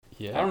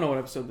Yeah. I don't know what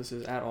episode this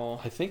is at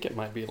all. I think it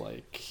might be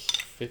like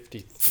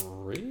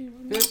 53?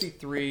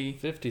 53.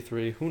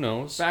 53. Who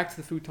knows? Back to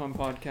the Futon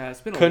Podcast.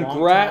 It's been a long time.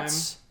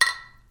 Congrats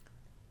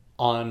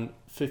on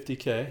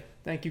 50K.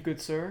 Thank you, good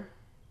sir.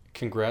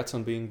 Congrats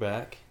on being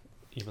back,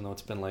 even though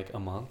it's been like a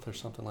month or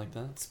something like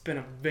that. It's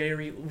been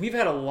we've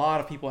had a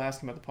lot of people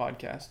asking about the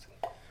podcast.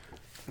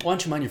 Why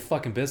don't you mind your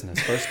fucking business,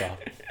 first off?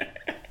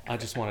 I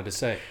just wanted to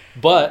say. I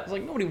But was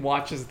like, nobody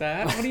watches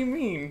that. What do you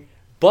mean?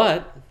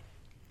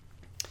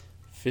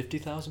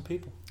 50,000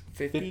 people.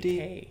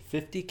 50K.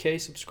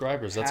 50K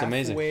subscribers. That's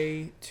amazing.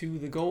 Halfway to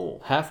the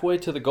goal. Halfway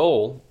to the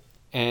goal,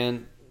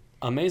 and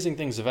amazing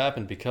things have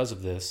happened because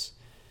of this.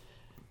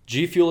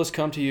 G Fuel has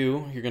come to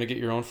you. You're going to get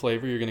your own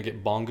flavor. You're going to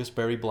get Bongus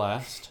Berry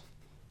Blast,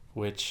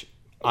 which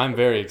I'm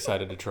very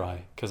excited to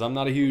try because I'm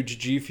not a huge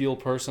G Fuel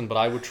person, but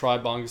I would try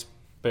Bongus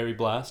Berry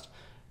Blast.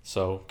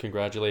 So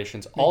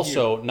congratulations.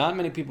 Also, not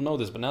many people know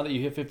this, but now that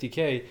you hit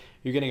 50K,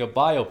 you're getting a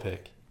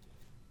biopic.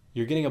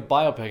 You're getting a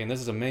biopic, and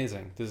this is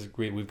amazing. This is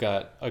great. We've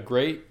got a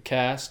great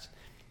cast.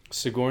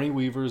 Sigourney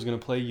Weaver is going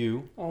to play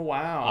you. Oh,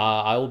 wow.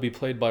 I will be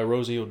played by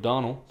Rosie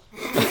O'Donnell.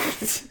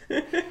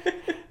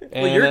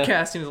 Well, your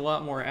casting is a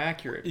lot more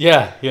accurate.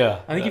 Yeah.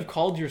 I think you've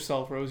called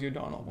yourself Rosie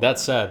O'Donnell.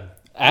 That's sad.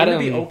 Adam,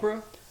 would it be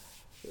Oprah?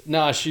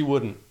 Nah, she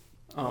wouldn't.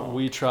 Oh,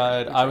 We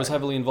tried. I was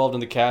heavily involved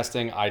in the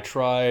casting. I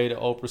tried.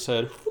 Oprah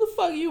said, "Who the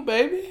fuck are you,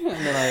 baby?"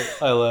 And then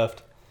I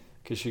left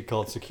because she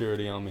called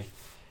security on me.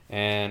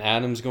 And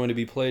Adam's going to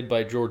be played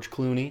by George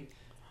Clooney,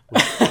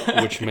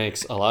 which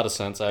makes a lot of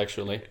sense,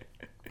 actually.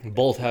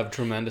 Both have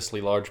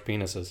tremendously large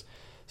penises.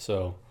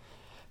 So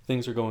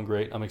things are going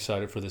great. I'm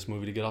excited for this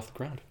movie to get off the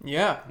ground.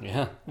 Yeah.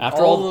 Yeah.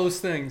 After all those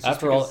things.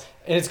 After all,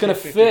 and it's going to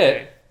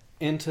fit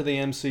into the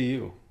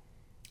MCU.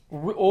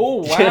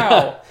 Oh,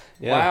 wow.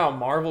 Yeah. Wow,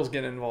 Marvel's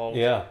getting involved.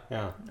 Yeah.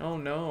 Oh,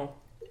 no.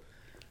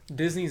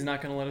 Disney's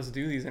not going to let us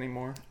do these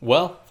anymore.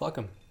 Well, fuck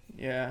them.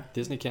 Yeah.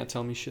 Disney can't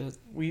tell me shit.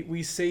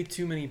 We say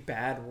too many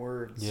bad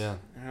words. Yeah.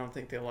 I don't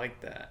think they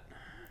like that.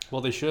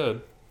 Well, they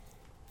should.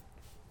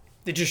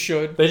 They just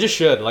should. They just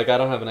should. Like, I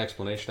don't have an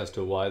explanation as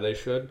to why they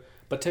should.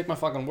 But take my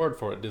fucking word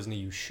for it, Disney,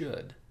 you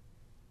should.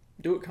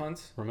 Do it,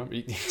 cunts. Remember?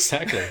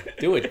 Exactly.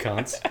 Do it,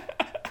 cunts.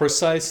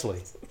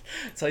 Precisely.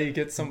 That's how you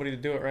get somebody to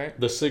do it, right?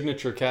 The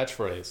signature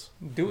catchphrase.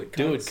 Do it, cunts.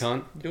 Do it,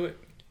 cunt. Do it.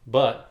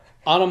 But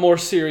on a more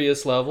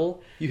serious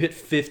level, you hit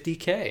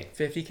 50K.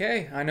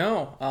 50K, I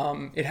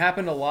know. It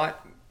happened a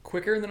lot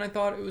quicker than I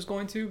thought it was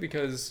going to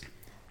because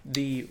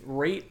the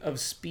rate of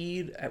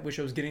speed at which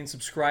I was getting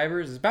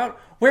subscribers is about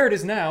where it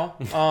is now.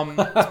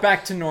 It's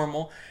back to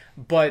normal.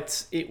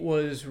 But it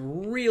was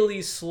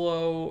really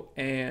slow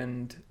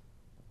and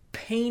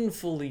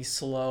painfully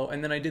slow.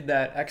 And then I did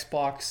that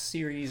Xbox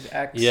Series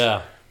X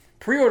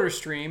pre-order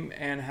stream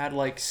and had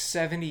like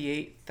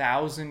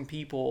 78,000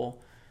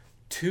 people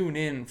tune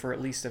in for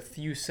at least a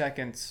few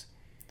seconds.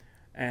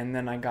 And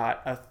then I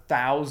got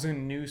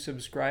 1,000 new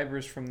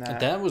subscribers from that.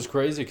 That was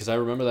crazy because I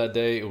remember that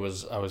day. I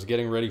was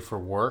getting ready for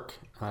work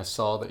and I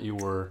saw that you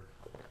were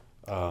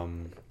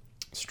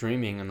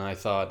streaming and I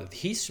thought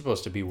he's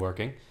supposed to be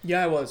working.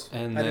 Yeah, I was.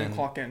 And I didn't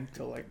clock in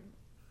till like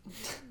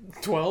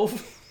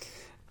 12.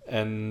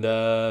 And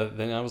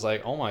then I was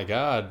like, oh my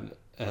God.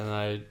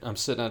 And I'm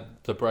sitting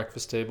at the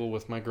breakfast table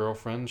with my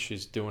girlfriend.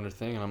 She's doing her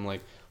thing. And I'm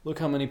like, look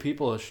how many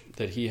people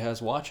that he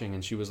has watching.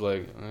 And she was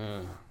like,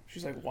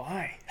 She's like,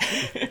 why?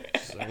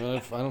 She's like,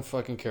 I don't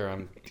fucking care.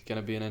 I'm going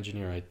to be an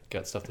engineer. I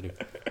got stuff to do.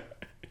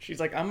 She's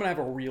like, I'm going to have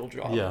a real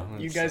job. Yeah.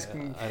 You guys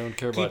can I don't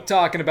care keep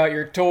talking about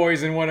your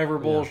toys and whatever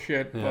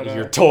bullshit. Yeah, But,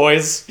 your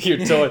toys.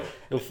 Your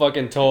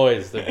fucking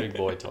toys. The big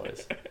boy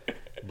toys.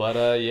 But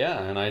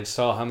and I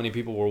saw how many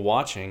people were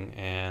watching,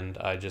 and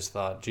I just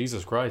thought,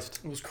 Jesus Christ.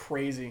 It was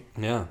crazy.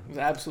 Yeah. It was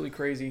absolutely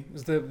crazy. It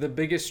was the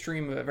biggest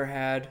stream I've ever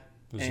had.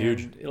 It was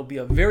huge. It'll be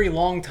a very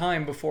long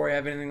time before I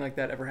have anything like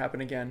that ever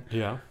happen again.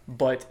 Yeah.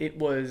 But it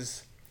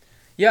was...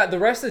 Yeah, the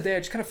rest of the day I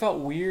just kind of felt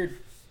weird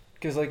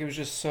because like it was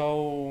just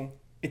so...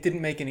 It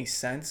didn't make any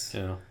sense.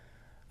 Yeah.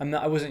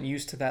 I wasn't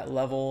used to that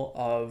level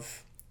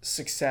of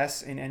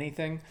success in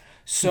anything.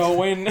 So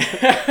when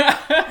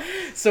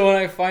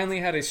I finally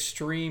had a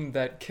stream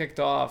that kicked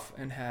off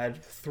and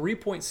had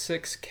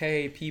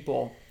 3.6K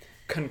people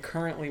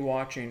concurrently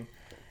watching,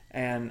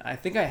 and I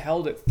think I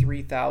held at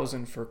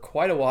 3,000 for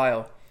quite a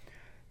while,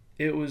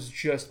 it was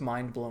just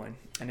mind-blowing,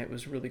 and it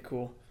was really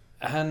cool.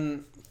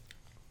 And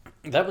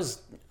that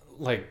was,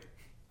 like,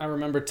 I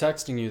remember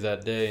texting you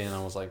that day, and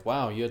I was like,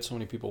 wow, you had so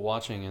many people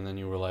watching, and then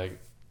you were like,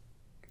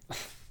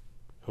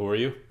 who are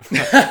you?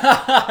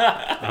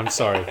 I'm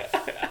sorry.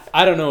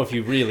 I don't know if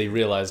you really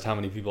realized how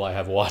many people I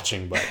have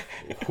watching, but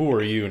who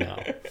are you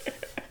now?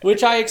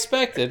 Which I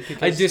expected.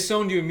 Because, I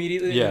disowned you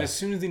immediately, Yeah. and as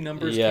soon as the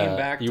numbers came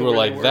back... You to were where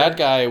like, they were, that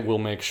guy will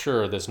make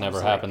sure this never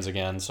like- happens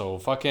again, so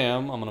fuck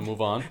him, I'm going to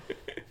move on.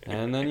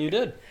 And then you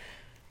did.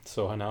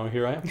 So now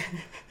here I am.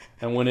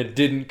 And when it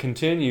didn't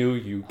continue,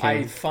 you I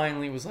came...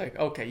 finally was like,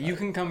 okay, you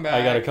can come back.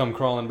 I got to come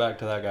crawling back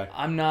to that guy.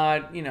 I'm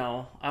not,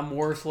 I'm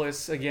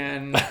worthless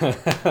again.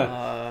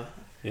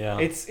 Yeah.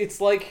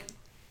 It's like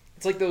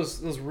It's like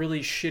those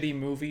really shitty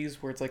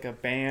movies where it's like a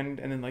band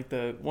and then like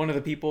one of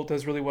the people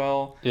does really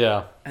well.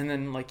 Yeah. And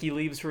then like he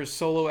leaves for his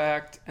solo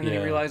act and then he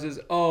Yeah. realizes,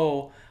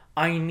 oh,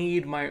 I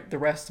need the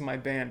rest of my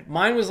band.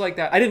 Mine was like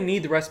that. I didn't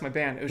need the rest of my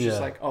band. It was just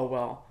Yeah. like, oh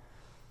well,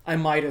 I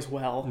might as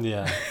well.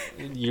 Yeah.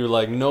 You're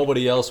like,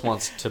 nobody else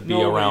wants to be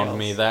Nobody around else.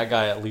 me. That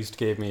guy at least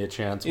gave me a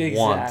chance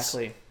once.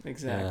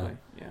 Exactly.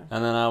 Yeah.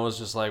 And then I was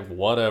just like,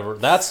 whatever.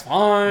 That's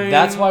Fine.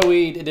 That's why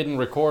we didn't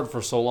record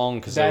for so long,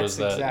 because it That's was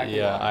that. exactly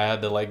Yeah, why. I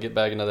had to like get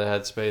back into the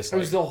headspace. It Like,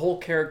 was the whole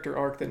character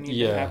arc that needed to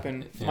Yeah,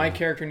 happen. yeah. My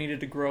character needed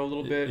to grow a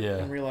little bit Yeah,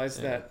 and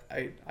realize yeah.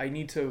 that I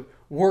need to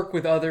work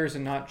with others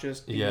and not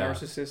just be Yeah.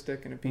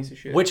 narcissistic and a piece of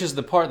shit. which is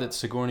the part that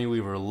Sigourney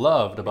Weaver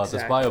loved about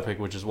Exactly. this biopic,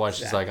 which is why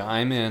she's like,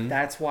 I'm in.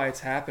 That's why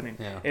it's happening.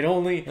 Yeah. It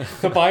only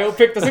the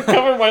biopic doesn't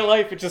cover my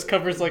life. It just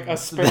covers like a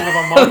span of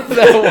a month.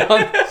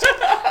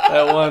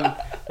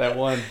 that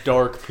one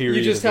dark period.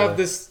 You just of have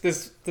life.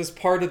 this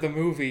part of the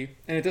movie,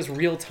 and it does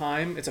real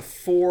time. It's a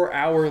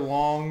 4-hour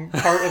long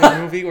part of the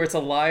movie where it's a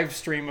live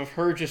stream of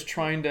her just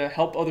trying to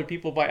help other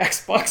people buy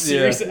Xbox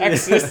Series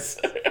X's.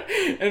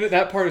 And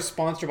that part is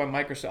sponsored by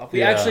Microsoft.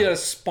 We actually had a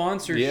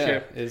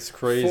sponsorship it's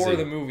crazy for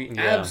the movie.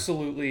 Yeah.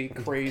 Absolutely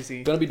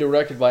crazy. Gonna be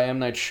directed by M.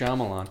 Night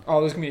Shyamalan. Oh,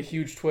 there's gonna be a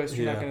huge twist.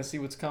 You're Yeah. not gonna see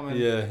what's coming.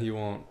 Yeah, you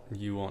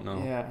won't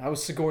know. Yeah, I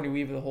was Sigourney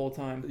Weaver the whole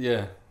time.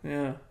 Yeah.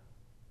 Yeah.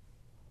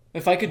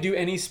 If I could do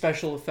any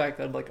special effect,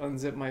 I'd like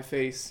unzip my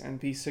face and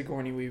be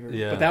Sigourney Weaver.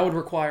 Yeah. But that would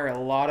require a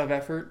lot of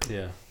effort.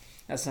 Yeah.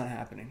 That's not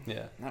happening.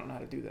 Yeah. I don't know how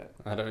to do that.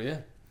 I don't. Yeah.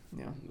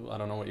 Yeah. I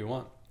don't know what you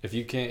want. If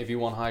you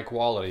want high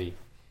quality,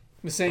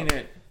 This ain't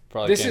it.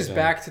 probably This can't is do it.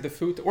 back to the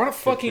futon. We're on a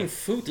fucking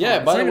futon. Yeah,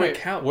 It's by not the even way, a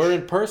couch. we're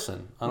in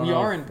person. I don't We know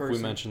are if in person.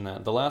 We mentioned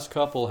that. The last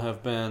couple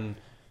have been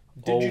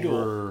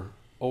Digital.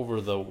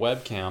 over the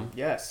webcam.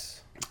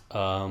 Yes.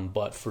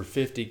 But for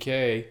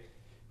 50K,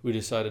 we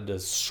decided to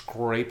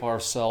scrape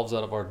ourselves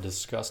out of our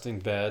disgusting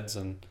beds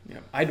and Yeah.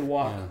 I'd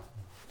walk yeah.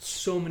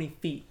 so many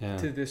feet Yeah.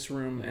 to this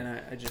room, and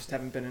I just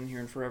haven't been in here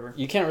in forever.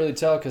 You can't really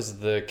tell because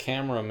the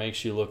camera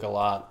makes you look a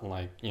lot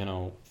like,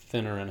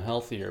 thinner and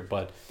healthier,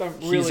 but But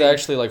he's really,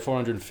 actually like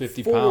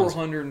 450 pounds.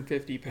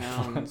 450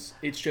 pounds.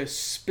 It's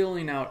just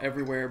spilling out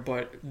everywhere.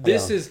 But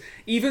this is,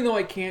 even though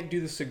I can't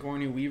do the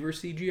Sigourney Weaver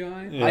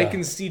CGI, I Yeah.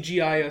 can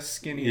CGI us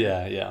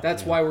skinnier. Yeah.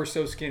 That's yeah. why we're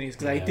so skinny.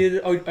 Because Yeah.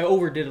 I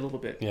overdid it a little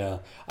bit. Yeah,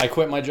 I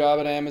quit my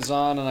job at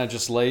Amazon and I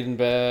just laid in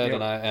bed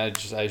Yep. and I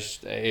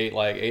ate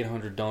like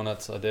 800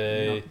 donuts a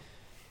day, Yep.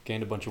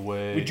 gained a bunch of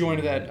weight. We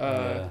joined that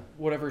yeah.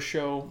 whatever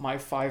show, My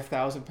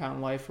 5,000 Pound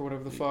Life or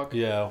whatever the fuck.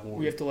 Yeah,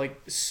 We have to like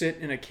sit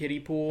in a kiddie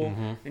pool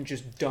and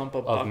just dump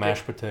a bucket. of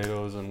mashed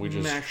potatoes, and we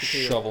just Mashed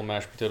potatoes. shovel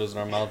mashed potatoes in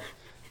our mouth.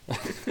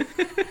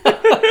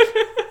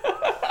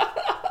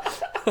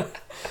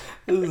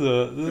 This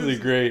is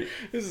a great.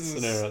 This is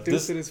scenario. the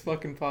This- stupidest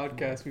fucking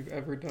podcast we've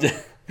ever done.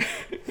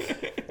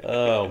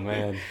 Oh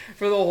man,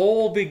 For the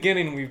whole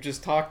beginning, we've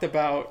just talked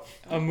about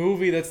a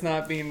movie that's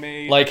not being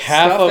made. Like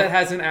half stuff of- that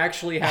hasn't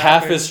actually happened.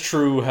 half is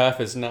true, half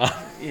is not.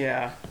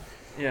 Yeah.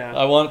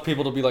 I want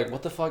people to be like,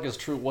 "What the fuck is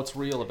true? What's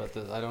real about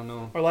this? I don't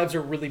know." Our lives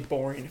are really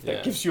boring if Yeah,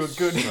 that gives you a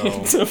good so-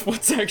 hint of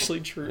what's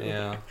actually true.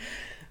 Yeah,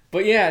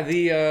 But yeah,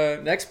 the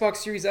Xbox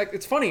Series X,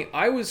 it's funny.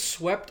 I was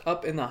swept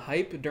up in the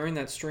hype during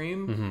that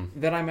stream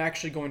that I'm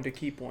actually going to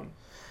keep one.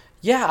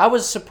 yeah. I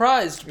was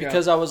surprised Yeah.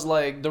 because I was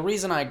like, the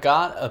reason I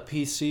got a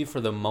PC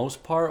for the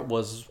most part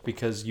was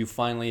because you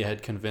finally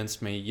had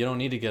convinced me you don't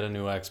need to get a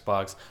new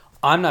Xbox.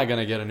 I'm not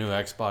gonna get a new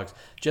Xbox.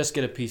 Just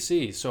get a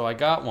PC. So I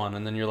got one,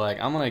 and then you're like,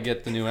 I'm gonna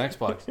get the new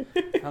Xbox,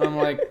 and I'm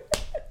like,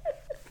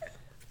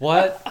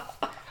 what?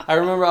 I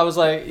remember I was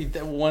like,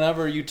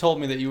 whenever you told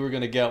me that you were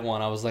gonna get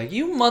one, I was like,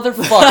 you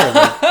motherfucker.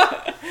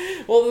 Like,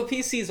 Well, the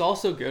PC is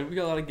also good. We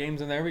got a lot of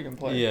games in there we can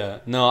play. yeah.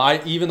 No,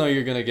 even though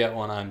you're gonna get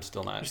one, I'm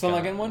still not. You're still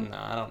not getting one? No,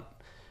 I don't.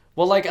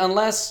 Well, like,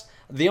 unless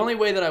the only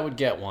way that I would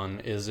get one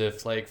is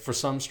if, like, for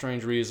some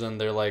strange reason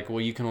they're like, well,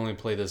 you can only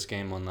play this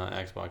game on the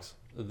Xbox.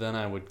 Then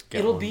I would get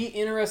It'll one. be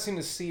interesting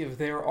to see if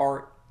there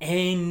are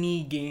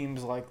any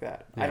games like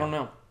that. I don't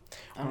know.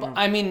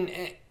 I mean,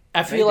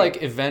 I Maybe. feel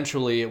like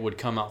eventually it would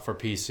come out for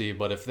PC,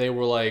 but if they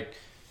were like,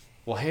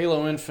 well,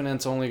 Halo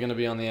Infinite's only going to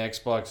be on the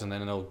Xbox and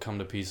then it'll come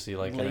to PC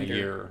like in a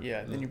year.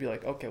 Yeah, then you'd be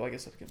like, okay, well, I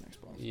guess I'll get an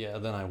Xbox. Yeah,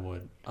 then I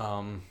would.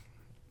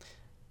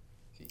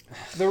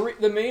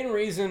 The main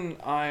reason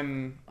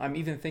I'm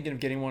even thinking of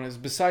getting one is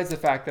besides the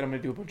fact that I'm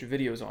going to do a bunch of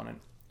videos on it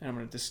and I'm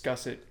going to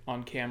discuss it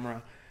on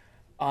camera.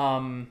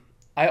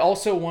 I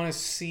also want to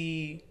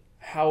see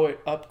how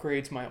it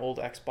upgrades my old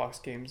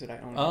Xbox games that I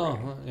own.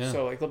 already. yeah.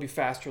 So like there'll be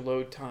faster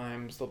load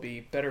times, there'll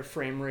be better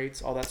frame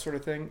rates, all that sort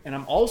of thing. And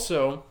I'm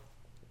also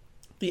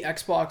the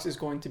Xbox is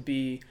going to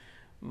be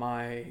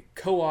my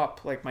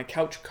co-op, like my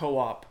couch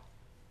co-op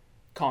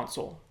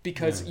console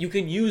because you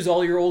can use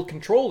all your old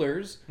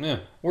controllers. Yeah.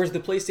 Whereas the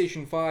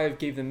PlayStation 5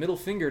 gave the middle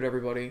finger to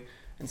everybody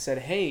and said,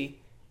 hey,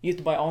 you have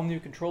to buy all new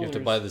controllers. You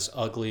have to buy this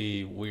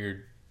ugly,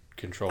 weird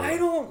controller. I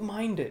don't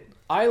mind it.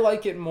 I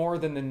like it more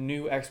than the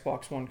new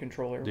Xbox One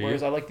controller. Do you?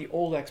 Whereas I like the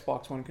old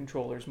Xbox One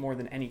controllers more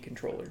than any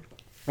controller.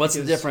 What's the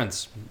because-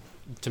 difference?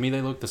 To me,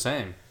 they look the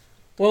same.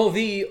 Well,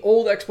 the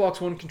old Xbox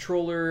One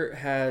controller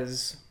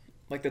has,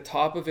 like, the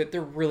top of it,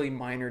 they're really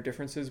minor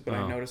differences, but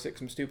I noticed it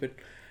because I'm stupid.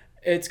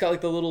 It's got,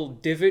 like, the little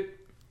divot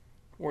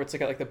where it's, like,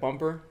 got, like, the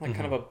bumper, like,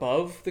 kind of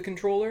above the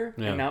controller,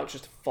 and now it's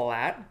just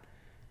flat.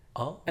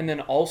 Oh. And then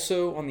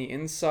also on the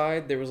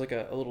inside, there was, like,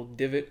 a little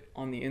divot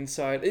on the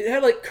inside. It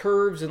had, like,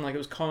 curves and, like, it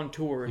was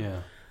contoured. Yeah.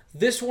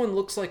 This one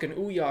looks like an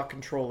Ouya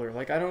controller.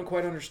 Like, I don't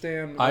quite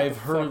understand what I've the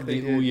heard fuck the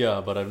they did.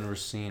 Ouya, but I've never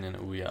seen an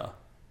Ouya.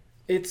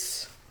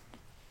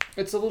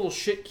 It's a little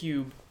shit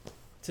cube.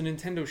 It's a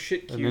Nintendo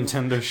shit A cube.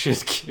 Nintendo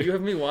shit cube. You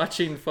have me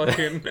watching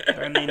fucking...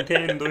 A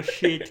Nintendo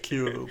shit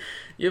cube.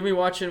 You have me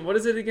watching... What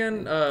is it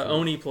again?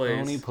 Oni Plays.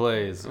 Oni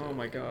Plays. Oh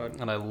my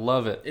god. And I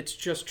love it. It's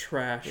just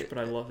trash, but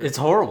I love it. It's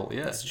horrible,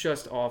 yeah. It's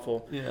just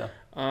awful. Yeah.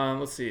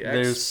 Let's see.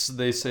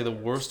 They say the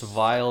worst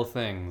vile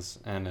things,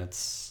 and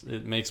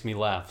it makes me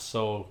laugh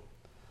so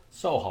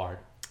hard.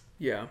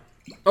 Yeah.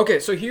 Okay,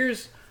 so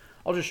here's...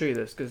 I'll just show you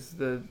this, because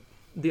the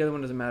other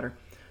one doesn't matter.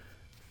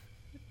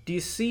 Do you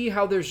see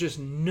how there's just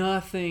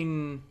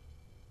nothing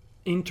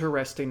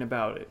interesting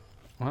about it?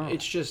 Wow.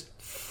 It's just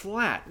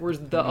flat.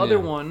 Whereas the other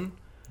one...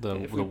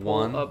 If we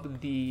pull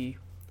up the...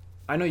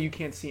 I know you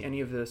can't see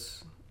any of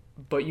this,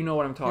 but you know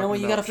what I'm talking about.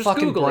 You got a Just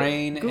fucking Google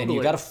brain, it. and Google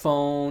you it. got a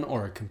phone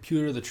or a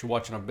computer that you're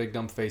watching our big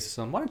dumb faces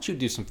on. Why don't you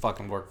do some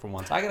fucking work for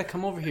once? I gotta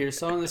come over here,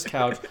 sit on this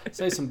couch,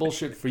 say some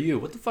bullshit for you.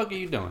 What the fuck are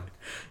you doing?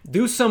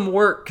 Do some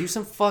work. Do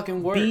some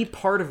fucking work. Be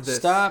part of this.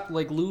 Stop,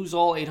 lose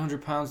all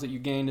 800 pounds that you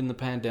gained in the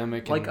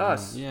pandemic. Like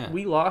us.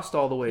 We lost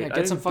all the weight. Yeah, I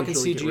get some didn't fucking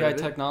visually get rid CGI of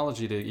it.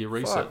 technology to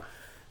erase Fuck. it.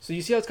 So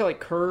you see how it's got like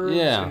curves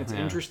Yeah, and it's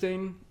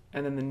interesting?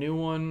 And then the new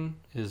one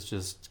Is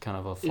just kind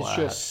of a flat.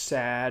 is just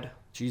sad.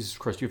 Jesus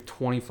Christ, you have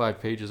 25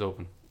 pages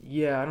open.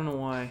 Yeah, I don't know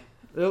why.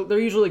 They're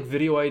usually like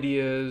video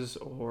ideas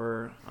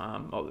or...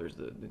 there's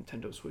the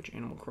Nintendo Switch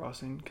Animal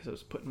Crossing because I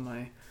was putting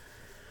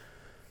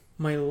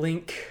my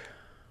link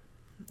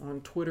on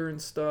Twitter and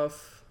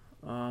stuff.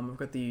 I've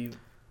got the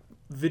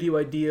video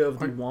idea of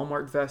the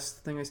Walmart vest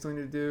thing I still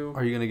need to do.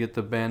 Are you going to get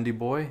the Bandy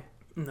Boy?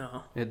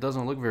 No. It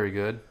doesn't look very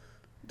good.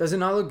 Does it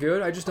not look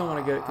good? I just don't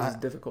want to get it because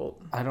it's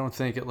difficult. I don't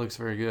think it looks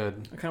very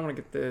good. I kind of want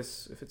to get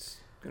this if it's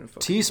going to...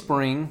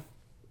 Teespring.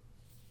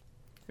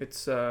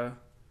 It's the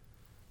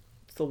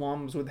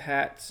llamas with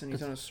hats and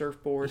he's on a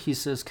surfboard. He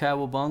says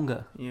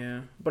cowabunga.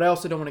 Yeah. But I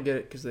also don't want to get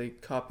it because they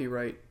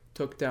copyright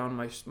took down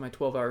my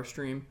 12-hour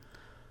stream.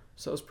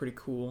 So that was pretty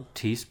cool.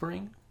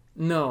 Teespring?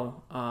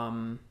 No.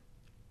 I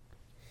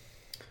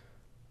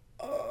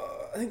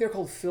think they're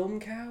called Film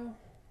Cow.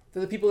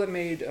 They're the people that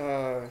made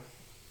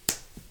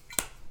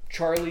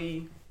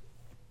Charlie...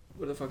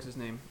 What the fuck's his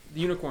name?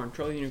 The Unicorn.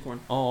 Charlie the Unicorn.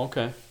 Oh,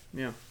 okay.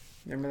 Yeah.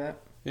 Remember that?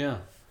 Yeah.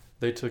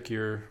 They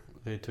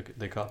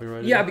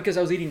copyrighted Yeah, it? because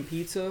I was eating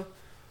pizza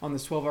on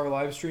this 12-hour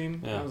live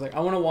stream. Yeah. And I was like, I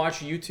want to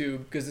watch YouTube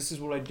because this is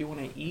what I do when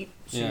I eat.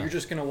 So Yeah. you're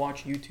just going to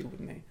watch YouTube with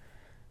me.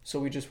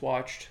 So we just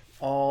watched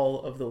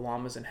all of the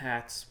llamas and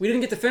hats. We didn't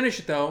get to finish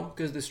it, though,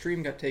 because the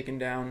stream got taken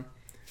down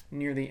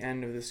near the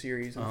end of the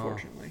series,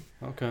 unfortunately.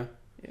 Okay.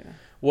 Yeah.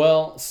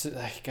 Well,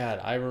 God,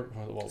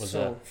 what was so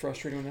that?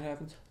 frustrating when that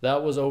happens.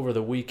 That was over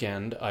the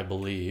weekend, I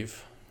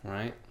believe,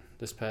 right?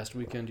 This past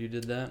weekend you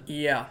did that?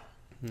 Yeah.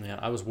 Yeah,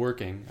 I was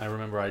working. I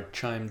remember I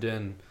chimed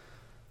in.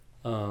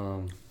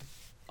 I'm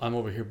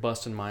over here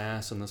busting my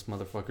ass, and this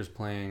motherfucker's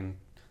playing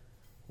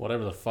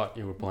whatever the fuck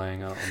you were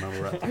playing. I don't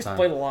remember at the I time.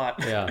 played a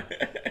lot. Yeah.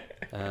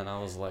 And I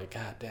was like,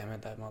 God damn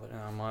it, that mother... And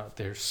I'm out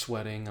there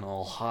sweating and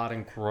all hot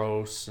and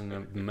gross and a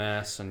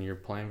mess, and you're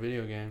playing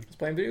video games. I was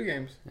playing video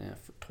games. Yeah,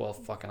 for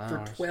 12 fucking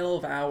hours. For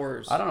 12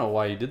 hours. I don't know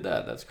why you did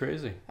that. That's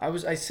crazy.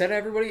 I said to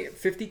everybody,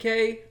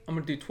 50K, I'm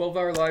going to do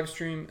 12-hour live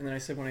stream. And then I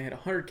said when I hit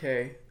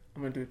 100K,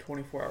 I'm going to do a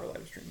 24-hour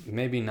live stream.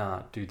 Maybe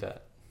not do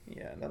that.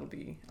 Yeah, that'll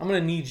be... I'm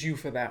going to need you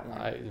for that one.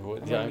 I'm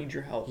going to need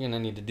your help. You're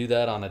going to need to do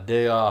that on a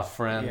day off,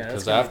 friend. Yeah,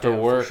 that's Because gonna be after down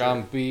for work, sure.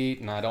 I'm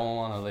beat and I don't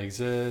want to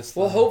exist.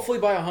 Well, hopefully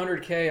by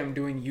 100K, I'm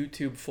doing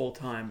YouTube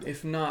full-time.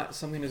 If not,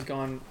 something has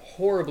gone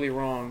horribly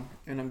wrong,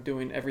 and I'm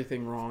doing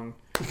everything wrong,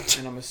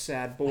 and I'm a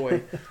sad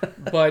boy.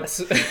 But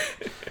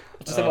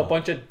I just have a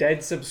bunch of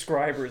dead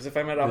subscribers if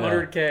I'm at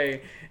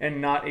 100K and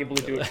not able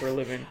to do it for a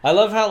living. I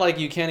love how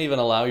you can't even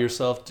allow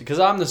yourself to... Because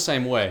I'm the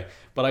same way.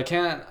 But I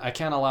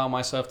can't allow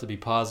myself to be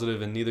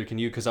positive, and neither can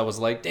you, because I was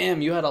like,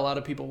 damn, you had a lot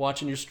of people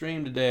watching your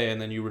stream today,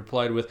 and then you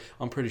replied with,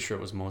 I'm pretty sure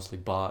it was mostly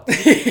bots.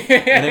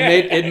 And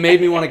it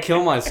made me want to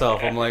kill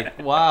myself. I'm like,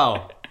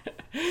 wow.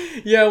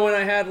 Yeah, when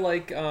I had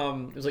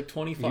it was like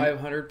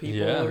 2,500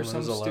 people or some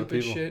was a lot of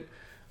stupid people. shit.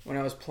 When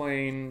I was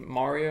playing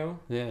Mario,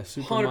 Yeah,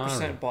 Super 100%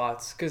 Mario.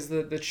 bots, because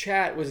the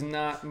chat was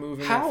not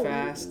moving that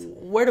fast.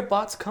 Where do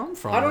bots come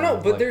from? I don't know,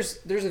 but Like-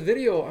 there's a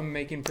video I'm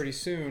making pretty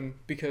soon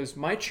because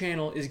my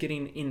channel is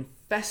getting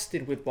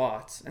infested with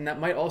bots, and that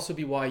might also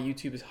be why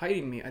YouTube is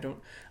hiding me. I don't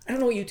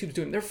know what YouTube's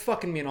doing. They're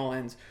fucking me in all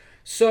ends.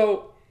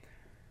 So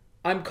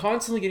I'm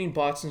constantly getting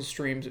bots in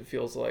streams. It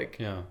feels like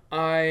Yeah,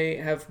 I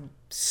have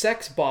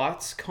sex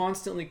bots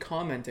constantly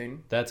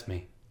commenting. that's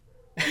me.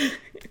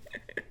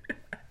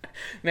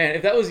 Man,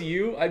 if that was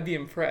you, I'd be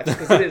impressed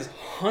because it is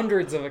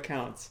hundreds of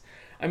accounts.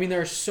 I mean,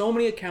 there are so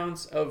many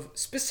accounts of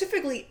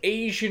specifically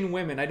Asian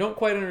women. I don't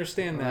quite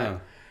understand that. Yeah.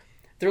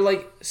 They're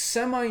like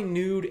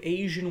semi-nude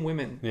Asian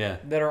women Yeah.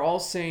 that are all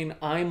saying,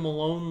 I'm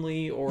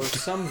lonely, or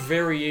some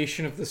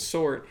variation of the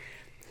sort.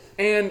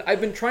 And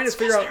I've been trying to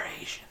figure out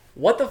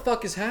what the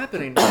fuck is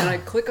happening. And I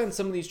click on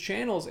some of these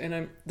channels,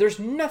 and there's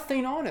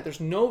nothing on it. There's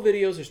no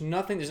videos. There's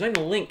nothing. There's not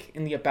even a link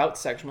in the About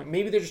section. Like,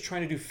 maybe they're just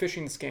trying to do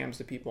phishing scams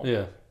to people.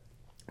 Yeah.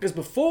 Because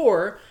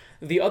before,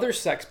 the other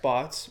sex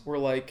bots were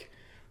like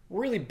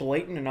really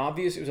blatant and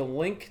obvious. It was a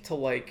link to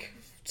like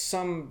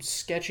some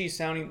sketchy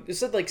sounding. It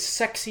said like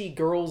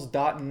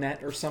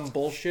sexygirls.net or some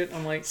bullshit.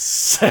 I'm like,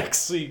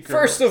 Sexy girl.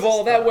 first of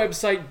all, that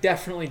website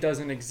definitely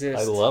doesn't exist.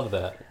 I love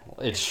that.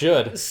 It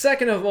should.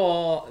 Second of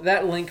all,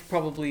 that link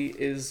probably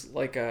is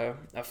like a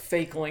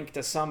fake link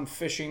to some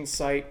phishing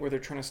site where they're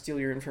trying to steal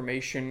your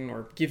information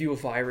or give you a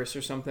virus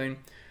or something.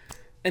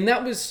 And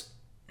that was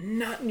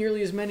not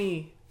nearly as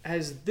many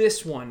as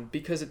this one,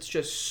 because it's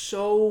just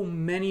so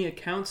many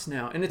accounts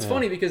now. And it's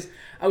funny because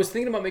I was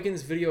thinking about making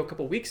this video a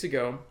couple weeks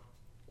ago,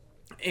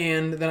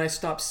 and then I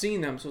stopped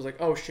seeing them. So I was like,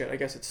 oh shit, I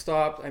guess it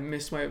stopped. I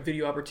missed my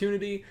video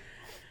opportunity.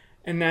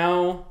 And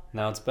now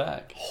it's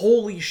back.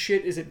 Holy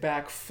shit, is it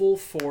back full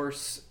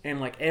force. And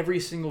like every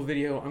single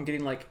video, I'm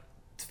getting like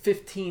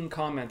 15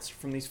 comments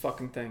from these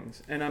fucking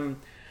things. And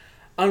I'm,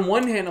 on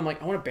one hand, I'm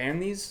like, I want to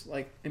ban these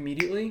like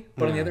immediately.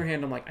 But on the other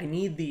hand, I'm like, I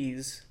need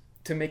these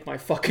to make my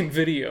fucking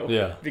video.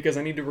 Yeah. Because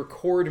I need to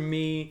record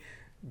me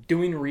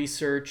doing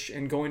research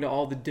and going to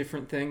all the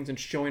different things and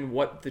showing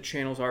what the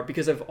channels are.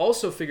 Because I've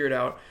also figured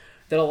out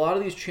that a lot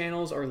of these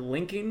channels are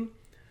linking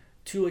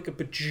to like a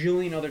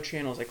bajillion other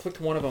channels. I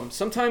clicked one of them.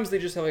 Sometimes they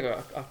just have like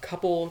a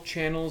couple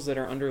channels that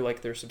are under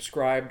like their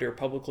subscribed or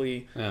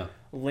publicly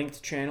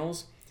linked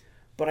channels.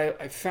 But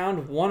I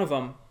found one of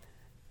them,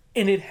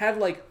 and it had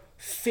like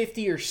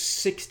 50 or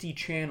 60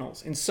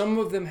 channels, and some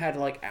of them had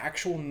like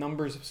actual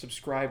numbers of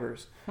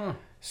subscribers.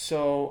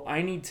 So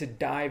I need to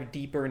dive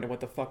deeper into what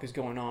the fuck is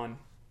going on.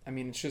 I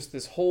mean, it's just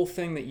this whole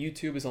thing that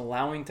YouTube is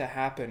allowing to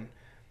happen,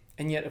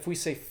 and yet if we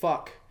say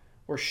fuck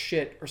or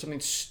shit or something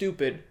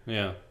stupid,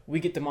 we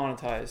get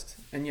demonetized,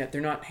 and yet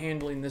they're not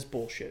handling this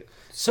bullshit.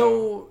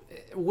 So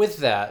with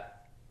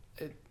that,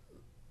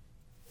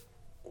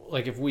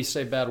 like if we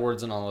say bad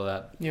words and all of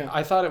that,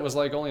 I thought it was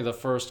like only the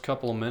first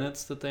couple of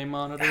minutes that they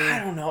monitor. I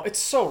don't know. It's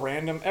so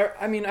random.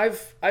 I mean,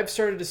 I've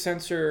started to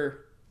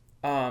censor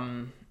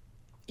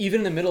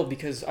even in the middle,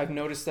 because I've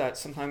noticed that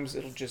sometimes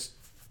it'll just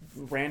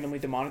randomly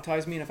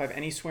demonetize me, and if I have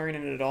any swearing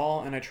in it at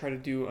all and I try to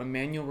do a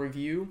manual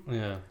review,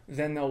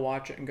 then they'll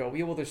watch it and go,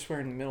 yeah, well, they're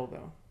swearing in the middle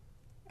though,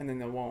 and then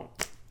they won't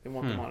the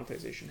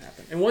monetization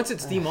happen. And once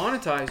it's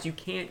demonetized, you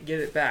can't get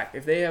it back.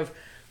 If they have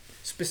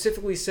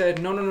specifically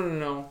said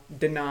no,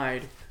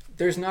 denied,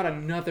 there's not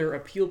another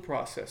appeal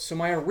process. So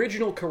my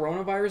original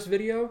coronavirus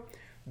video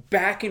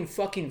back in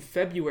fucking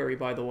February,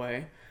 by the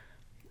way,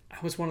 I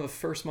was one of the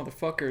first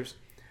motherfuckers.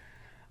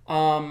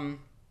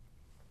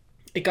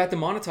 It got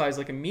demonetized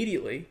like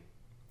immediately,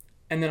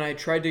 and then I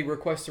tried to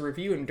request a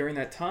review, and during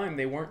that time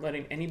they weren't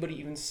letting anybody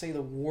even say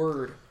the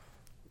word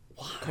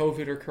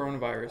COVID or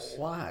coronavirus.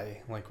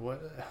 Why? Like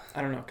what?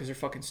 I don't know, because they're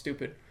fucking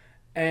stupid.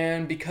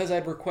 And because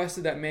I'd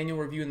requested that manual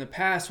review in the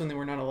past when they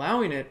were not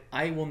allowing it,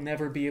 I will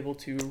never be able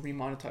to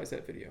remonetize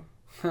that video.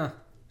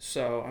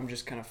 So I'm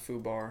just kind of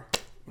foobar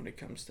when it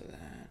comes to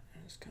that.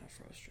 It's kind of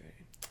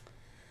frustrating.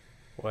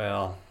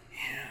 Well,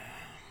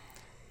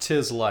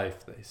 'tis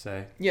life, they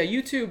say. Yeah,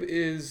 YouTube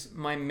is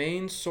my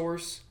main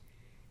source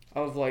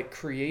of like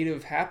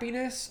creative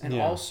happiness, and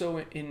also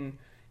an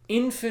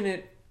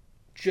infinite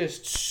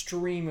just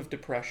stream of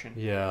depression.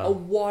 Yeah. A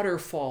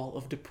waterfall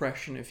of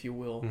depression, if you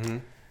will. Mm-hmm.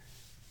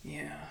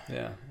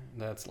 Yeah,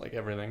 that's like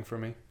everything for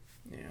me.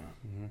 Yeah.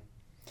 Mm-hmm.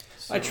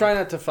 So, I try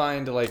not to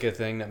find like a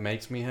thing that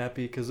makes me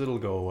happy, because it'll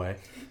go away.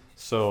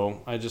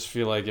 So I just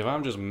feel like if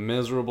I'm just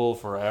miserable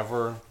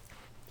forever,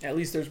 at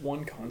least there's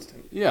one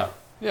constant. Yeah.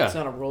 It's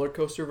not a roller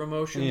coaster of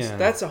emotions. Yeah.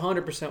 That's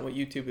 100% what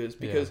YouTube is,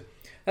 because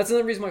that's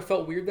another reason why I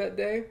felt weird that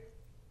day,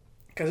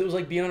 because it was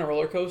like being on a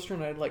roller coaster,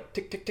 and I'd like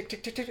tick, tick, tick,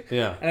 tick, tick, tick.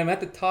 Yeah. And I'm at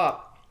the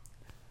top,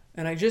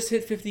 and I just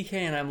hit 50K,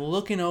 and I'm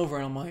looking over,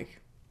 and I'm like,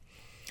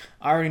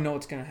 I already know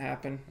what's going to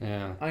happen.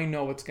 Yeah. I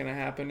know what's going to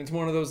happen. It's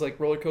one of those like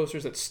roller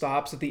coasters that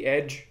stops at the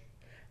edge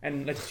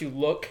and lets you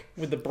look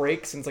with the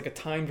brakes, and it's like a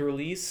timed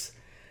release.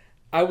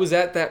 I was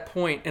at that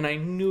point, and I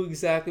knew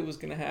exactly what was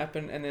going to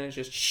happen, and then it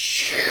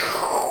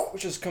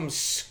just comes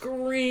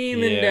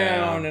screaming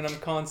down, and I'm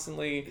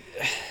constantly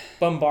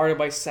bombarded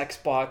by sex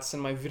bots,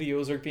 and my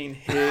videos are being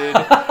hid.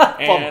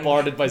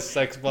 Bombarded by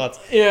sex bots.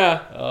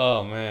 Yeah.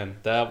 Oh man,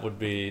 that would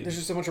be. There's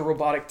just a bunch of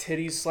robotic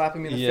titties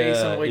slapping me in the face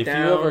on the way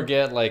down. If you ever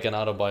get like an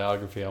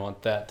autobiography, I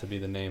want that to be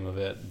the name of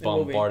it.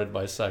 Bombarded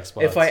by sex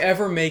bots. If I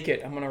ever make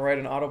it, I'm gonna write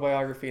an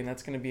autobiography, and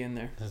that's gonna be in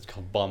there. It's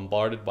called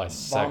Bombarded by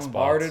Sex Bots.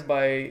 Bombarded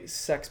by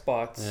sex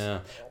bots. Yeah.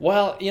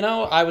 Well,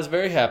 I was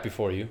very happy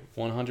for you,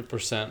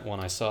 100%, when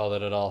I saw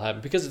that it all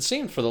happened, because it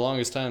seemed for the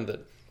longest time that,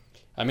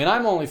 I mean,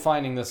 I'm only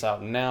finding this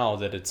out now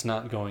that it's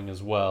not going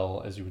as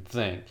well as you would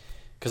think,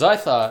 because I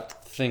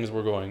thought things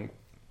were going,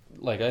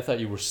 like, I thought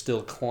you were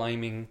still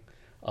climbing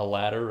a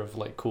ladder of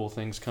like cool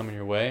things coming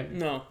your way?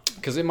 No.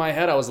 Because in my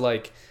head I was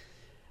like,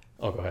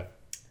 oh, go ahead.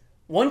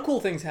 One cool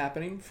thing's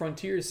happening.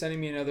 Frontier is sending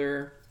me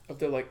another of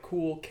their like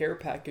cool care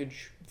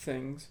package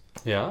things.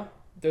 Yeah.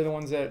 They're the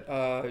ones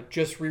that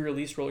just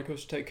re-released Roller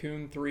Coaster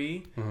Tycoon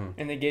 3,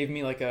 and they gave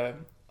me like a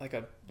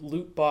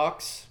loot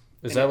box.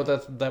 Is that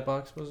what that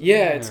box was?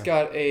 Yeah, it's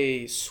got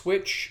a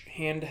Switch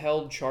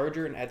handheld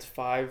charger and adds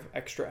 5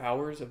 extra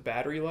hours of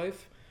battery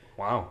life.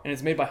 Wow. And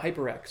it's made by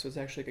HyperX, so it's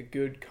actually like a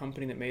good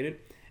company that made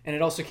it. And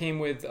it also came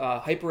with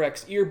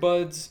HyperX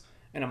earbuds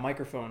and a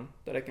microphone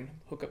that I can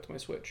hook up to my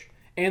Switch.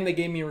 And they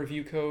gave me a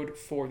review code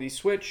for the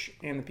Switch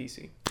and the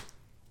PC.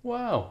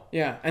 Wow.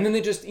 Yeah, and then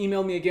they just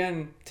emailed me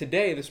again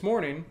today, this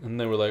morning. And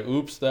they were like,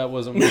 oops, that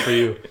wasn't for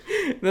you.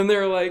 Then they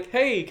were like,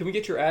 hey, can we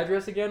get your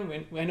address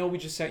again? I know we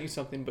just sent you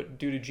something, but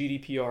due to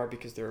GDPR,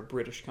 because they're a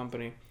British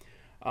company,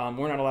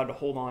 we're not allowed to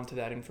hold on to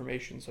that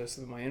information. So I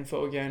sent them my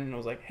info again, and I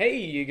was like, hey,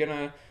 you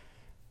gonna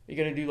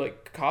do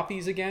like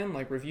copies again,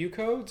 like review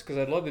codes? Because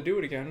I'd love to do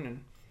it again,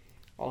 and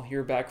I'll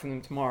hear back from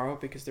them tomorrow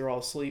because they're all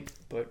asleep.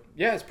 But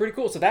yeah, it's pretty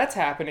cool. So that's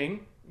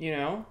happening, you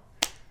know.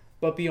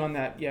 But beyond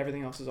that, yeah,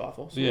 everything else is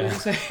awful. So Yeah.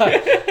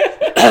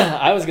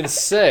 I was going to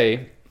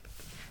say,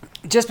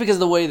 just because of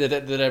the way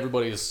that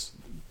everybody's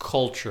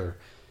culture,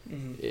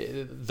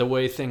 the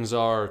way things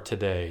are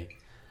today,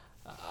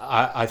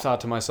 I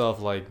thought to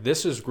myself, like,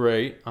 this is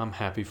great. I'm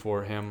happy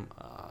for him.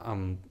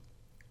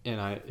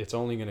 It's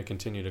only going to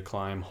continue to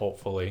climb,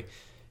 hopefully,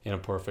 in a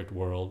perfect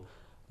world.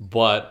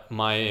 But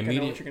I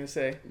know what you're gonna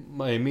say.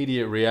 my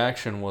immediate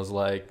reaction was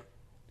like,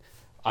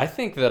 I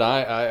think that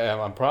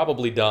I'm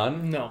probably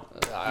done. No.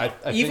 I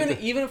even think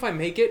that, even if I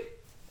make it,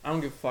 I don't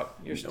give a fuck.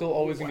 You're still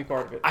always gonna be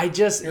part of it.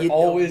 You're you're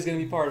always gonna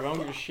be part of it. I don't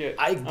give a shit.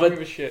 I don't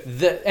give a shit.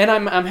 And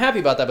I'm happy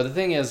about that. But the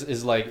thing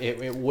is like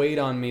it weighed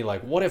on me.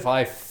 Like, what if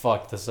I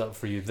fuck this up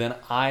for you? Then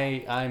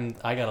I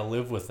gotta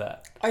live with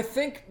that. I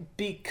think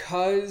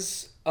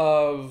because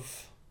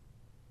of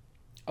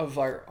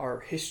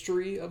our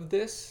history of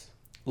this,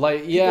 Like,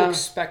 people yeah,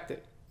 expect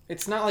it.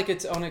 It's not like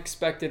it's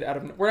unexpected out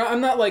of.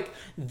 I'm not like,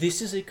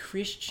 this is a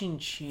Christian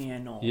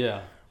channel.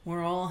 yeah.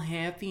 We're all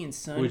happy and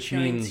Which sunshine's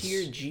means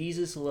here.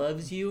 Jesus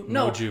loves you.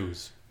 No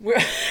Jews. We're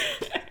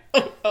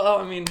oh,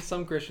 I mean,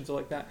 some Christians are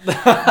like that, but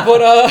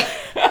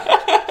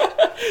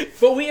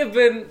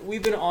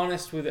we've been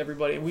honest with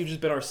everybody, and we've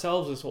just been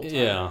ourselves this whole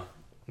time.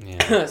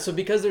 Yeah. So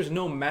because there's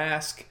no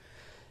mask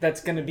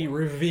that's going to be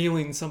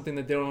revealing something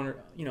that they don't,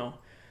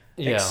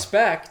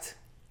 expect,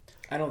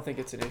 I don't think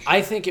it's an issue.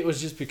 I think it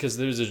was just because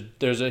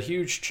there's a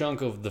huge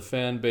chunk of the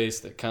fan base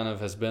that kind of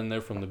has been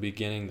there from the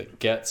beginning that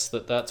gets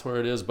that that's where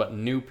it is, but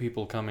new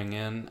people coming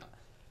in,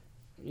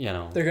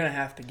 they're going to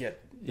have to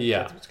get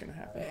that's what's going to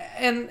happen.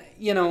 And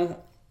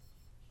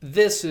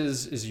this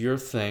is your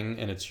thing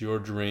and it's your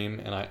dream,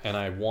 and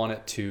I want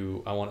it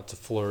to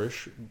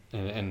flourish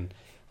and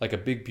like a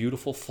big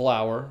beautiful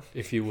flower,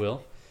 if you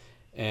will,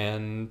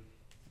 and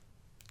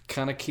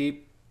kind of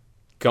keep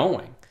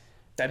going.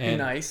 That'd be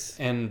nice.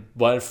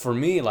 But for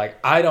me, like,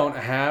 I don't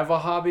have a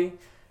hobby,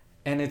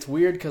 and it's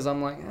weird because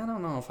I'm like, I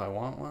don't know if I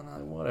want one.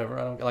 Whatever.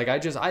 I don't like.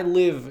 I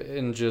live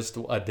in just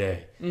a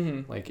day,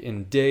 like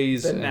in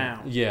days.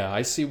 Now. Yeah,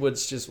 I see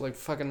what's just like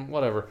fucking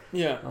whatever.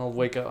 Yeah. I'll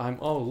wake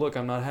up. Look,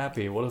 I'm not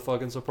happy. What a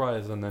fucking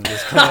surprise! And then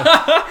just kind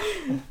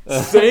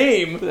of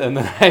same. And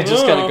then I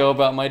just kind of go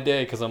about my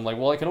day because I'm like,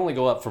 well, I can only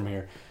go up from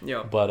here.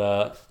 Yeah.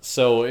 But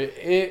so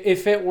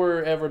if it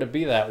were ever to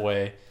be that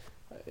way,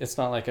 it's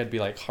not like I'd be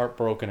like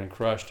heartbroken and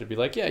crushed. It'd be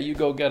like, yeah, you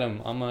go get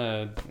him. I'm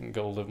gonna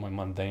go live my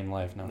mundane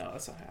life now. No,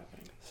 that's not happening.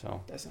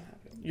 So that's not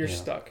happening. You're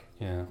stuck.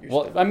 Yeah. You're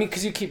stuck. I mean,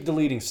 because you keep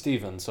deleting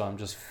Steven, so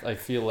I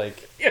feel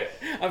like yeah,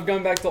 I've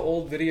gone back to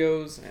old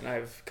videos and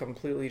I've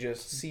completely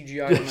just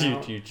CGI'd them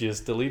out. you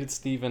just deleted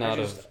Steven out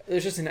of.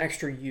 There's just an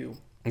extra you.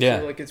 Yeah.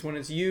 So like it's when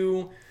it's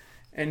you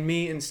and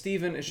me and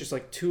Steven, it's just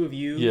like two of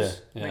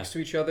yous next to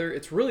each other.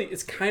 It's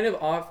kind of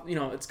off.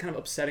 It's kind of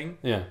upsetting.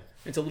 Yeah.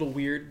 It's a little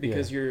weird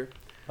because you're.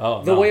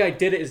 The way I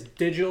did it is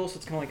digital, so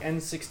it's kind of like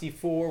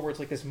N64, where it's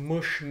like this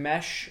mush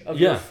mesh of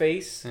your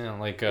face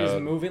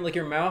is moving, like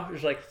your mouth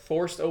is like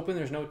forced open.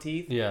 There's no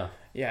teeth. Yeah.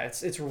 Yeah,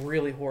 it's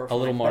really horrifying.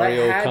 A little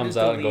Mario comes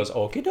out and goes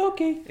okie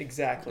dokie.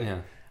 Exactly.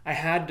 Yeah. I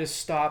had to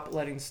stop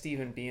letting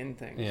Steven be in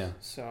things. Yeah.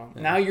 So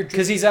now you're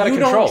because he's out of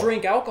control. You don't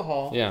drink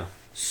alcohol. Yeah.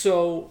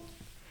 So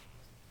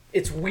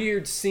it's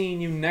weird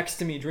seeing you next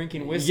to me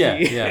drinking whiskey.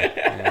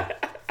 Yeah.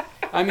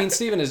 I mean,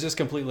 Steven is just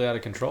completely out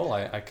of control.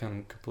 I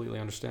can completely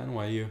understand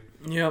why you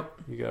got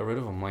rid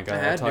of him. Like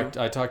I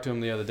talked to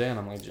him the other day, and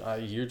I'm like,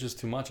 you're just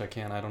too much. I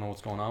don't know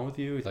what's going on with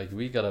you. He's like,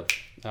 we gotta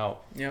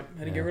out. Yep,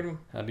 had to get rid of him.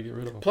 Had to get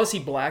rid of him. Plus, he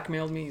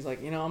blackmailed me. He's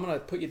like, I'm gonna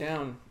put you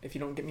down if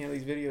you don't get me out of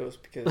these videos,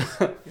 because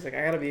he's like,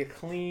 I gotta be a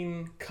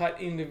clean cut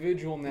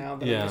individual now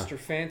that I'm Mr.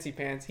 Fancy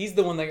Pants. He's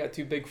the one that got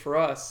too big for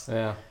us.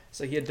 Yeah.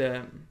 So he had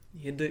to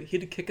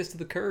kick us to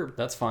the curb.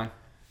 That's fine.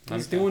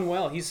 He's doing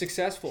well. He's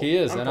successful. He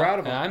is. I'm proud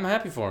of him. I'm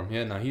happy for him.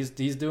 Yeah, no, he's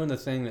doing the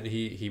thing that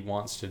he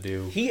wants to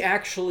do. He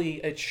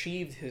actually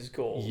achieved his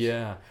goals.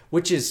 Yeah,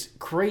 which is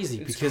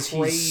crazy because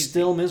he's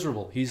still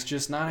miserable. He's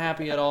just not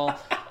happy at all.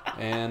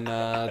 and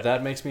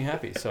that makes me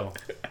happy. So,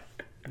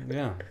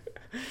 yeah.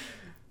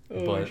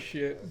 Oh,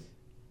 shit.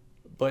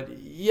 But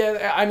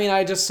yeah, I mean,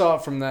 I just saw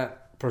it from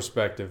that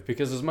perspective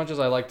because as much as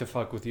I like to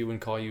fuck with you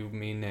and call you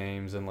mean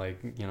names and like,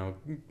 you know,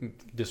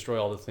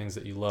 destroy all the things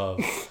that you love,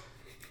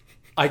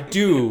 I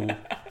do.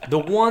 The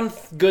one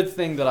good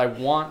thing that I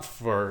want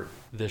for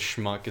this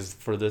schmuck is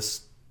for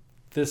this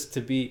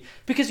to be,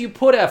 because you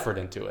put effort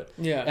into it.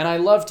 Yeah. And I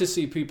love to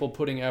see people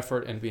putting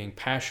effort and being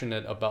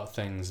passionate about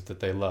things that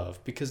they love,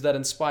 because that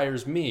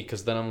inspires me,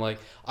 because then I'm like,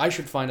 I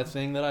should find a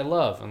thing that I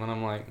love. And then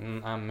I'm like,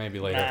 maybe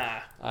later.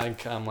 Nah.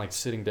 I'm like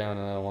sitting down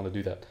and I don't want to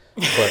do that.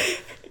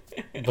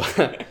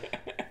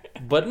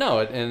 But no,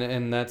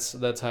 and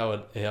that's how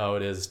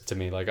it is to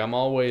me. Like, I'm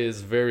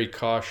always very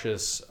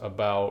cautious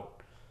about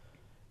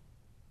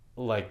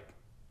like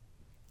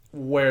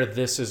where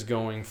this is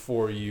going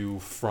for you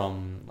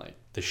from like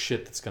the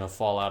shit that's gonna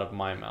fall out of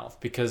my mouth,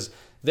 because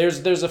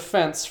there's a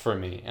fence for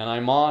me, and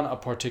I'm on a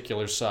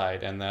particular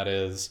side, and that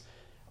is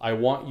I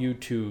want you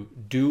to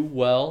do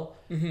well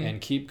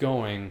and keep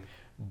going,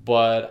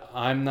 but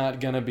I'm not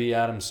gonna be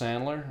Adam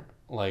Sandler.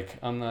 Like,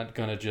 I'm not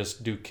gonna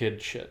just do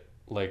kid shit.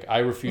 Like, I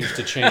refuse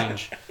to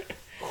change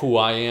who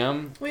I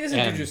am. Well, he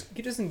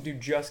doesn't do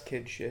just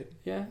kid shit.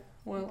 Yeah.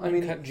 Well, I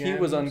mean, Uncut he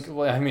was Gems.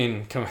 I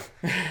mean, come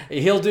on.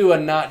 He'll do a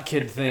not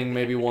kid thing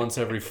maybe once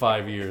every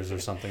 5 years or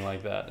something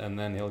like that, and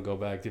then he'll go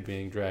back to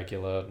being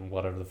Dracula and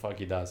whatever the fuck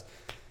he does.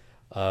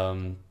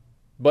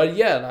 But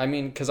yeah, I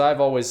mean, because I've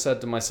always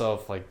said to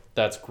myself, like,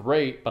 that's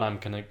great, but I'm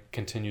gonna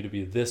continue to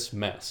be this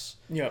mess.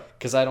 Yeah.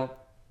 Because I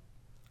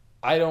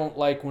don't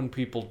like when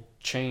people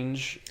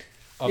change.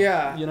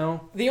 Yeah. You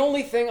know. The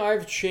only thing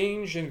I've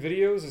changed in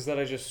videos is that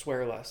I just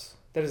swear less.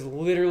 That is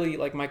literally,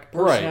 like, my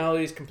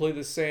personality is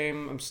completely the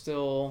same. I'm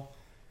still,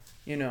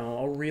 you know,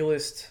 a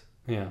realist.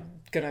 Yeah.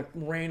 Gonna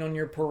rain on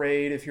your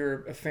parade if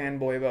you're a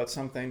fanboy about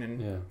something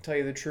and tell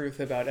you the truth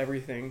about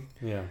everything.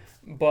 Yeah.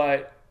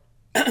 But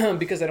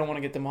because I don't want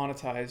to get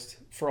demonetized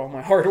for all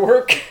my hard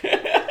work.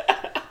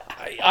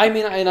 I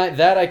mean,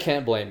 that I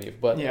can't blame you,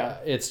 but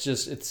it's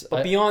just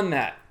But beyond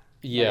that,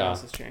 yeah, nothing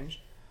else has changed.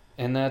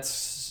 And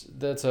that's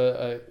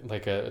a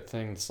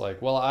thing that's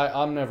like, well,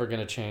 I'm never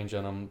gonna change,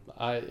 and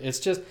it's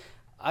just,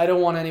 I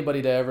don't want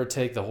anybody to ever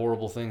take the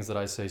horrible things that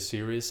I say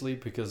seriously,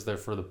 because they're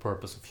for the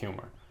purpose of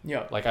humor.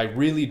 Yeah. Like, I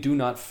really do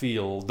not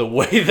feel the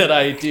way that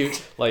I do,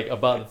 like,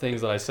 about the things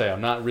that I say.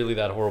 I'm not really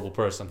that horrible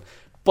person,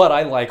 but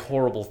I like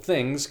horrible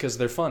things because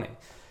they're funny.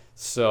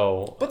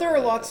 So. But there are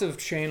lots of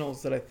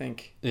channels that I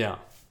think. Yeah.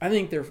 I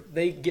think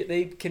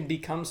they can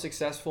become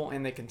successful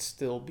and they can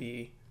still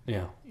be.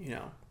 Yeah. You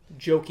know,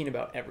 joking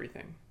about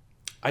everything.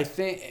 I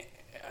think,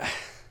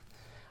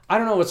 I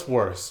don't know what's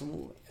worse.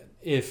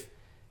 If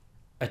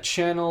a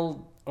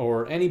channel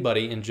or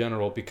anybody in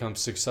general becomes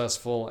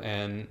successful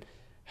and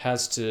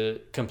has to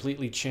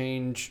completely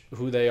change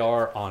who they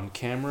are on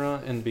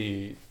camera and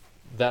be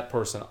that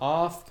person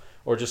off,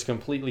 or just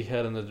completely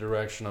head in the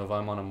direction of,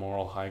 I'm on a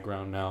moral high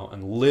ground now,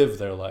 and live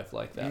their life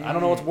like that. I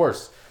don't know what's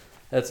worse.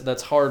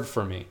 That's hard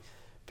for me,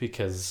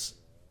 because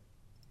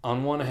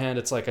on one hand,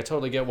 it's like, I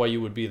totally get why you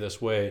would be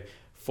this way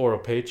for a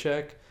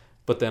paycheck,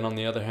 but then on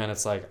the other hand,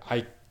 it's like,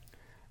 I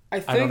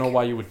don't know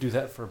why you would do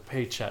that for a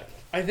paycheck.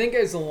 I think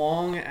as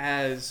long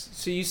as,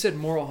 so you said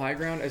moral high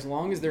ground, as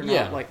long as they're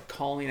not like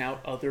calling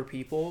out other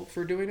people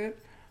for doing it,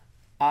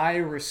 I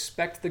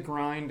respect the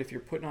grind if you're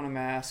putting on a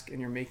mask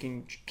and you're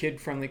making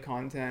kid-friendly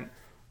content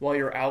while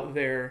you're out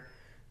there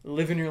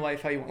living your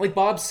life how you want. Like,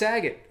 Bob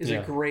Saget is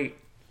a great,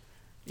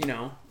 you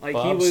know, like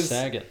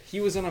Saget. He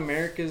was on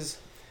America's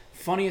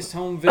Funniest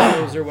Home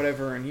Videos or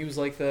whatever, and he was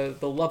like the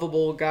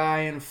lovable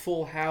guy in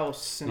Full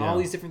House and all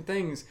these different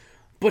things.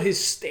 But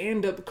his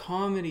stand-up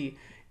comedy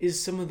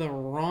is some of the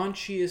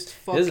raunchiest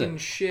fucking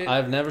shit.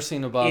 I've never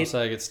seen a Bob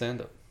Saget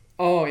stand-up.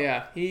 Oh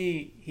yeah,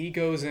 he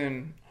goes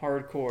in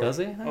hardcore. Does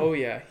he? Oh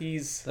yeah,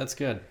 that's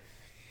good.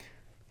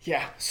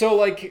 Yeah, so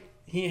like,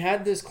 he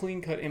had this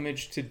clean-cut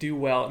image to do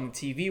well in the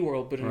TV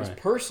world, but in his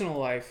personal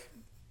life,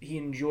 he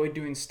enjoyed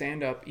doing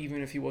stand-up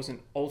even if he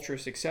wasn't ultra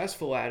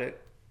successful at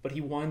it. But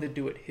he wanted to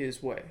do it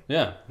his way.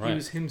 Yeah, right. He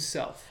was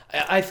himself.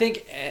 I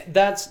think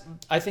that's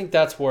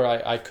where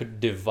I could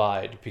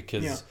divide,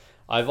 because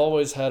I've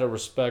always had a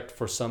respect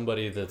for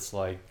somebody that's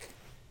like,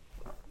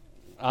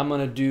 I'm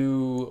gonna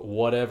do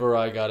whatever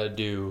I gotta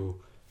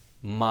do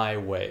my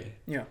way.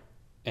 Yeah.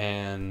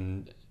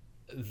 And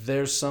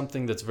there's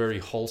something that's very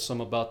wholesome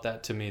about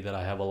that to me that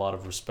I have a lot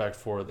of respect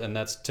for, and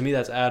that's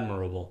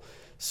admirable.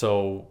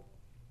 So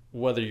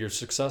whether you're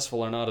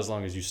successful or not, as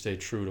long as you stay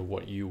true to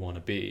what you want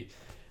to be.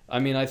 I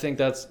mean, I think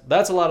that's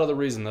a lot of the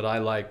reason that I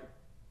like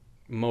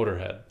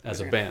Motorhead as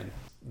a band.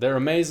 They're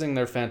amazing,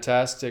 they're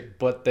fantastic,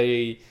 but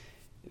they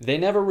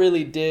never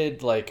really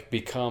did like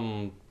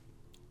become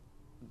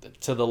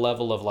to the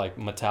level of like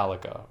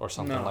Metallica or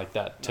something like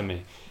that to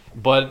me.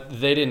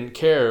 But they didn't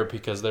care,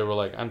 because they were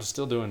like, I'm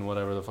still doing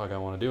whatever the fuck I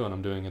want to do, and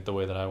I'm doing it the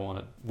way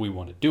that we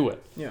want to do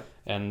it. Yeah.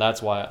 And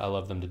that's why I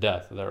love them to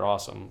death. They're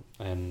awesome.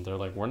 And they're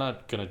like, we're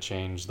not going to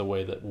change the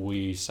way that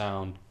we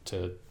sound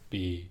to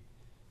be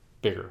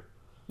bigger.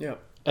 Yeah.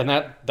 And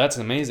that's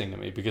amazing to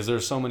me because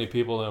there's so many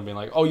people that'll be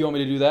like, oh, you want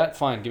me to do that?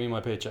 Fine, give me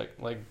my paycheck.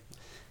 Like,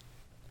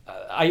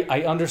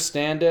 I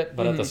understand it,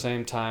 but at the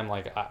same time,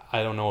 like,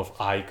 I don't know if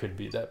I could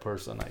be that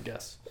person, I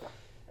guess.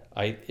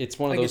 It's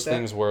one of those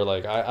things where,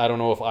 like, I don't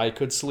know if I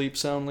could sleep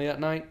soundly at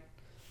night,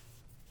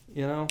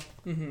 you know?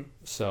 Mm-hmm.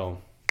 So,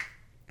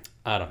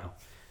 I don't know.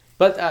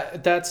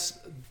 But that's,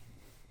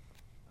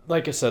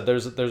 like I said,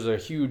 there's a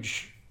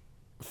huge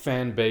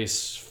fan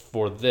base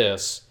for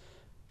this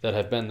that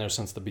have been there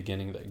since the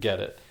beginning that get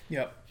it.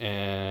 Yep.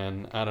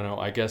 And I don't know,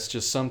 I guess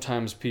just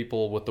sometimes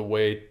people with the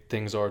way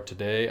things are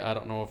today, I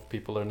don't know if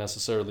people are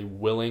necessarily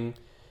willing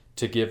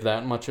to give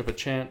that much of a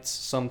chance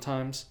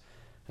sometimes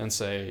and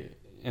say,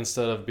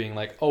 instead of being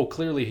like, oh,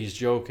 clearly he's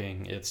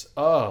joking, it's,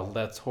 oh,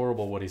 that's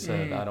horrible what he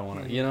said. I don't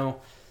want to, you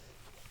know,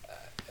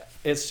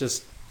 it's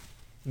just,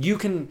 you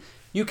can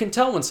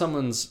tell when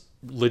someone's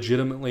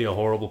legitimately a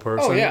horrible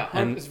person. Oh, yeah.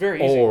 And, it's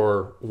very easy.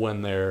 Or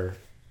when they're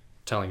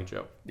telling a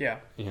joke. Yeah.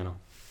 You know.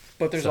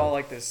 But there's all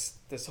like this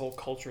whole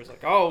culture is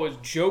like, oh, his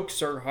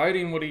jokes are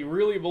hiding what he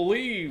really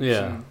believes.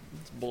 Yeah. And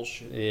it's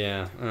bullshit.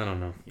 Yeah, I don't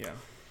know. Yeah.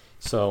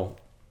 So,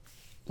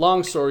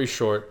 long story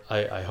short,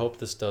 I hope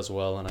this does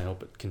well and I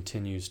hope it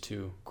continues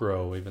to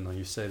grow, even though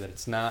you say that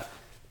it's not.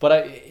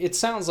 But it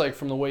sounds like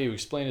from the way you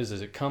explain it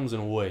is it comes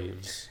in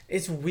waves.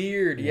 It's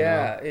weird,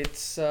 yeah.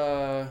 It's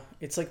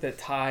like the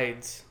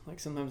tides. Like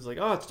sometimes it's like,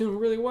 oh, it's doing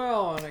really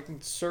well, and I can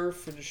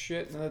surf and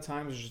shit. And other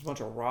times it's just a bunch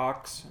of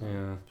rocks.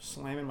 Yeah.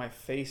 Slamming my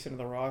face into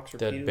the rocks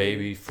repeatedly. Dead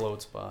baby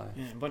floats by.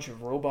 Yeah, a bunch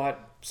of robot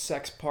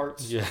sex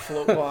parts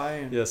float by.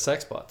 And, yeah,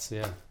 sex bots.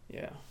 Yeah.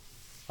 Yeah.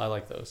 I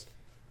like those.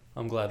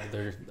 I'm glad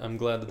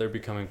that they're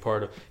becoming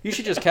part of. You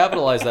should just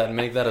capitalize that and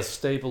make that a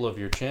staple of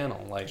your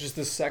channel, like just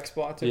the sex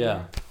bot.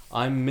 Yeah.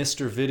 I'm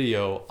Mr.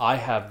 Video. I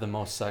have the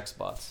most sex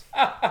bots.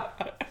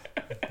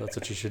 That's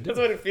what you should do. That's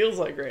what it feels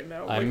like right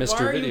now. I'm like, Mr.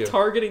 Why are Video. you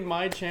targeting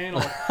my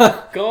channel?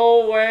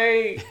 Go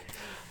away.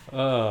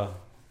 Yeah.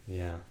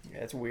 Yeah,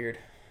 it's weird.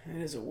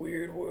 It is a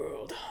weird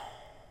world.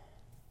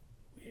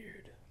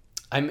 Weird.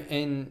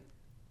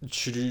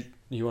 Should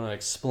you want to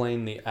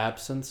explain the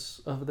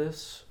absence of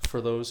this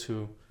for those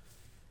who...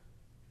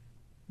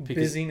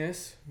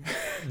 Busyness.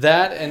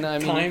 That, and I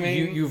mean,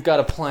 timing. You've got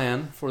a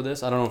plan for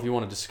this. I don't know if you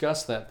want to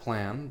discuss that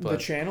plan, but the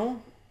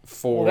channel.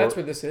 Well, that's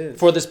what this is.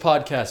 For this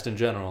podcast in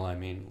general, I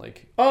mean,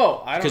 like.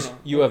 Oh, I don't know. Because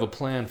you have a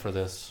plan for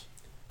this.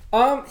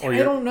 I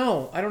don't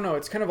know.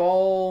 It's kind of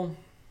all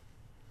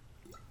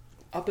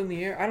up in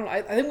the air.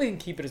 I think we can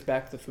keep it as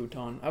Back to the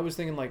Futon. I was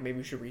thinking like maybe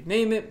we should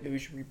rename it. Maybe we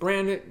should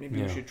rebrand it.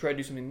 Maybe we should try to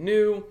do something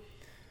new.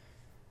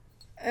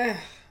 I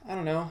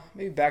don't know.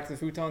 Maybe Back to the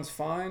Futon's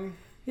fine.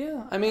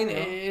 Yeah, I mean,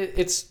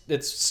 it's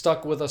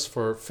stuck with us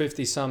for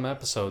 50 some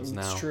episodes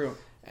now. It's true.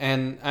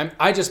 And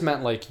I just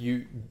meant like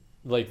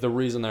the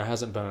reason there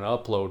hasn't been an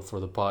upload for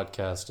the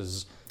podcast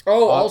is.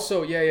 Oh,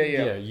 also, yeah.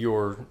 Yeah,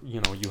 you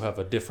have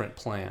a different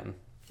plan.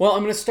 Well,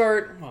 I'm gonna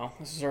start. Well,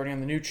 this is already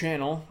on the new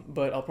channel,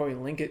 but I'll probably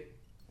link it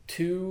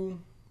to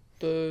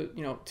the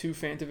to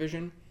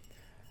Fantavision.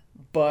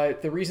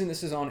 But the reason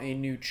this is on a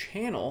new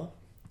channel,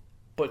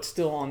 but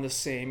still on the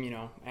same,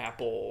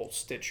 Apple,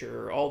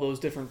 Stitcher, all those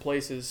different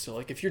places. So,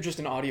 like, if you're just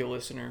an audio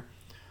listener,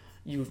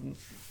 you're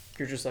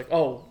just like,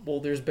 oh,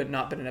 well, there's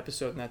not been an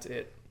episode, and that's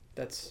it.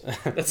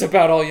 That's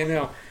about all you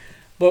know.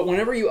 But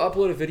whenever you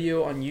upload a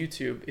video on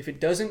YouTube, if it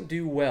doesn't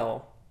do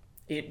well,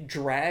 it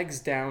drags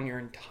down your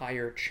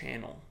entire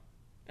channel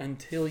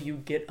until you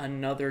get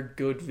another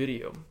good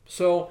video.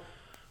 So,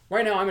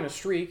 right now, I'm in a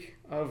streak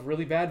of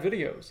really bad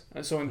videos.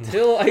 And so,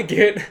 until I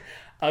get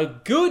a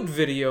good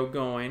video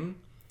going,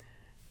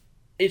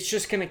 it's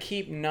just going to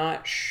keep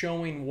not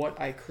showing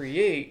what I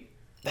create.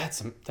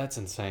 That's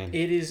insane.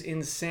 It is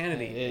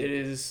insanity. It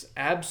is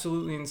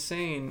absolutely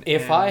insane.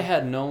 If I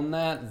had known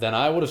that, then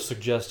I would have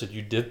suggested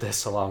you did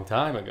this a long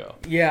time ago.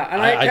 Yeah,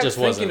 and I kept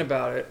thinking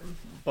about it.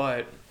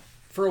 But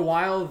for a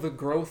while, the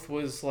growth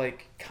was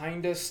like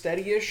kind of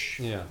steady-ish.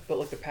 Yeah. But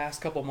like the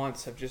past couple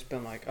months have just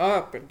been like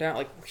up and down,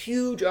 like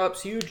huge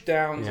ups, huge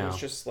downs. Yeah. And it's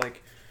just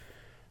like,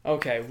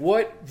 okay,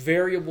 what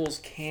variables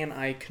can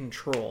I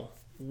control?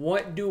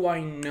 What do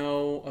I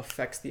know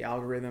affects the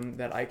algorithm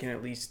that I can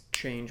at least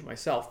change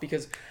myself?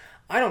 Because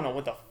I don't know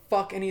what the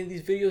fuck any of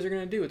these videos are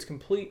going to do. It's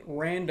complete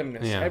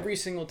randomness every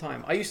single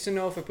time. I used to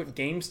know if I put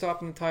GameStop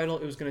in the title,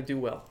 it was going to do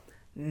well.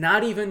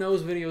 Not even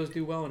those videos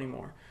do well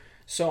anymore.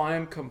 So I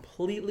am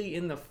completely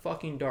in the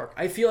fucking dark.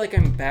 I feel like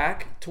I'm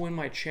back to when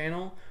my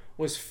channel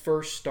was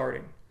first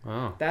starting.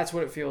 Oh. That's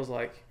what it feels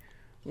like.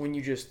 When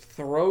you just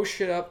throw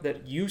shit up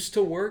that used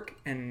to work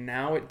and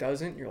now it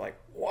doesn't, you're like,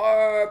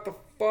 what the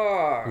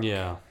fuck?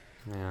 Yeah.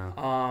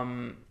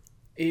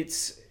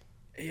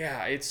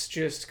 It's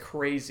just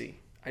crazy.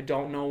 I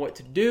don't know what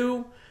to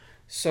do.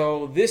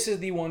 So this is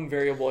the one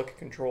variable I can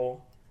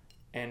control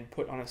and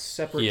put on a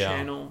separate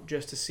channel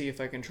just to see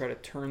if I can try to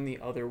turn the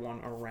other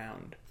one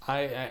around.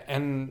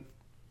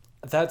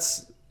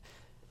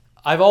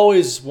 I've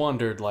always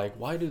wondered, like,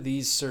 why do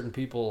these certain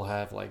people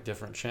have like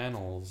different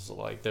channels?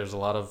 Like, there's a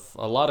lot of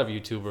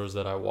YouTubers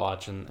that I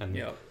watch, and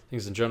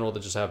things in general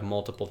that just have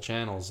multiple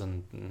channels.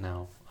 And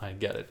now I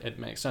get it. It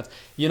makes sense.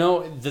 You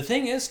know, the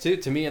thing is, too,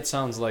 to me, it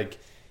sounds like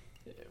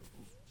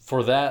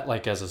for that,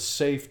 like as a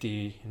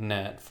safety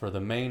net for the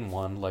main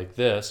one like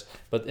this,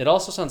 but it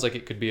also sounds like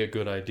it could be a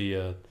good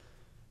idea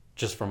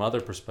just from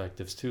other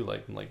perspectives too,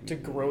 like to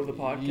grow the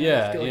podcast,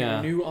 yeah, get like yeah.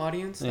 a new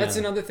audience. Yeah. That's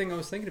another thing I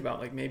was thinking about,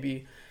 like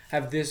maybe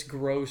have this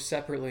grow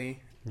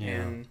separately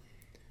and,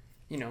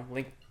 you know,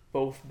 link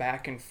both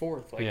back and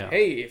forth. Like,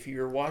 hey, if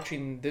you're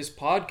watching this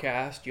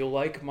podcast, you'll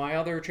like my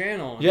other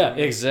channel. And yeah,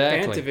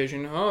 exactly.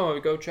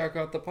 Fantavision, go check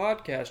out the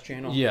podcast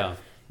channel. Yeah.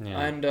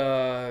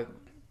 And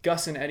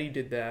Gus and Eddie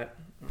did that.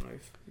 I don't know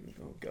if you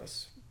know who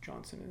Gus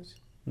Johnson is.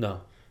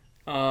 No.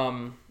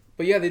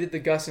 But yeah, they did the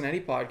Gus and Eddie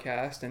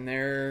podcast, and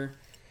they're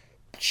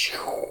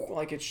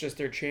like, it's just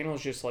their channel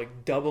is just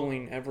like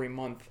doubling every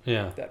month.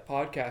 Yeah. That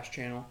podcast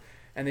channel,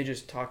 and they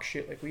just talk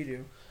shit like we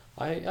do.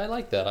 I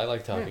like that. I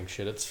like talking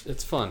shit.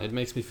 It's fun. It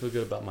makes me feel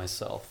good about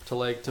myself.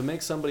 To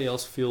make somebody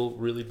else feel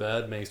really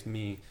bad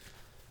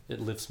it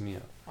lifts me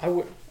up. I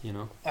would. You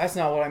know. That's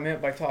not what I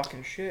meant by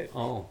talking shit.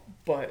 Oh.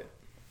 But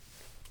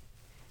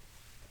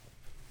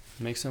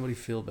make somebody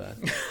feel bad.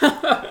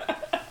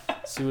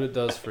 See what it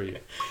does for you.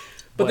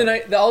 But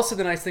then also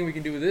the nice thing we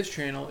can do with this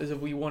channel is if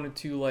we wanted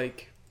to,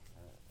 like,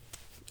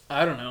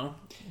 I don't know,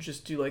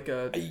 just do like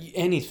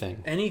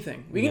anything.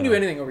 We can do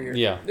anything over here.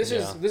 Yeah. This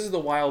is the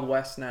Wild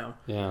West now.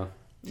 Yeah.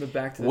 The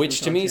back to the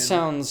Which to me channel.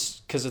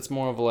 sounds, because it's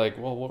more of like,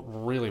 well,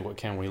 what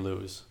can we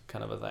lose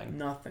kind of a thing.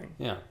 Nothing.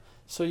 Yeah.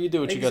 So you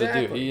do what you got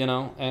to do, you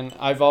know. And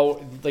I've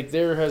always, like,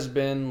 there has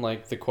been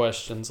like the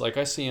questions, like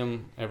I see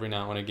them every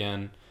now and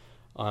again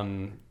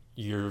on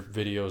your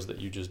videos that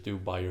you just do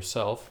by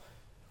yourself.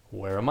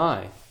 Where am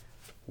I?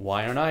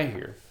 Why aren't I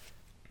here?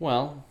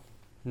 Well,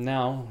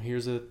 now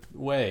here's a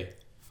way.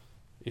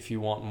 If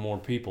you want more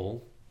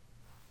people,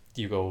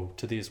 you go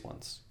to these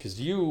ones. Because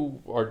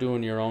you are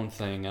doing your own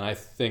thing, and I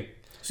think...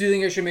 So you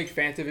think I should make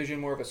Fantavision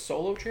more of a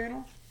solo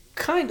channel?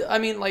 Kind of. I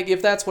mean, like,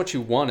 if that's what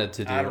you wanted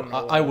to do, I don't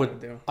know what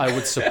I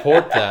would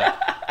support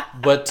that.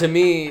 But to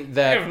me,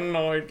 that... I have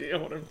no idea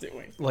what I'm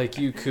doing. Like,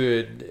 you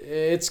could...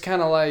 It's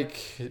kind of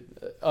like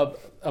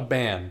a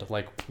band,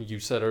 like you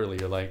said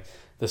earlier. Like,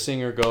 the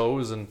singer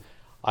goes and...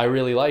 I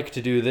really like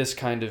to do this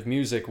kind of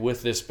music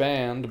with this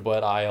band,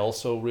 but I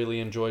also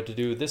really enjoy to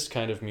do this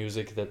kind of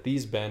music that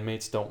these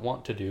bandmates don't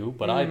want to do,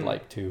 but I'd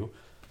like to.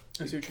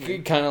 I see what you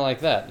mean. Kind of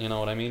like that, you know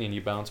what I mean? And you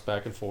bounce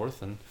back and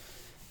forth, and,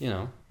 you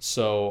know.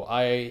 So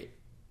I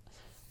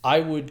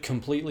would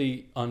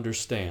completely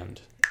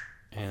understand,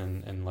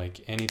 and like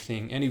any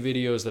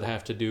videos that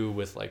have to do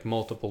with like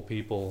multiple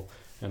people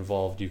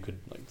involved, you could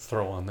like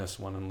throw on this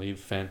one and leave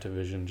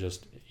Fantavision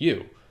just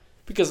you.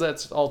 Because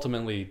that's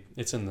ultimately,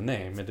 it's in the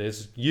name. It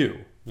is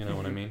you. You know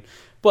what I mean?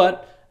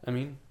 But, I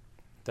mean,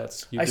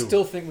 that's... I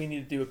still think we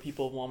need to do a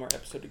People of Walmart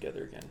episode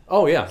together again.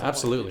 Oh, yeah,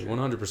 absolutely.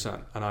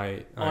 100%.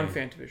 And on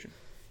Fantavision.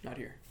 Not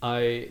here.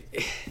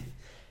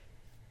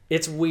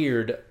 It's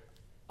weird.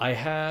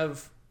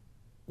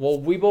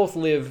 We both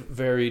live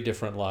very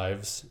different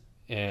lives.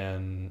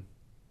 And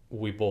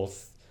we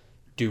both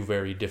do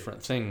very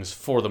different things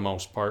for the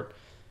most part.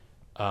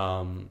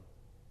 And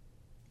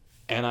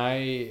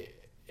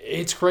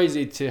it's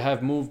crazy to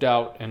have moved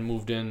out and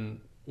moved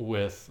in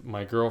with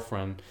my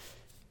girlfriend.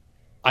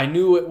 I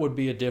knew it would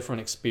be a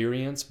different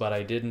experience, but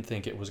I didn't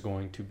think it was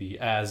going to be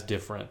as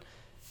different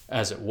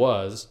as it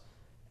was.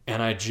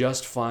 And I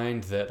just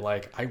find that,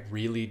 like,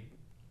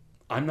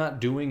 I'm not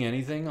doing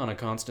anything on a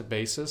constant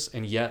basis,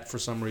 and yet for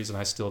some reason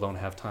I still don't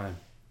have time.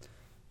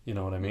 You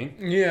know what I mean?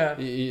 Yeah.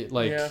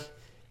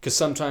 Because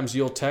sometimes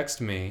you'll text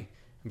me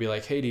and be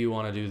like, hey, do you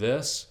want to do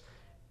this?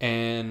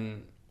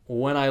 And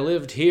when I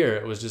lived here,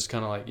 it was just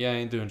kind of like, yeah, I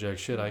ain't doing jack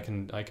shit. I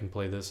can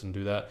play this and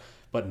do that.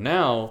 But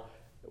now,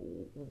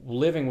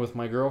 living with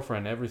my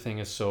girlfriend, everything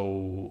is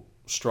so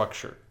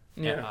structured.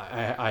 Yeah.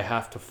 And I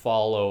have to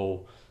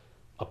follow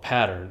a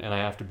pattern, and I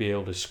have to be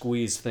able to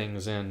squeeze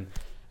things in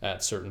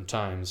at certain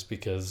times,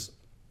 because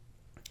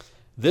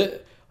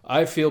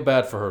I feel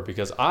bad for her,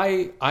 because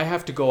I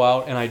have to go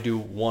out and I do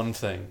one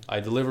thing. I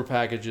deliver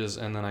packages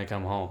and then I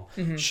come home.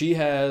 Mm-hmm. She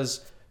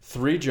has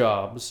 3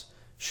 jobs.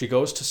 She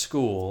goes to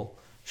school.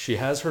 She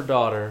has her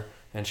daughter,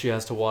 and she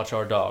has to watch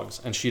our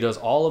dogs. And she does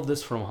all of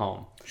this from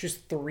home. She has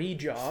 3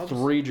 jobs?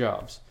 3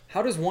 jobs.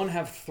 How does one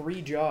have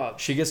 3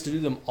 jobs? She gets to do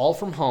them all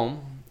from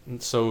home.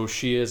 So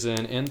she is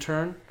an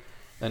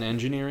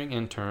engineering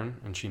intern,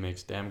 and she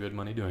makes damn good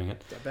money doing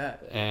it. I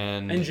bet.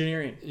 And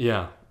engineering.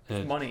 Yeah.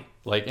 Money.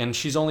 Like, and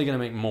she's only going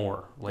to make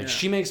more. Like,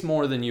 she makes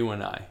more than you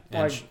and I.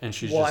 And,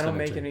 she's just I don't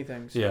make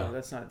anything, so yeah.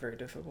 That's not very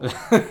difficult.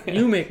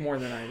 You make more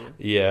than I do.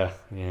 Yeah.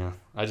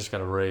 I just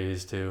got a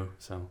raise, too,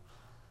 so...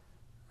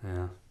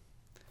 Yeah.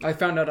 I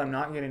found out I'm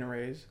not getting a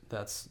raise.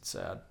 That's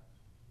sad.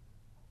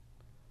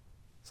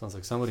 Sounds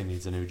like somebody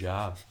needs a new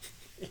job.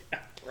 Yeah,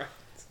 right.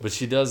 But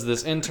she does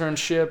this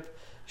internship.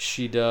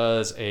 She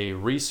does a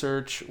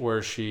research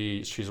where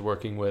she's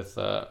working with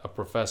a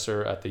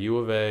professor at the U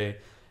of A,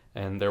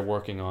 and they're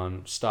working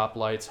on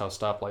stoplights, how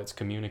stoplights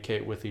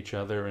communicate with each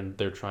other, and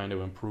they're trying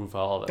to improve how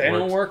all that They works.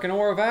 don't work in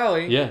Oro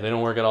Valley. Yeah, they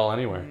don't work at all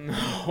anywhere.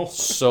 No.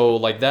 So,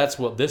 like, that's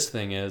what this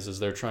thing is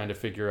they're trying to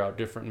figure out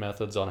different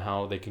methods on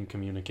how they can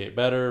communicate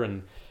better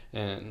and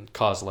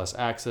cause less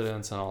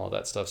accidents and all of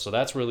that stuff. So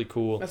that's really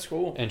cool. That's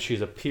cool. And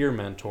she's a peer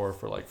mentor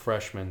for, like,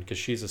 freshmen because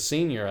she's a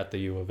senior at the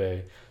U of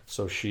A.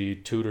 So she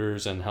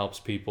tutors and helps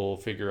people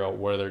figure out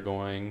where they're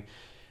going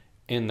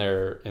in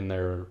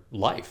their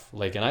life.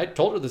 Like, and I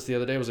told her this the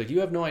other day. I was like, you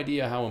have no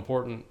idea how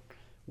important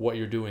what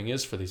you're doing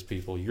is for these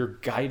people. You're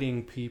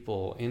guiding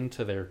people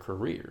into their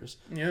careers.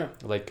 Yeah.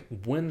 Like,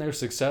 when they're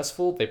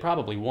successful, they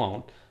probably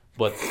won't,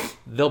 but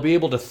they'll be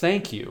able to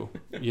thank you.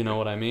 You know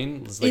what I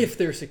mean? It's like, If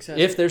they're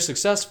successful. if they're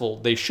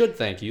successful, they should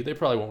thank you. They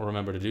probably won't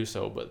remember to do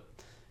so, but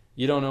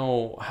you don't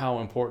know how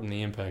important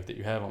the impact that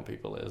you have on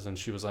people is. And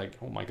she was like,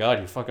 oh my God,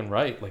 you're fucking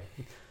right. Like,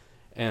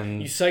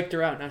 and You psyched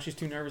her out. Now she's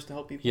too nervous to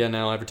help people. yeah,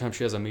 now every time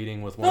she has a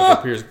meeting with one of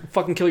her peers,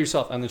 fucking kill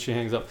yourself, and then she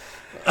hangs up.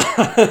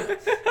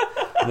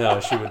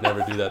 No, she would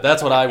never do that.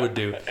 That's what I would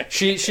do.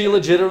 She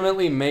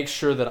legitimately makes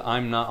sure that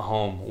I'm not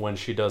home when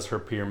she does her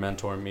peer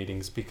mentor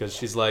meetings because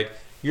she's like,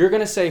 you're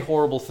going to say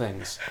horrible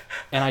things,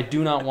 and I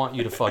do not want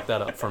you to fuck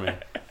that up for me.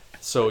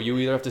 So you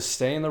either have to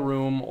stay in the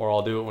room or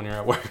I'll do it when you're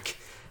at work.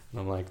 And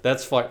I'm like,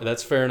 that's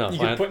fair enough. You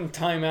can put in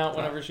timeout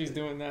whenever she's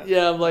doing that.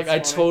 Yeah, I'm like,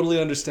 That's I funny.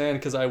 totally understand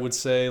because I would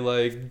say,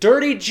 like,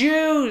 dirty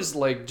Jews,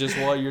 like, just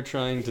while you're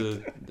trying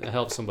to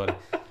help somebody.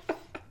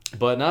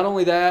 But not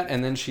only that,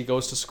 and then she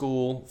goes to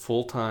school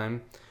full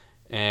time,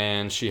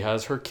 and she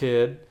has her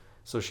kid,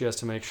 so she has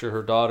to make sure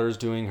her daughter's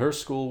doing her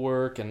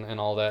schoolwork and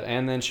all that,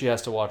 and then she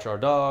has to watch our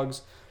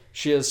dogs.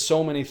 She has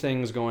so many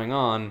things going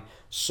on,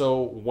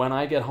 so when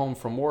I get home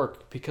from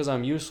work, because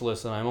I'm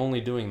useless and I'm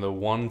only doing the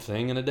one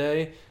thing in a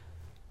day,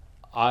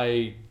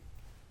 I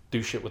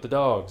do shit with the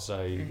dogs.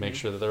 I make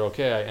sure that they're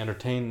okay. I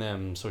entertain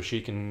them so she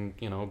can,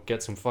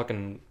 get some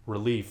fucking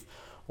relief.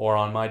 Or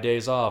on my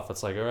days off,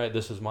 it's like, all right,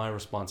 this is my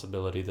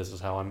responsibility. This is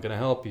how I'm going to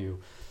help you.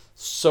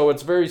 So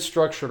it's very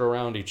structured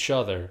around each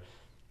other.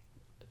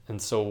 And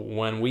so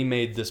when we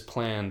made this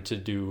plan to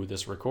do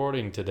this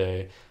recording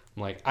today,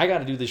 I'm like, I got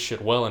to do this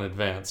shit well in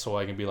advance so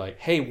I can be like,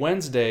 hey,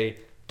 Wednesday,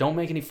 don't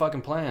make any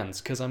fucking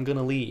plans because I'm going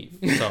to leave.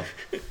 So,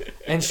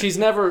 and she's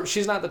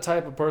not the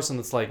type of person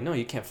that's like, no,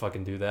 you can't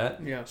fucking do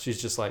that. Yeah.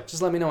 She's just like,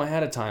 just let me know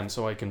ahead of time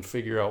so I can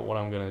figure out what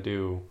I'm going to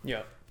do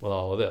Yeah. with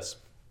all of this.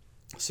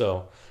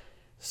 So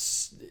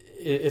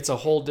it's a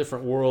whole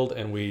different world,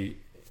 and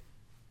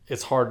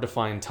it's hard to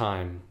find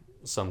time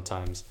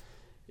sometimes,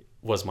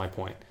 was my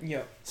point.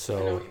 Yeah. So I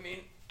know what you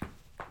mean.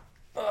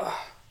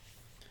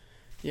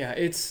 Yeah,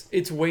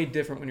 it's way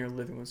different when you're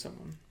living with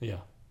someone, yeah.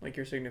 like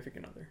your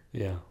significant other.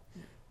 Yeah.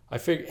 I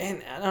figured,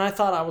 and I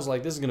thought, I was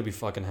like, this is going to be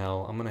fucking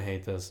hell. I'm going to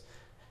hate this.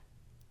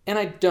 And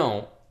I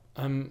don't.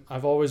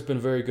 I've always been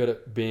very good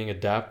at being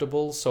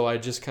adaptable, so I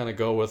just kind of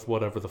go with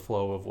whatever the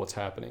flow of what's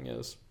happening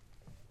is.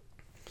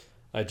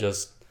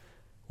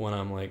 When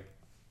I'm like,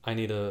 I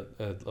need a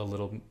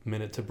little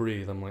minute to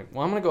breathe, I'm like,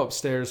 well, I'm going to go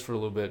upstairs for a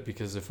little bit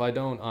because if I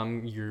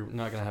don't, you're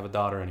not going to have a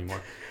daughter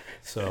anymore.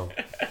 So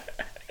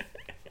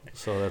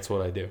that's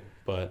what I do.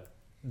 But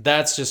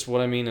that's just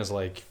what I mean is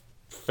like,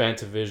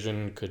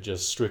 Fantavision could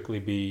just strictly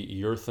be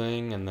your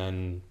thing, and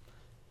then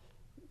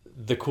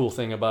the cool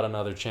thing about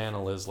another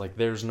channel is like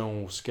there's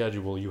no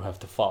schedule you have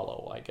to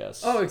follow, I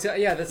guess. Oh,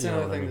 exactly. Yeah, that's You know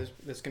another what I thing mean?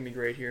 that's gonna be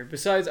great here.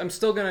 Besides, I'm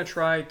still gonna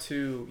try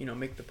to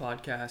make the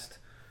podcast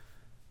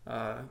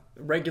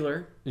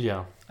regular.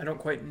 Yeah. I don't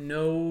quite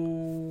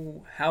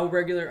know how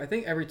regular. I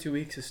think every 2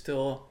 weeks is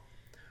still.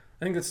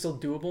 I think that's still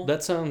doable.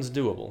 That sounds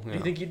doable. Do Yeah.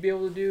 you think you'd be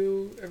able to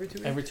do every 2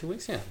 weeks? Every 2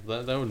 weeks? Yeah.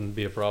 That wouldn't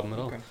be a problem at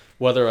all. Okay.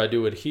 Whether I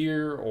do it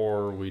here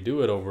or we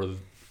do it over,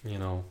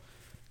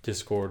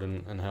 Discord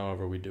and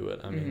however we do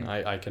it. I mean,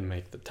 I can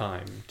make the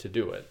time to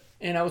do it.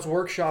 And I was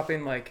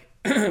workshopping like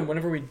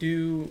whenever we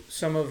do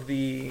some of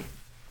the.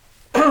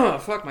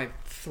 Fuck, my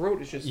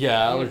throat is just.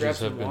 Yeah, I wanna grab allergies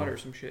some have been water or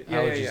some shit.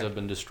 allergies yeah. have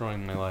been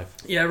destroying my life.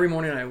 Yeah, every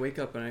morning I wake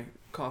up and I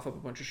cough up a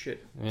bunch of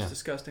shit. It's Yeah.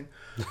 disgusting.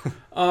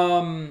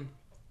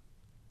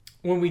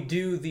 When we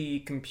do the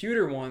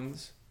computer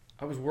ones,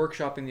 I was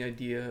workshopping the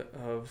idea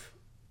of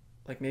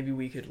like maybe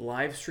we could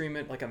live stream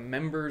it like a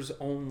members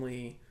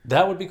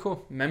That would be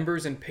cool.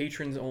 and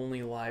patrons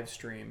only live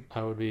stream.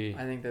 I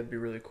think that'd be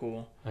really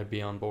cool. I'd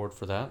be on board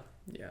for that.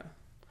 Yeah.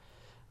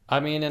 I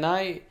mean, and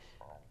I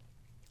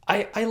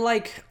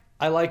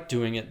like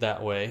doing it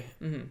that way.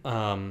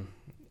 Mm-hmm.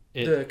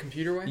 It, The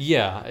computer way?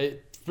 Yeah,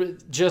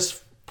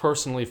 just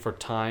personally for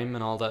time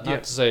and all that. Not Yeah.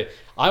 to say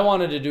I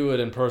wanted to do it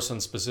in person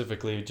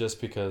specifically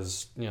just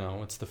because,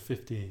 it's the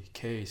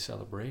 50K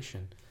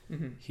celebration.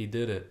 Mm-hmm. He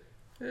did it.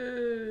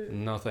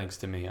 No thanks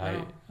to me.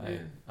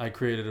 I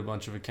created a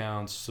bunch of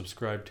accounts,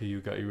 subscribed to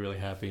you, got you really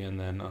happy, and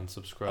then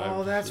unsubscribed.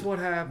 Oh, that's what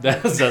happened.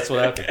 That's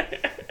what happened.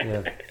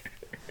 Yeah.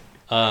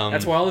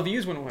 That's why all the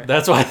views went away.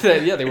 That's why.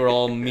 They were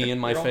all me and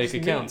my They're all fake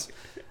just me. accounts,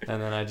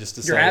 and then I just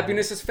decided. Your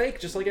happiness is fake,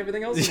 just like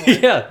everything else in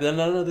life. Yeah,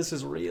 no, this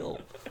is real.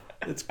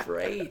 It's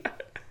great.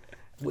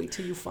 Wait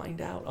till you find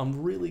out.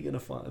 I'm really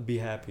gonna be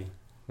happy.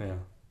 Yeah.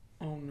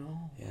 Oh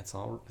no. Yeah, it's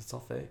all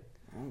fake.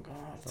 Oh god.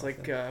 It's all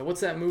like fake.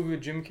 what's that movie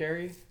with Jim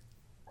Carrey?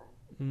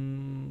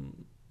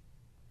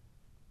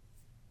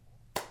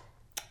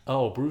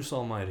 Oh, Bruce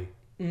Almighty.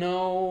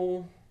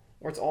 No,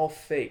 or it's all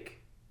fake.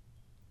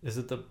 Is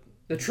it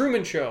the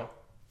Truman Show?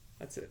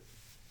 That's it.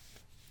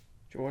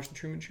 Did you watch the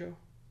Truman Show?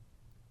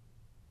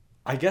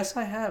 I guess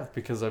I have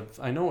because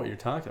I know what you're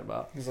talking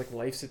about. It's like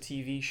Life's a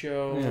TV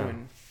show, Yeah.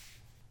 and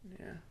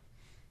yeah,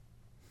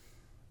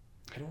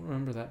 I don't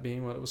remember that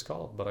being what it was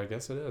called, but I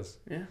guess it is.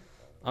 yeah.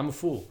 I'm a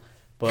fool.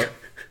 But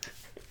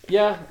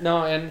yeah,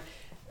 no, and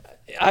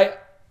I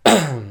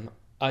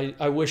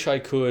I wish I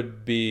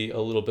could be a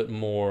little bit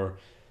more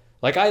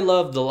like I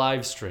love the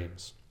live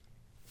streams.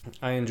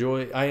 I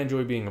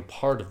enjoy being a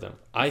part of them.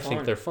 I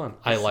think they're fun.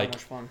 It's so much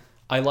fun.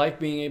 I like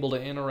being able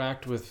to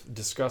interact with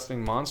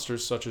disgusting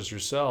monsters such as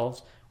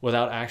yourselves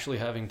without actually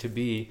having to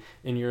be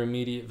in your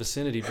immediate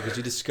vicinity because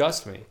you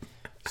disgust me.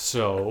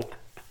 So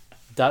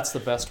that's the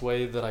best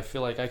way that I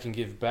feel like I can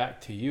give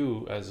back to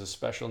you as a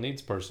special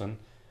needs person,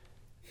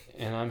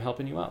 and I'm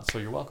helping you out, so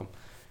you're welcome.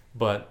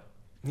 But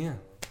yeah,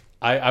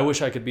 I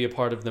wish I could be a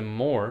part of them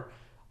more.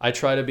 I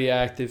try to be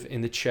active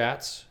in the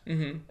chats,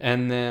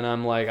 and then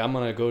I'm like, I'm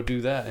gonna go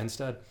do that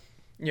instead.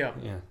 Yeah.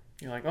 Yeah.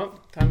 You're like, oh,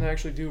 time to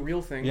actually do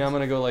real things. Yeah, I'm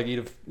gonna go like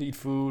eat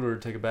food or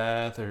take a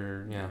bath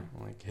or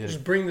like hit Just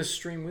it. bring the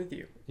stream with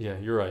you. Yeah,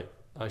 you're right.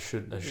 I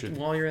should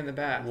While you're in the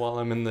bath. while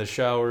I'm in the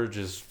shower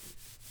just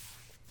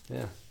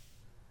yeah.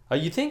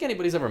 You think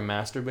anybody's ever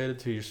masturbated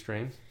to your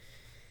streams?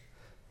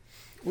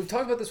 We've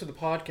talked about this with the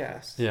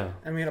podcast. Yeah.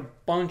 And we had a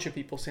bunch of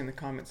people say in the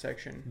comment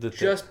section That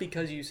just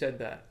because you said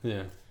that.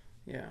 Yeah.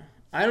 Yeah.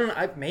 I don't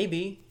know.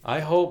 Maybe.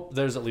 I hope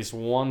there's at least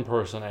one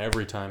person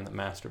every time that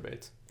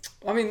masturbates.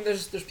 I mean,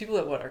 there's people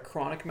that are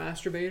chronic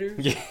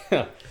masturbators.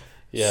 Yeah.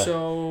 Yeah.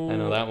 So I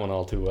know that one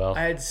all too well.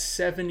 I had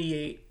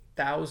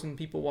 78,000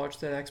 people watch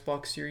that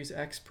Xbox Series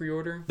X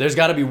pre-order. There's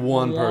got to be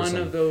one person.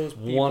 One of those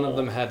people One of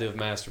them had to have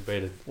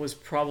masturbated. was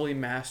probably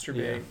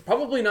masturbating. Yeah.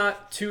 Probably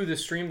not to the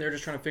stream. They're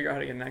just trying to figure out how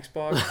to get an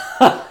Xbox.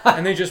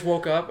 And they just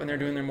woke up and they're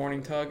doing their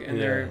morning tug and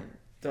they're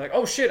like,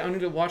 oh shit, I need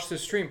to watch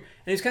this stream.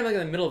 And he's kind of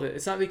like in the middle of it.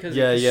 It's not because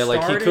Yeah, it like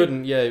he started.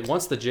 couldn't. Yeah,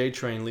 once the J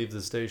train leaves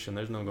the station,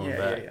 there's no going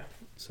back. Yeah.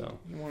 So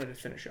He wanted to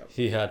finish up.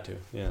 he had to.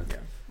 Yeah. Yeah.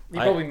 He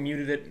probably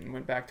muted it and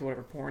went back to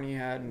whatever porn he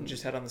had and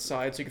just had on the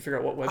side so you could figure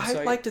out what website.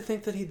 I'd like to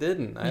think that he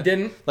didn't. He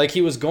didn't? Like he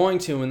was going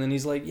to, and then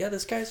he's like, "Yeah,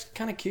 this guy's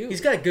kind of cute.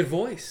 He's got a good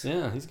voice.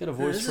 Yeah, he's got a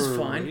voice this is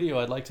for fine. radio.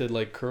 I'd like to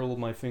like curl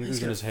my He's fingers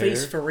got in a his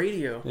face hair. for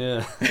radio.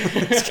 Yeah,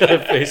 he's got a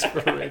face for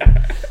radio.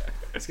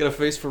 He's got a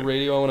face for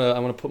radio. I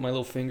wanna put my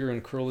little finger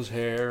and curl his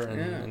hair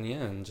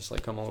and just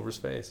like come all over his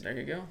face. There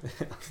you go.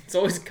 It's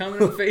always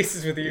coming in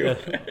faces with you.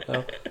 Yeah.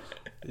 Well,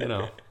 you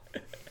know.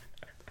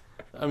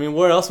 I mean,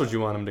 where else would you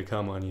want him to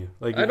come on you?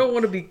 Like, I don't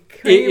want to be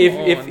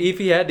if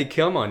he had to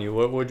come on you,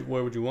 where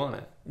would you want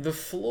it? the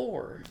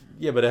floor.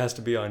 Yeah, but it has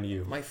to be on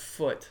you. My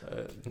foot.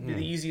 Be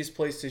the easiest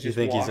place to just You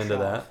think he's wash into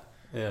off.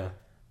 that? Yeah.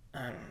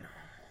 I don't know.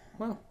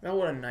 Well, Oh,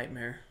 what a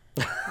nightmare.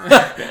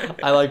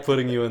 I like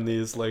putting you in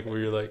these like where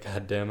you're like,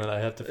 God damn it, I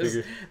have to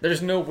figure.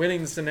 There's no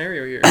winning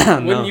scenario here.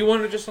 No. Wouldn't you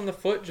want it just on the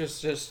foot?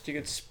 Just you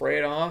could spray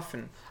it off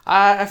and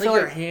I feel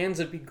your like hands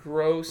would be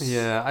gross.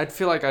 yeah, I'd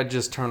feel like I'd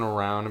just turn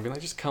around and be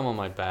like, just come on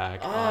my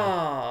back.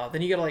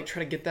 Then you gotta like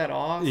try to get that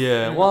off.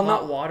 Yeah, and well,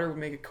 hot water would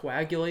make it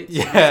coagulate. So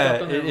Yeah,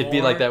 it'd, it'd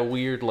be like that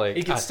weird like.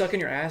 It gets stuck in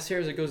your ass hair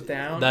as it goes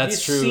down.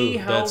 That's Do you true. See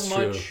how That's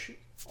much true.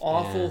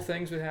 awful Yeah.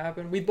 things would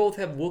happen. We both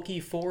have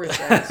Wookiee forest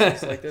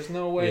asses. Like, there's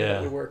no way Yeah.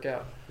 that would work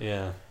out.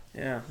 Yeah,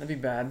 Yeah, that'd be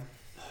bad.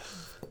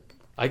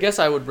 I guess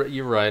I would.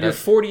 You're right. You're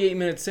 48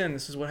 minutes in.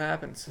 This is what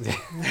happens.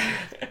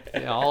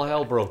 Yeah, all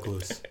hell broke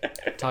loose.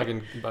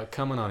 Talking about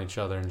coming on each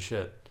other and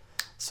shit.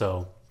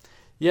 So,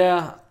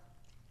 yeah,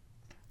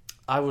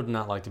 I would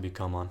not like to be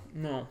come on,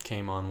 No,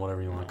 came on,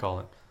 whatever you want to call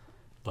it.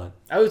 But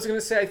I was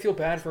gonna say I feel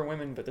bad for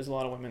women, but there's a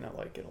lot of women that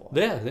like it a lot.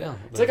 yeah.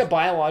 It's like a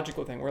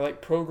biological thing. We're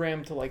like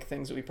programmed to like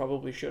things that we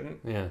probably shouldn't,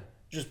 yeah,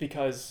 just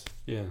because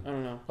yeah. I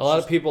don't know. A lot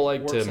of people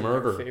like Works to in our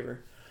murder. favor.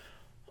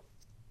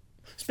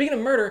 Speaking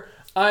of murder,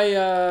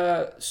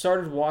 I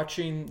started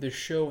watching the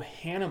show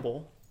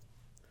Hannibal.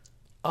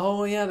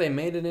 Oh yeah, they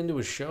made it into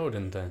a show,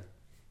 didn't they?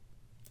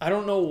 I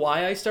don't know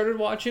why I started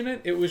watching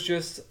it. It was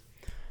just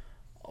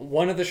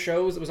one of the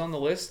shows that was on the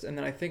list, and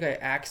then I think I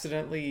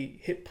accidentally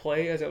hit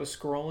play as I was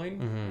scrolling,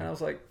 and I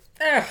was like,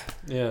 Yeah.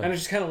 and I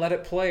just kind of let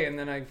it play, and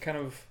then I kind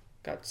of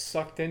got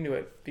sucked into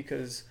it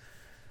because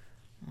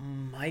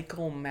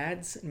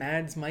Mads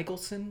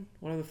Mikkelsen,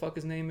 whatever the fuck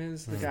his name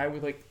is, the guy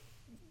with like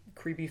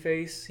creepy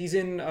face. He's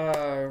in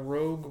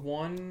Rogue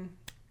One.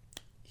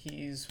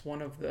 He's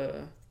one of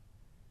the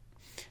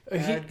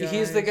bad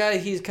He's the guys. guy.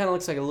 He kind of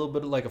looks like a little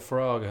bit like a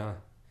frog, huh?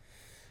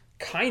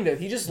 Kind of.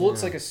 He just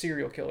looks like a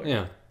serial killer.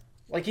 Yeah.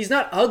 Like, he's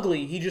not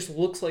ugly. He just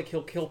looks like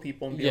he'll kill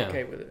people and be Yeah.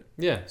 okay with it.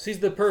 Yeah. So he's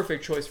the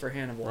perfect choice for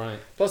Hannibal. Right.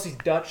 Plus, he's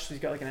Dutch, so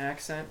he's got like an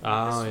accent.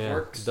 Oh, This yeah.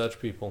 works. Dutch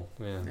people.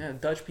 Yeah. Yeah,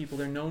 Dutch people,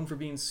 they're known for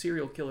being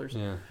serial killers.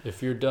 Yeah.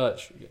 If you're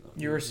Dutch,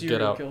 You're a get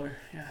serial out. killer.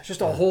 Yeah, it's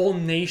just a whole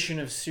nation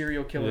of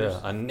serial killers.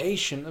 Yeah. A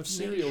nation of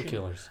serial Nation.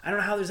 killers. I don't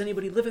know how there's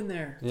anybody living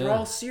there. They're Yeah.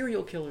 all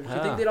serial killers. You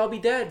Ah. think they'd all be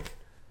dead?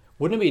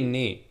 Wouldn't it be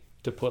neat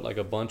to put like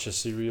a bunch of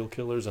serial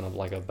killers in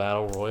like a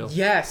battle royal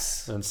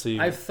Yes. and see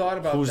I've thought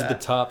about who's that. the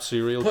top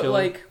serial Put killer?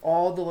 like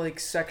all the like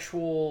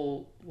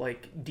sexual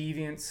like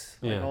deviants,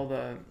 like Yeah. all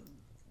the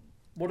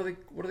what are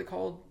they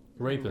called?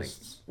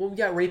 Rapists. Like, well,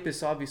 yeah,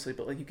 rapists obviously,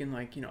 but like you can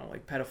like, you know,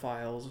 like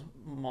pedophiles,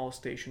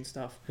 molestation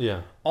stuff.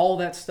 Yeah. All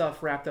that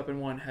stuff wrapped up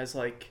in one has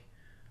like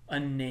a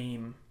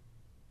name.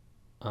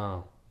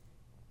 Oh.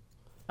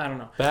 I don't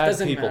know. Bad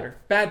Doesn't people. matter.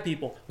 Bad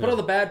people. Put Yeah. all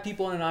the bad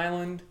people on an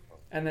island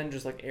and then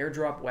just like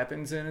airdrop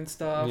weapons in and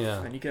stuff.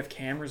 Yeah. And you could have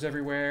cameras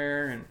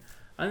everywhere, and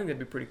I think that'd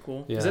be pretty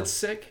cool. Yeah. Is that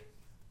sick?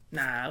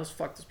 Nah, let's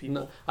fuck those people.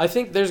 No, I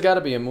think there's got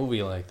to be a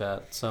movie like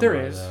that somewhere.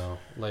 There is. Though.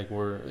 Like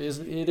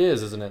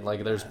isn't it?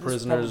 Like there's There's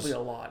prisoners. probably a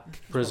lot.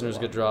 Prisoners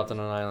Probably a get lot. dropped on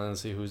an island and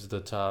see who's the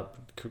top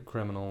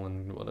criminal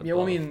and whatever. Yeah,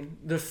 well, I mean,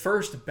 the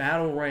first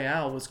Battle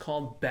Royale was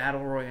called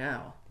Battle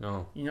Royale.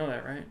 No, You know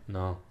that, right?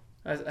 no.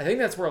 I think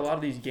that's where a lot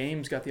of these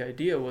games got the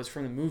idea, was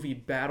from the movie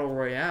Battle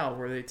Royale,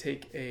 where they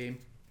take a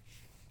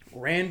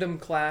random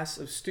class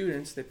of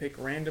students they pick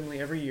randomly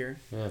every year,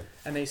 Yeah.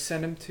 and they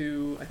send them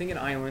to, I think, an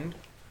island,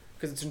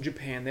 because it's in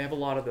Japan. They have a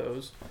lot of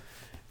those.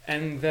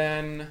 And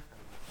then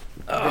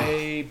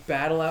they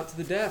battle out to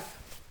the death.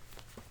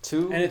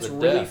 Two. And it's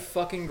really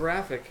fucking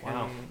graphic.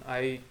 Wow. And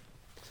I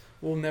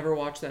will never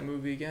watch that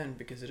movie again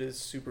because it is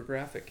super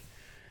graphic.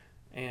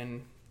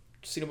 And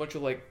seeing a bunch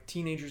of like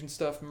teenagers and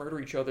stuff murder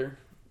each other.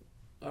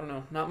 I don't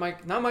know. Not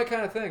my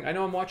kind of thing. I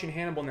know I'm watching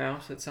Hannibal now,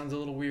 so it sounds a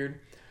little weird.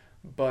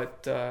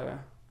 But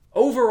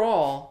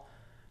overall,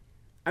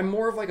 I'm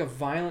more of like a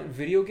violent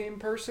video game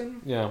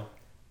person. Yeah.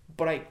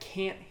 But I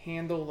can't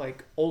handle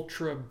like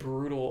ultra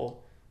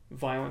brutal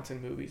violence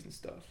in movies and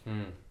stuff.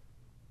 Mm.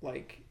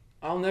 Like,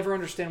 I'll never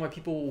understand why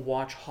people will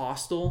watch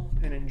Hostel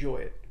and enjoy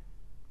it.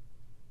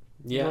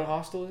 You know Yeah. what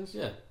Hostel is?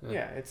 Yeah.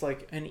 Yeah, it's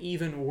like an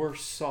even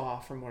worse Saw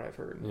from what I've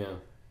heard. Yeah.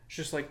 It's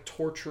just like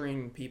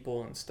torturing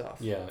people and stuff.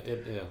 Yeah.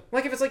 Yeah.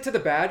 Like if it's like to the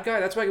bad guy,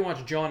 that's why I can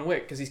watch John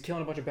Wick, because he's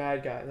killing a bunch of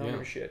bad guys. I don't Yeah.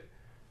 give a shit.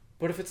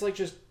 But if it's like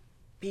just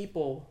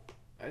people,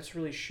 it's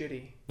really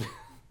shitty. I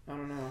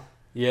don't know.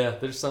 Yeah.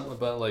 There's something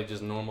about like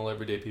just normal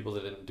everyday people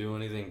that didn't do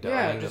anything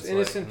dying. Yeah, just that's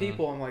innocent like,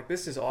 people. I'm like,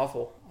 this is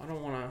awful. I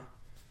don't want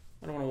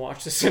to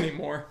watch this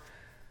anymore.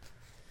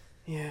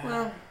 Yeah.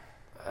 Well,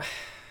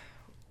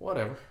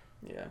 whatever.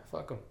 Yeah.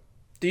 Fuck them.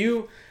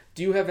 Do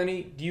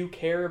you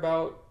care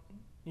about,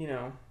 you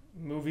know,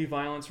 movie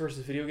violence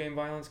versus video game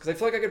violence? Because I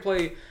feel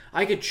like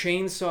I could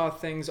chainsaw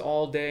things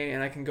all day,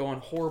 and I can go on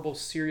horrible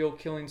serial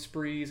killing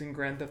sprees in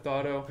Grand Theft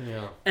Auto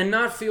Yeah. and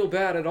not feel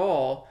bad at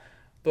all.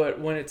 But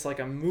when it's like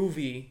a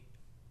movie,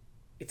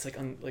 it's like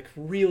like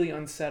really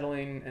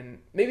unsettling, and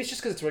maybe it's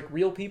just because it's like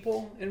real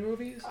people in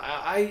movies.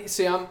 I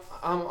see. I'm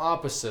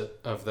opposite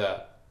of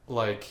that.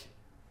 Like,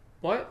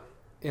 What?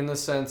 in the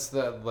sense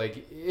that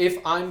like if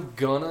I'm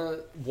gonna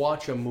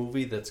watch a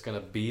movie that's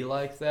gonna be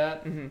like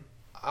that, Mm-hmm.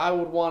 I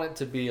would want it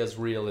to be as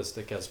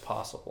realistic as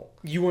possible.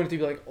 You want it to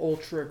be like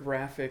ultra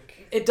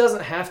graphic? It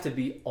doesn't have to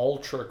be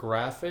ultra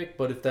graphic,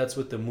 but if that's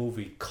what the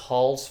movie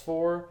calls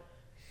for,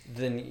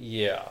 then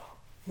yeah.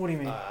 What do you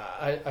mean?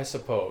 I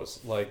suppose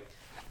like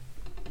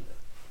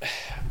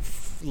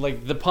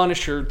the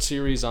Punisher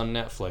series on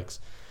Netflix.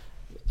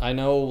 I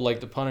know like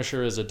the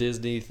Punisher is a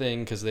Disney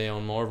thing because they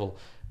own Marvel,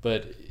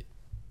 but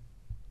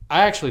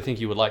I actually think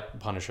you would like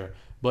Punisher.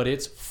 But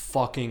it's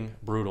fucking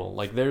brutal.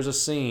 Like there's a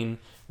scene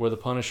where the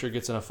Punisher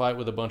gets in a fight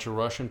with a bunch of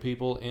Russian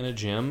people in a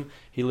gym.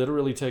 He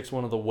literally takes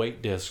one of the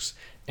weight discs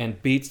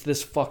and beats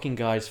this fucking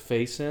guy's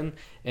face in,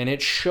 and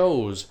it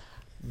shows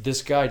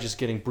this guy just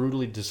getting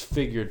brutally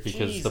disfigured because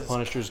the Jesus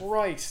Punisher's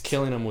Christ.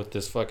 killing him with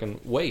this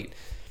fucking weight.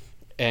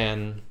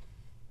 And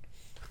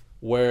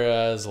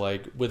whereas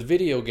like with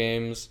video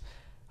games,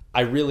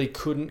 I really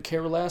couldn't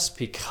care less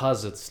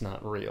because it's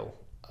not real,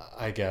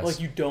 I guess. Like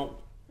you don't.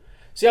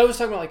 See, I was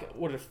talking about like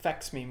what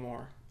affects me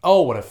more.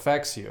 Oh, what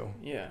affects you?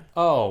 Yeah.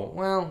 Oh,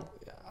 well,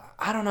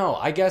 I don't know.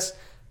 I guess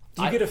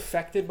Do you get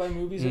affected by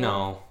movies? at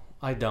all? no,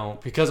 I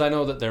don't, because I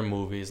know that they're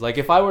movies. Like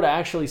if I were to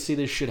actually see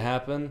this shit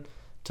happen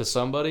to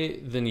somebody,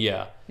 then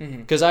yeah.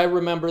 Because I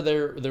remember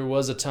there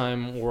was a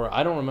time where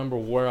I don't remember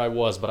where I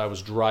was, but I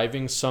was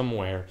driving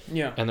somewhere,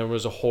 Yeah. and there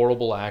was a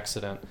horrible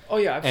accident. Oh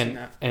yeah, I've seen And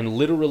that. and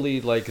literally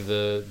like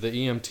the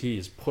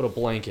EMTs put a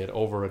blanket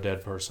over a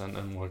dead person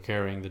and were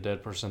carrying the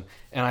dead person,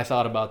 and I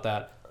thought about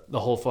that the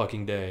whole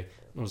fucking day.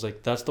 I was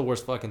like, that's the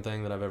worst fucking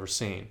thing that I've ever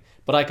seen.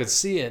 But I could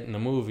see it in a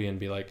movie and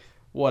be like,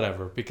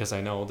 whatever, because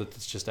I know that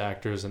it's just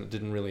actors and it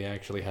didn't really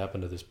actually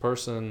happen to this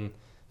person.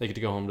 They get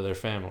to go home to their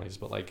families.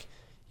 But like,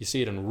 you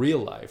see it in real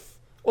life.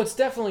 Well, it's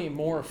definitely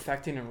more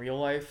affecting in real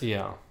life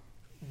Yeah.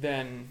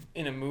 than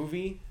in a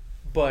movie,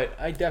 but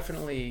I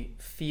definitely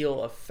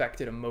feel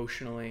affected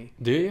emotionally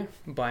Do you?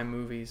 by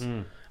movies.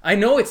 I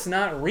know it's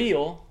not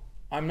real.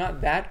 I'm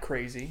not that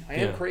crazy. I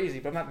am Yeah. crazy,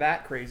 but I'm not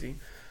that crazy.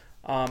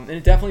 And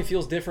it definitely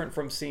feels different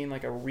from seeing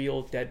like a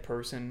real dead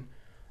person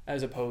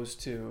as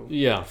opposed to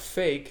Yeah.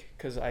 fake,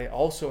 because I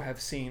also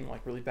have seen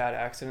like really bad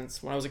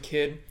accidents. When I was a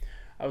kid,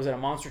 I was at a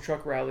monster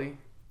truck rally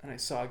and I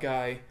saw a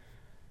guy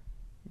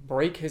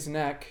break his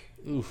neck.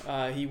 Oof.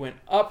 He went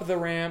up the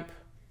ramp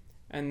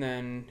and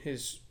then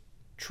his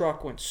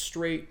truck went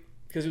straight,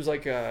 because it was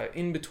like a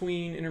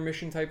in-between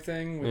intermission type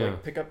thing with Yeah.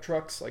 like pickup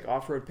trucks, like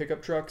off-road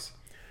pickup trucks.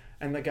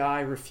 And the guy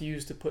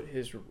refused to put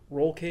his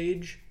roll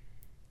cage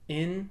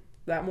in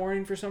that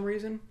morning for some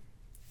reason.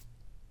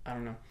 I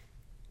don't know.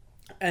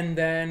 And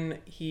then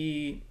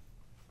he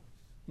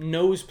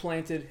nose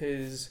planted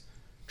his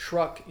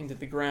truck into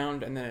the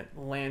ground and then it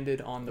landed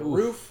on the Oof.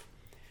 roof.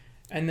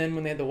 And then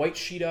when they had the white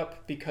sheet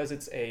up, because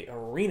it's a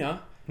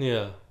arena,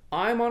 Yeah.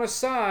 I'm on a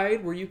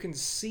side where you can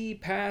see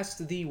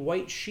past the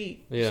white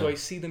sheet. Yeah. So I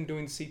see them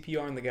doing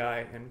CPR on the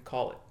guy and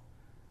call it.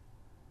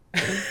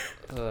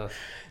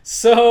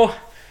 So,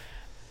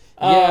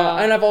 Yeah.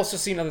 and I've also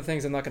seen other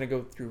things. I'm not going to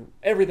go through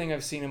everything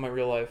I've seen in my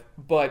real life,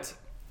 but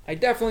I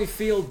definitely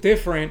feel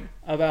different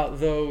about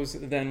those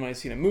than when I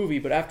see in a movie.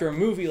 But after a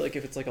movie, like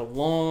if it's like a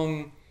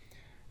long,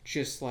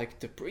 just like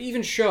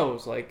even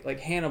shows like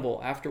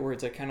Hannibal,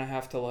 afterwards I kind of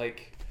have to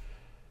like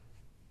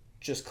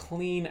just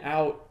clean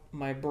out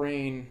my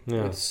brain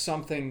Yeah. with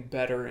something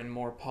better and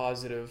more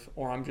positive,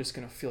 or I'm just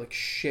gonna feel like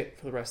shit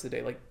for the rest of the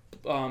day. Like,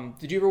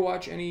 did you ever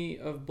watch any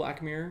of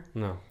Black Mirror?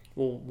 No.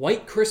 Well,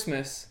 White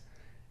Christmas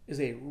is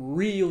a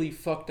really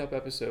fucked up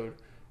episode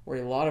where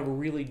a lot of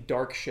really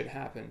dark shit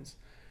happens.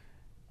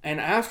 And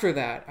after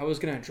that, I was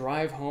gonna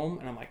drive home,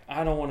 and I'm like,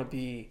 I don't want to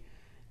be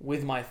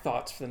with my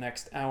thoughts for the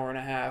next hour and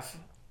a half.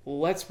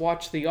 Let's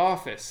watch The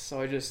Office.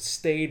 So I just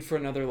stayed for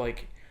another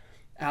like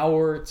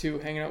hour or two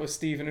hanging out with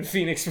Steven in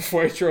Phoenix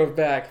before I drove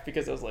back,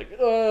 because I was like,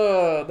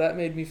 ugh, that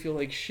made me feel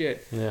like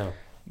shit. Yeah.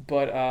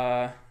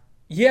 But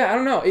yeah, I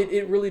don't know.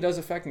 It really does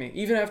affect me.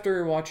 Even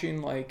after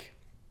watching, like,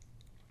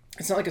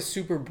 it's not like a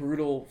super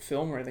brutal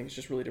film or anything. It's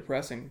just really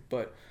depressing.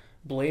 But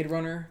Blade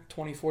Runner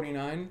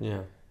 2049,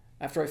 Yeah.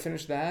 after I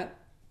finished that,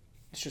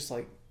 it's just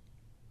like,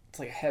 it's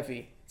like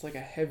a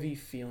heavy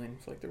feeling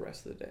for like the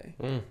rest of the day.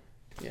 Mm.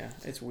 Yeah,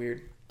 it's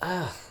weird.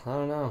 I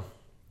don't know.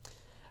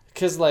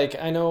 Because, like,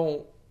 I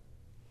know,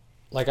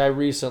 like, I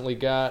recently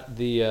got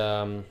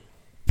the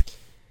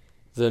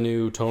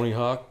new Tony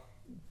Hawk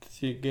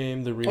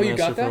game, the remaster. Oh, you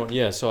got that?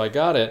 Yeah, so I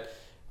got it.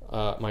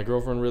 My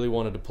girlfriend really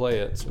wanted to play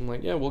it, so I'm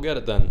like, yeah, we'll get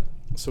it then.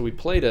 So we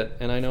played it,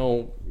 and I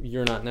know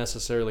you're not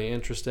necessarily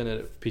interested in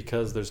it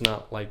because there's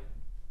not, like,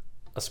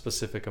 a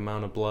specific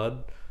amount of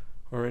blood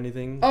or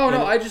anything. Oh, in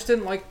no, it. I just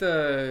didn't like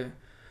the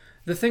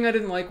thing I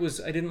didn't like was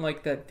I didn't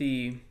like that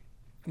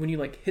when you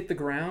like hit the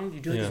ground, you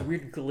do like Yeah. this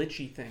weird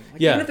glitchy thing.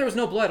 Like, Yeah. even if there was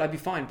no blood, I'd be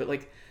fine. But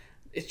like,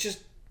 it's just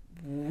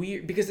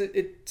weird because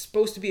it's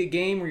supposed to be a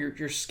game where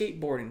you're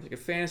skateboarding, like a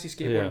fantasy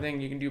skateboarding Yeah.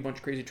 thing. You can do a bunch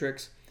of crazy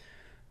tricks.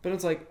 But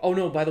it's like, oh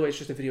no, by the way, it's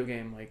just a video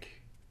game.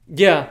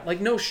 Yeah. Like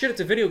no shit, it's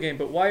a video game.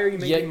 But why are you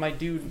making Yeah. my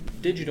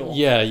dude digital?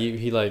 Yeah,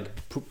 he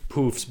like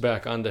poofs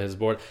back onto his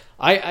board.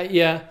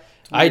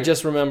 I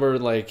just remember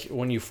like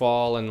when you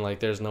fall and like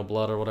there's no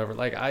blood or whatever.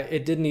 Like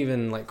it didn't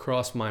even like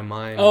cross my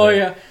mind. Oh that-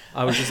 yeah.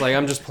 I was just like,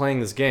 I'm just playing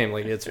this game.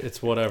 Like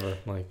it's whatever.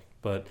 Like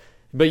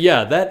but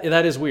yeah,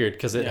 that is weird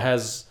because it Yeah.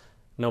 has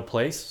no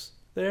place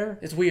there.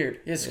 It's weird.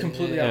 It's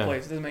completely out Yeah. of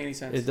place. It doesn't make any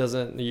sense. It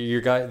doesn't. Your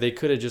guy. They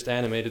could have just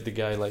animated the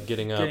guy like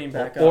getting up, Getting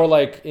back or up.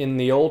 like in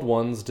the old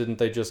ones, didn't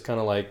they just kind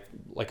of like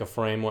a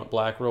frame went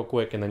black real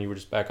quick and then you were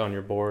just back on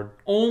your board?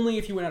 Only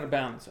if you went out of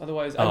bounds.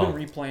 Otherwise, Oh. I've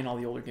been replaying all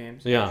the older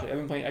games. Yeah. Actually. I've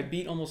been playing.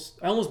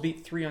 I almost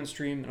beat 3 on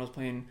stream, and I was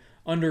playing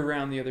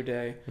Underground the other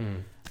day,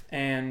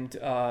 and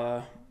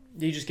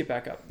you just get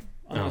back up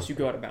unless you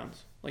go out of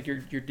bounds. Like your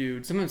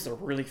dude. Sometimes it's a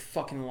really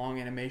fucking long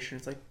animation.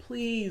 It's like,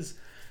 please,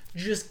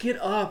 just get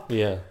up.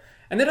 Yeah.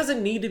 And there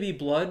doesn't need to be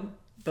blood,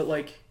 but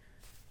like,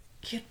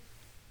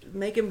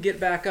 make him get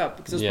back up.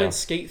 Because I was Yeah. playing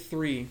Skate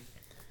 3,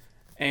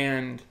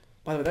 and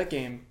by the way, that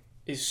game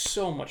is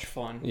so much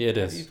fun. Yeah, it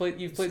is.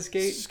 You've played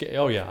Skate?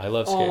 Oh yeah, I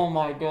love Skate. Oh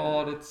my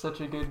god, it's such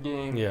a good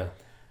game. Yeah.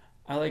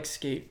 I like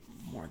Skate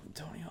more than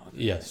Tony Hawk.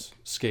 Yes.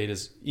 Skate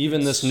is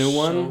even this It's new so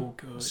one.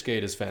 good.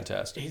 Skate is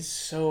fantastic. It's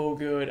so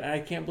good. And I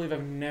can't believe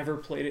I've never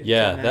played it.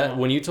 Yeah, until that now.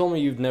 when you told me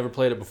you've never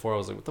played it before, I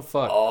was like, what the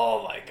fuck?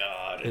 Oh my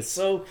god, it's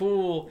so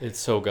cool. It's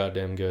so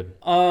goddamn good.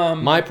 My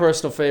My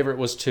personal favorite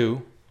was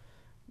 2,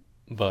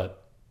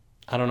 but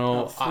I don't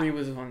know. 3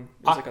 was on.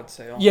 It was like on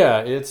sale.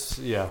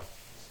 Yeah.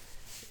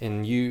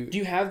 And you Do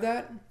you have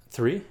that?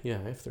 3? Yeah,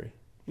 I have 3.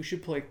 We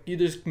should play.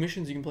 There's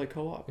missions you can play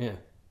co-op. Yeah.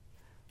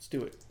 Let's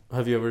do it.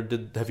 Have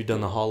you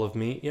done the Hall of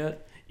Meat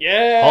yet?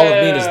 Yeah. Hall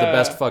of Meat is the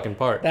best fucking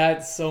part.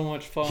 That's so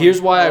much fun. Here's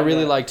why I Love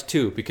really that. liked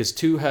 2, because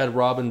 2 had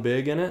Robin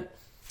Big in it.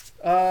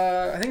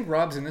 I think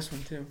Rob's in this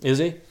one too, Is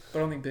he? but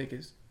I don't think Big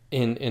is.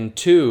 In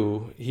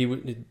 2,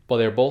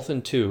 they're both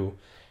in 2,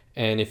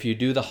 and if you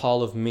do the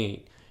Hall of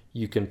Meat,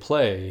 you can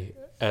play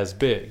as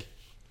Big.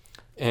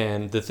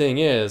 And the thing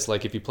is,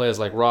 like if you play as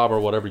like Rob or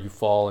whatever, you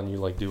fall and you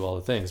like do all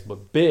the things.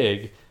 But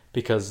Big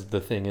because the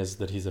thing is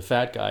that he's a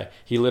fat guy.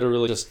 He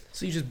literally just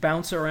So you just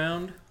bounce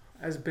around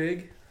as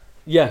big?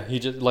 yeah, he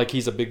just like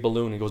he's a big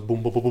balloon. He goes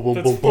boom boom boom boom boom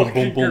That's boom boom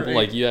fucking boom boom. great.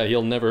 Like yeah,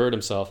 he'll never hurt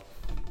himself.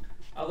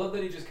 I love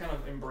that he just kind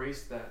of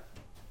embraced that.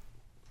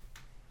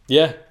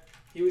 Yeah,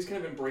 He always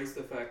kind of embraced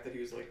the fact that he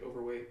was like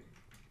overweight.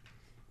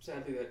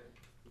 Sadly,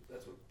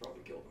 that's what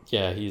probably killed him.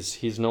 yeah,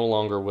 he's no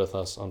longer with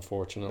us, Maybe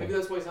unfortunately.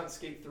 that's why he's not in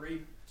Skate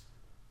 3.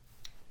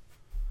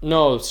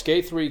 No,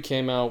 Skate 3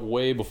 came out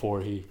way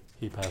before he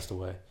passed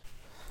away.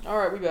 All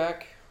right, we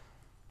back.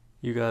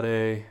 You got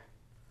a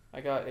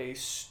I got a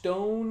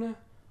Stone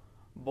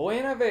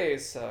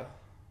Buenavesa.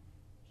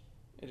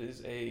 It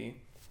is a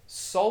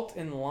salt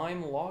and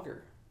lime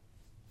lager.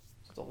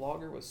 It's a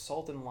lager with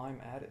salt and lime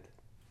added.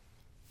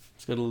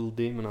 it's got a little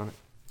demon on it.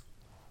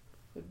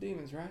 The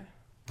demons, right?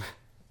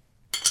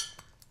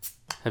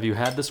 Have you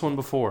had this one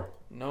before?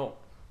 No.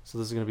 So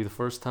this is gonna be the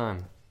first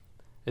time.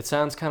 It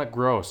sounds kind of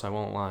gross, I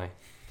won't lie.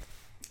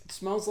 It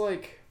smells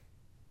like...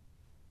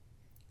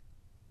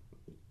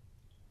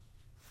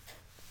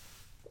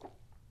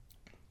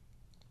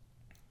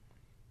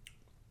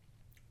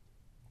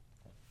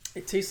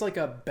 It tastes like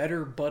a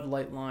better Bud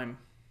Light Lime.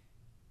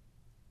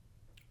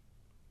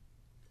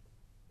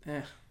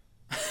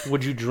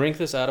 Would you drink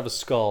this out of a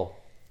skull?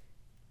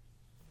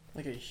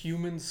 Like a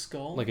human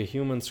skull? Like a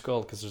human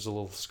skull, because there's a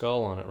little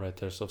skull on it right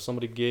there. So if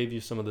somebody gave you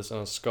some of this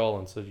on a skull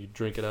and said you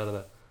drink it out of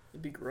that,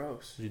 It'd be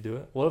gross. would you do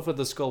it? What if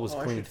the skull was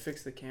I clean? should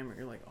fix the camera.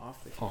 You're like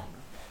off the Oh. camera.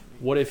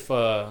 What if,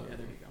 Yeah, there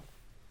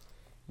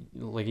you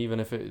go. like even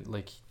if it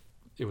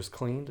was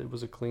cleaned, it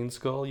was a clean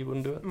skull, you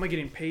wouldn't do it? Am I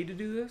getting paid to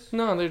do this?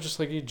 No, they're just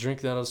like, you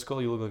drink that out of a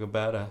skull, you look like a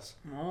badass.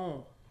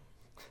 No.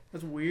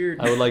 That's weird.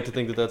 I would like to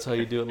think that that's how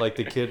you do it, like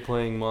the kid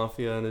playing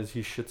Mafia and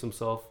he shits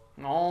himself.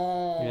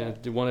 No. Yeah,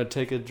 do you want to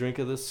take a drink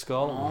of this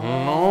skull?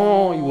 No.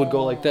 No, you would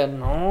go like that.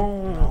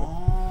 No.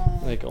 No.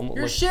 Like almost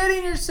You're like,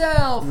 shitting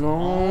yourself.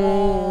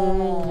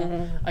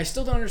 no. I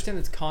still don't understand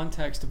the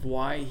context of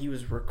why he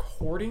was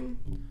recording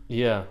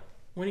Yeah.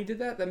 when he did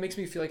that. That makes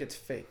me feel like it's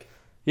fake.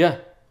 Yeah.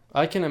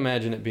 I can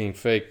imagine it being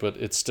fake, but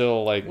it's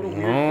still like What a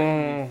weird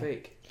thing to be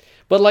fake.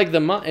 But like the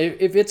mom,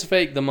 if it's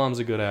fake, the mom's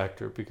a good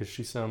actor because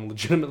she sounded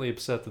legitimately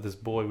upset that this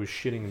boy was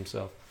shitting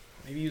himself,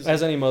 Maybe he was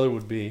as any mother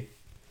would be.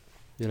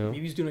 You know. maybe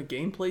he was doing a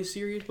gameplay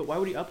series, but why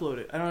would he upload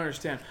it? I don't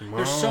understand.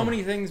 There's so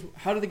many things.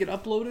 How did they get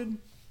uploaded?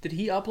 Did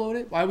he upload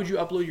it? Why would you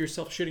upload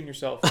yourself shitting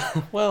yourself?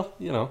 Well,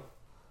 you know,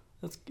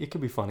 it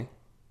could be funny.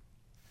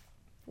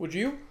 Would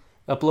you?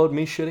 Upload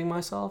me shitting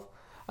myself.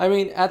 I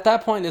mean, at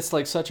that point, it's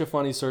like such a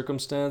funny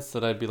circumstance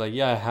that I'd be like,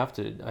 yeah, I have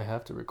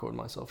to record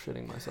myself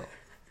shitting myself.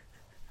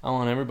 I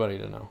want everybody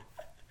to know.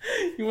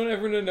 You want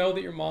everyone to know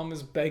that your mom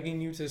is begging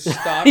you to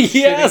stop Yes!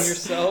 shitting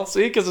yourself?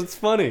 See, because it's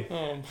funny.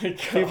 Oh my god.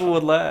 People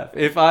would laugh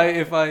if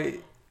I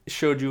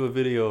showed you a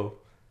video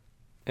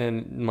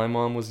and my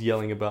mom was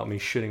yelling about me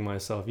shitting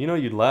myself. You know,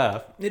 you'd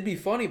laugh. It'd be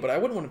funny, but I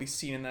wouldn't want to be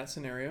seen in that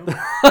scenario.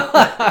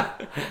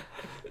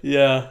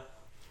 Yeah,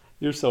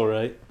 you're so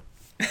right.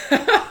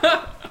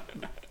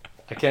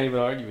 I can't even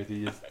argue with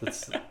you.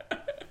 That's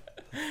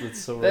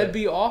so right. That'd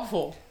be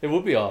awful. It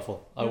would be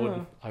awful. Yeah.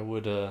 I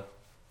would.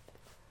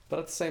 But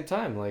at the same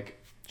time, like,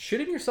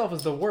 Shitting yourself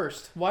is the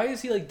worst. Why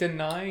is he like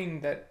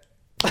denying going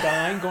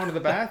to the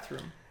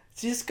bathroom?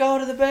 just go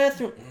to the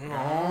bathroom.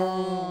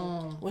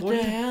 No. What What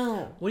the do you-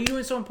 hell? What are you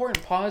doing so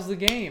important? Pause the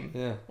game.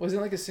 Yeah. Was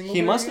it like a single?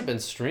 He must game? have been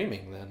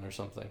streaming then or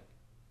something.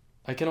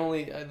 I can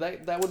only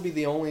that would be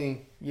the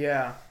only,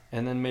 Yeah.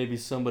 and then maybe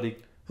somebody.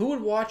 Who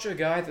would watch a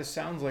guy that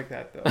sounds like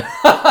that though?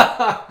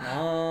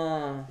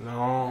 No.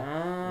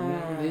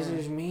 No, this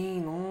is me.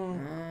 No,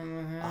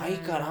 ay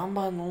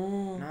caramba,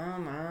 no. No,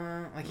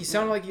 man. Like he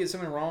sounded like he had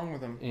something wrong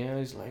with him. Yeah,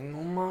 he's like, no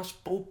más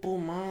popo,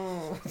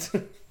 ma.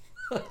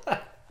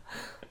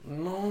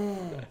 No,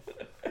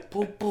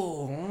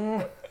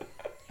 popo.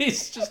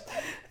 He's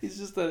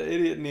just an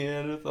idiot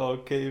Neanderthal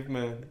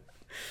caveman.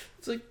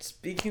 It's like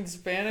speaking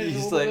Spanish. He's a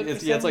just little like bit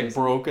it's for some like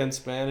reason. broken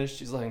Spanish.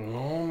 She's like,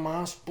 no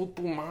más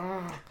popo,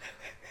 ma.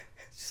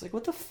 She's like,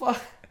 what the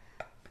fuck?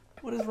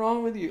 What is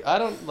wrong with you? I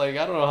don't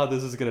know how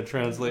this is gonna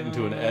translate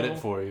into an edit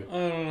for you. I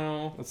don't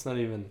know. It's not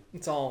even.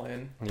 It's all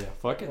in. Yeah,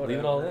 fuck it. Leave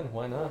it Whatever. all in.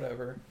 Why not?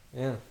 Whatever.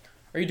 Yeah.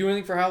 Are you doing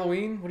anything for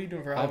Halloween? What are you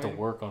doing for I have Halloween?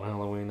 to work on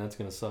Halloween. That's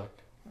gonna suck.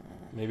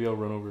 Maybe I'll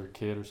run over a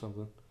kid or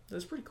something.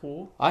 That's pretty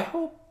cool. I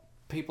hope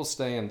people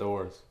stay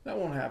indoors. That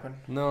won't happen.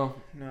 No.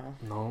 No.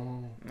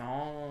 No.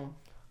 No.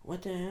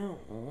 What the hell?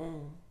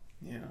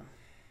 Yeah.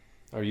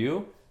 Are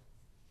you?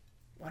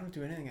 I don't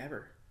do anything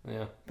ever.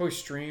 Yeah. Probably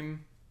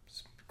stream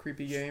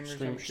creepy game or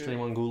some shit. Stream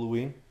on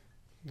Halloween.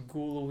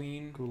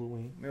 Ghoulaveen.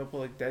 Halloween. Maybe I'll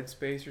put like Dead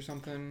Space or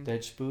something.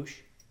 Dead Spoosh.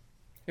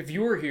 If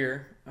you were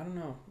here, I don't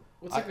know.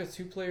 What's like a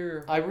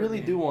 2-player? I horror really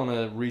game? do want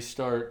to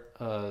restart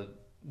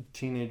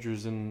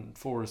Teenagers in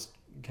Forest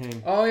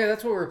game. Oh yeah,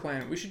 that's what we're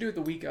playing. We should do it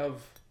the week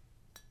of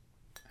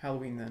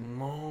Halloween then.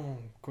 No,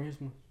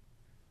 Christmas.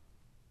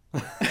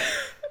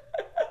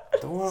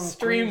 Do it on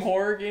Stream Christmas.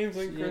 horror games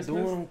like Yeah, do it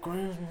Christmas. on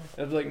Christmas.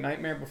 It'd be like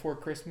Nightmare Before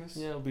Christmas.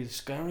 Yeah, it'll be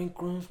Scary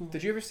Christmas.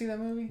 Did you ever see that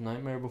movie?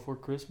 Nightmare Before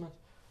Christmas?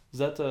 Is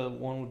that the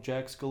one with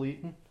Jack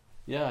Skellington?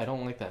 Yeah, I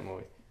don't like that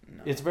movie.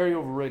 No. It's very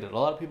overrated. A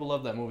lot of people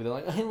love that movie. They're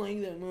like, I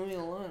like that movie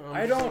a lot.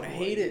 I don't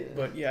hate it,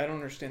 but yeah, I don't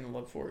understand the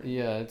love for it.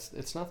 Yeah,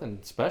 it's nothing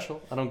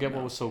special. I don't get what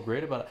No. was so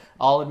great about it.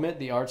 I'll admit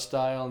the art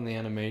style and the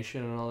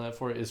animation and all that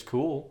for it is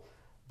cool,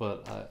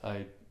 but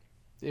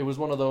it was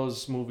one of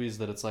those movies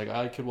that it's like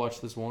I could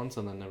watch this once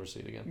and then never see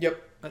it again.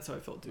 Yep, that's how I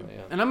felt too.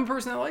 Yeah. And I'm a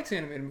person that likes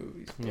animated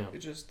movies. But Yeah. It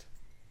just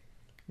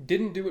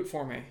didn't do it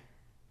for me.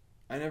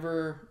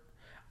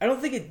 I don't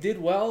think it did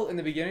well in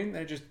the beginning.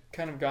 It just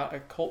kind of got a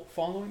cult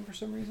following for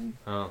some reason.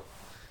 Oh.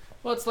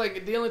 Well, it's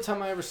like the only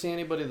time I ever see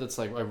anybody that's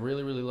like, I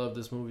really, really love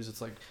this movie is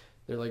it's like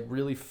they're like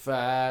really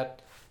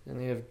fat and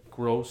they have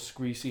gross,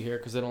 greasy hair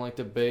because they don't like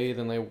to bathe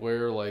and they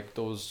wear like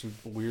those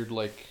weird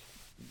like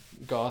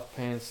goth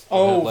pants. That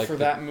Oh, have, like, for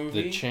that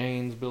movie? The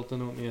chains built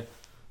into them, yeah.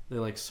 They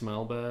like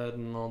smell bad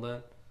and all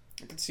that.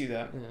 I could see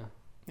that. Yeah.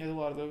 There's a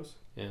lot of those.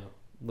 Yeah.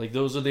 Like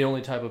those are the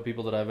only type of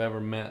people that I've ever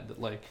met that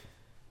like,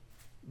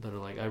 that are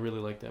like, I really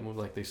like that movie.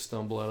 Like they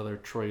stumble out of their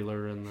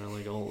trailer and they're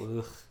like, oh,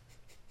 ugh.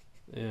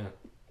 Yeah.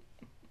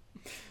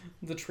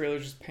 The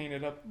trailer's just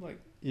painted up like,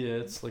 Yeah,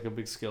 it's like a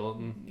big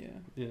skeleton. yeah.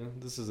 Yeah,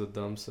 this is a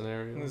dumb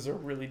scenario. This is a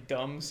really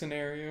dumb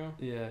scenario.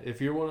 Yeah,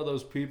 if you're one of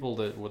those people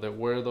that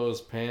wear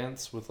those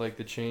pants with like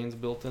the chains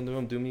built into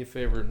them, do me a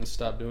favor and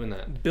stop doing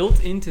that.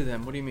 Built into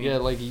them? What do you mean? Yeah,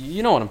 like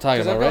you know what I'm talking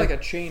Because about, I've got right? like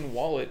a chain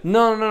wallet.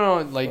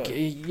 No. Like What?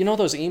 you know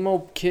those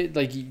emo kid?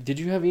 Like, did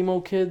you have emo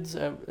kids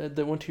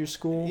that went to your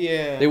school?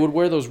 Yeah. They would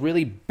wear those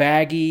really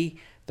baggy.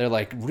 They're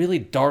like really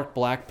dark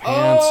black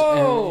pants.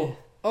 And,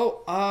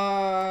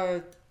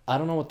 I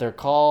don't know what they're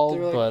called,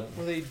 They're like, but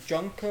were they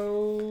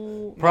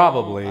Junko?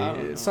 probably No, I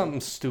don't know.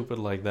 something stupid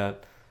like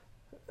that.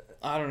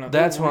 I don't know.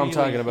 That's They're what I'm really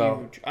talking about.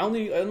 huge. I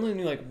only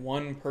knew like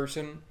one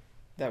person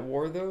that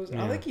wore those. And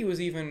I Yeah. don't think he was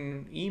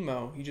even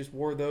emo. He just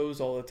wore those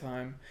all the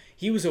time.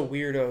 He was a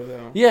weirdo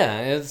though.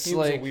 Yeah, it's He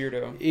was like a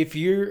weirdo. if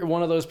you're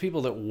one of those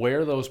people that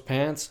wear those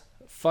pants,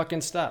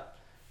 fucking stop.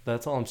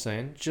 That's all I'm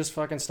saying. Just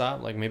fucking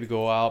stop. Like maybe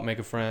go out, make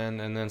a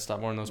friend, and then stop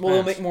wearing those Well,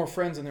 they'll pants. make more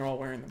friends and they're all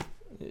wearing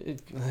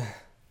them.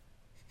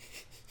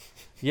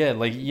 Yeah,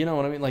 like you know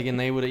what I mean. Like, and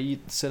they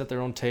would sit at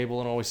their own table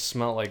and always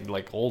smell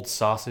like old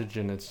sausage,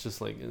 and it's just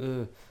like,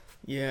 ugh.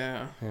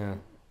 Yeah. Yeah.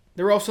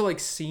 There were also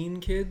like scene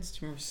kids. Do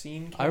you remember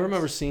scene kids? I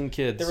remember seeing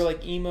kids. They were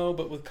like emo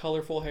but with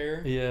colorful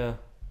hair. Yeah,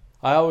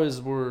 I always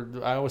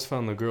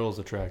found the girls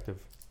attractive.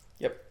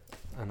 Yep.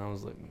 And I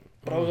was like,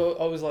 But I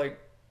was like,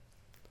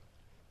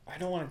 I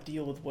don't want to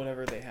deal with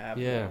whatever they have.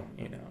 Yeah.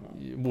 though, you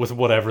know. with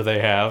whatever they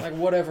have. Like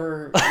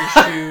whatever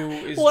issue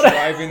is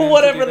driving them.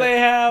 Whatever to do they that.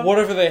 have.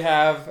 Whatever they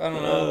have. I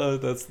don't know.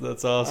 That's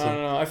I awesome. don't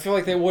know. I feel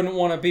like they wouldn't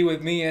want to be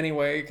with me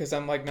anyway because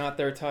I'm like not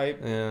their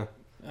type. Yeah.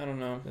 I don't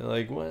know.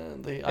 Like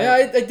what they.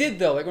 Yeah, I did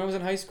though. Like when I was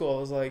in high school, I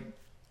was like,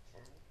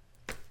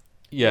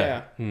 Yeah.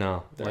 Yeah.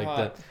 No. they're Like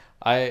hot.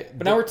 that.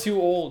 But now we're too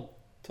old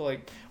to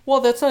like. Well,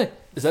 that's not.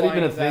 Is that fine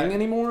even a with thing that.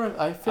 anymore?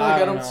 I feel I like I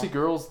don't don't know. see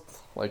girls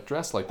like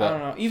dressed like I that. don't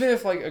know. Even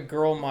if like a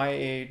girl my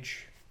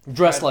age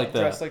Dressed like that.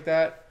 dressed like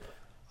that,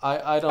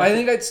 I don't. I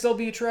think I'd still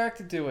be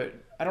attracted to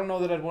it. I don't know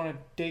that I'd want to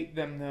date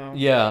them though.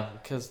 Yeah,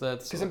 because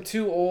that's. Because I'm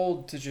too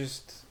old to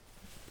just.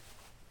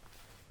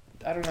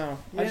 I don't know.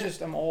 Yeah.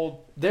 I'm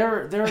old.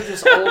 There are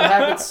just old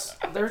habits.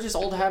 There are just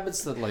old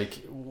habits that like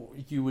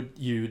you would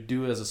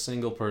do as a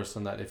single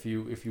person that if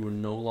you were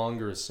no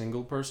longer a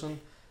single person,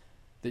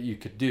 that you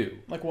could do.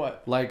 Like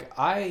what? Like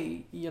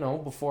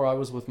before I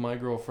was with my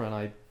girlfriend,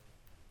 I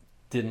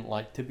didn't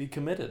like to be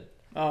committed,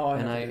 Oh, I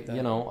and never I did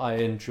that. I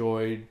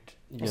enjoyed.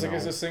 I was like,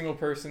 as a single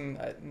person,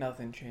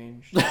 nothing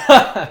changed.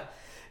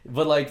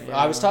 But like Yeah.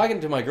 I was talking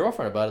to my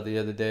girlfriend about it the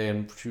other day,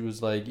 and she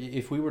was like,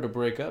 "If we were to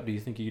break up, do you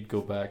think you'd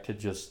go back to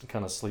just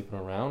kind of sleeping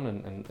around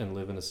and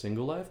living a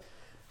single life?"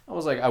 I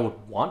was like, "I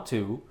would want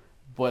to,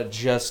 but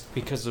just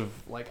because of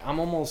like I'm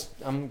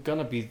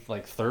gonna be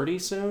like 30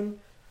 soon,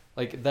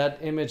 like that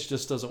image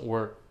just doesn't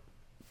work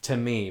to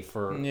me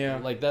for Yeah.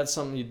 like that's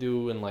something you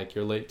do in like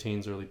your late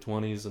teens, early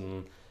 20s,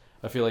 and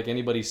I feel like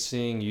anybody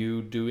seeing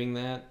you doing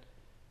that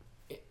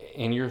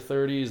in your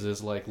 30s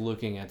is like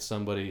looking at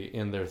somebody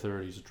in their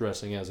 30s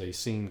dressing as a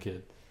scene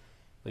kid.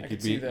 Like I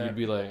could see that. you'd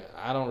be like,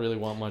 I don't really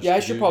want much. Yeah, I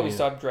to should do probably here."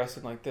 stop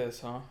dressing like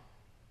this, huh?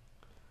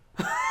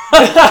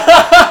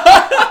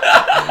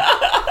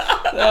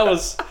 That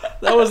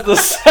was the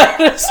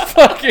saddest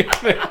fucking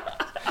thing.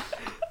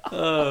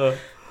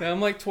 Yeah, I'm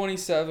like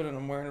 27 and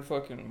I'm wearing a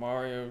fucking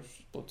Mario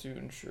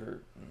Splatoon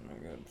shirt.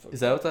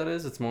 Is that what that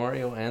is? It's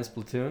Mario and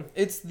Splatoon.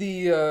 It's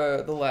the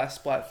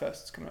last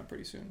Splatfest. It's coming out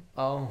pretty soon.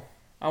 Oh,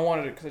 I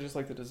wanted it because I just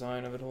like the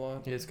design of it a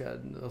lot. yeah, it's got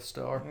a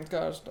star. It's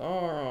got a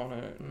star on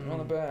it. On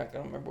the back. I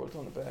don't remember what's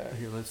on the back.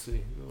 Here, let's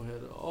see. Go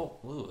ahead. Oh,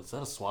 ooh, is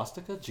that a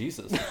swastika?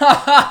 Jesus.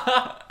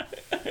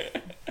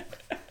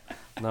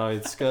 No,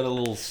 it's got a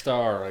little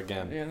star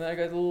again. Yeah, and then I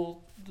got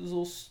this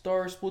little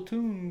star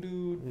Splatoon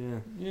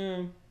dude. Yeah.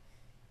 Yeah.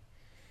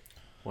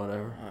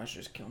 Whatever. I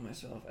should just kill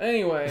myself.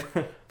 Anyway,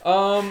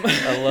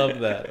 I love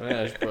that. Man,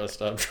 I should probably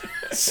stop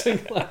dressing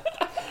like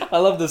I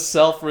love the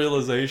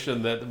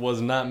self-realization that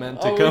was not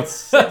meant to come.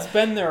 it's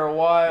been there a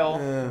while,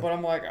 Yeah. but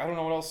I'm like, I don't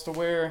know what else to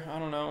wear. I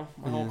don't know.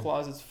 My whole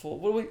closet's full.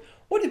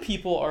 What do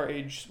people our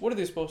age? What are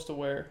they supposed to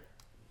wear?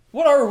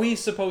 What are we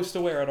supposed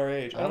to wear at our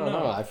age? I don't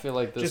know. I feel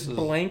like this just is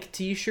blank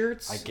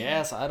T-shirts. I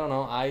guess I don't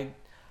know.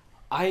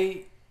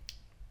 I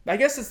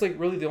guess it's like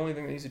really the only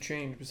thing that needs to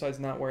change besides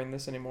not wearing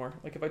this anymore.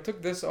 Like if I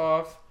took this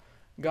off,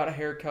 got a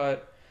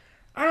haircut,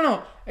 I don't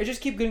know. I just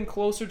keep getting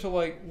closer to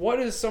like, what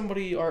does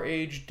somebody our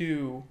age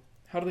do?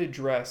 How do they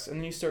dress? And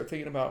then you start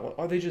thinking about, well,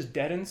 are they just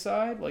dead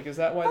inside? Like, is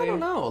that why they? I don't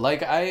know.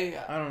 Like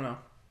I don't know.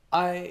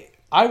 I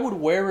would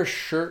wear a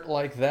shirt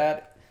like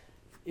that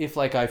if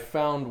like I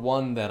found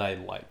one that I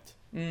liked.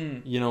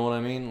 You know what I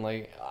mean?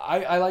 Like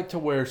I like to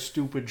wear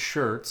stupid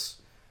shirts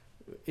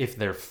if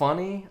they're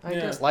funny, I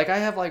guess. Like I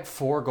have like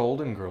 4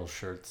 Golden Girls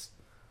shirts.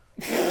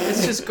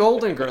 It's just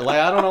Golden Girl. Like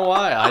I don't know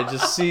why. I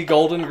just see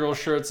Golden Girls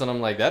shirts and I'm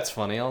like, that's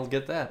funny. I'll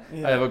get that.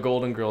 Yeah. I have a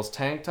Golden Girls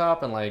tank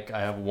top and like I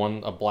have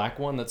a black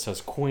one that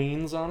says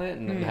Queens on it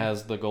and it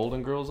has the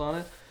Golden Girls on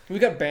it. We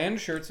got band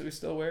shirts that we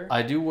still wear.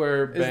 I do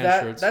wear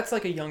band shirts. That's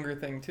like a younger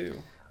thing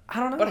too. I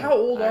don't know. But how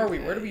old are we?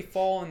 Where do we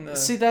fall in the?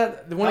 See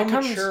that when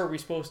how mature are we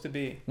supposed to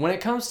be? When it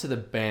comes to the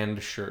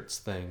band shirts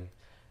thing,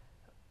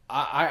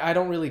 I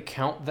don't really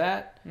count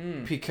that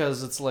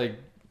because it's like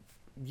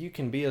you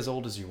can be as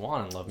old as you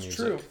want and love music.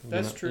 True.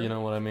 That's true. You know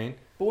what I mean?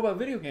 But what about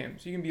video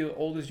games? You can be as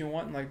old as you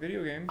want and like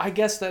video games. I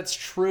guess that's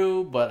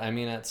true, but I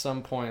mean at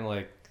some point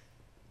like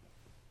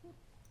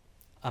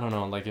I don't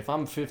know, like if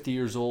I'm 50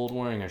 years old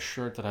wearing a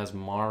shirt that has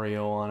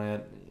Mario on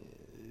it,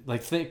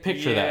 like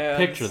picture that.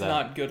 Picture that. It's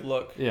not a good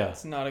look. Yeah.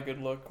 It's not a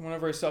good look.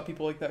 Whenever I saw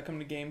people like that come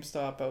to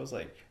GameStop, I was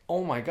like,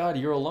 oh my God,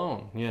 you're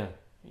alone. Yeah.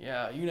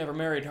 Yeah, you never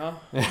married, huh?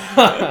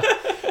 Yeah.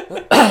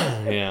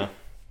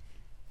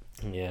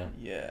 Yeah.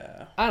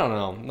 Yeah. I don't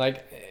know.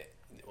 Like,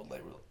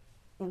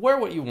 wear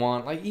what you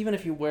want. Like, even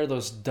if you wear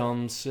those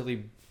dumb,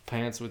 silly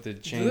pants with the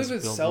chains. Do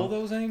they sell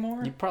those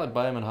anymore? You probably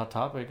buy them at Hot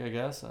Topic, I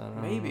guess. I don't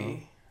know.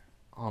 Maybe.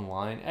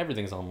 Online.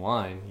 Everything's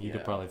online. You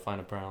could probably find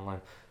a pair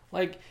online.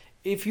 Like,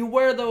 if you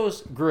wear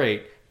those,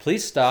 great.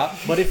 Please stop.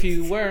 But if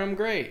you wear them,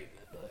 great.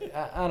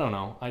 I don't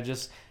know.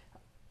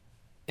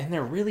 And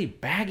they're really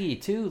baggy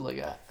too.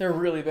 Like they're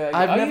really baggy.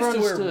 I've never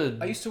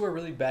understood. I used to wear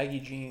really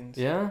baggy jeans.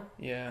 Yeah.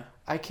 Yeah.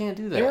 I can't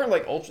do that. They weren't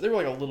like ultra. They were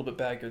like a little bit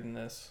baggier than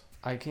this.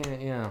 I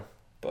can't. Yeah.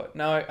 But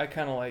now I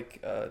kind of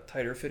like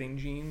tighter fitting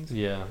jeans.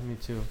 Yeah, me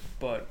too.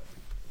 But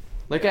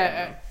like,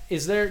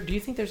 is there? Do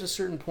you think there's a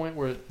certain point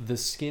where the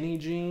skinny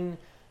jean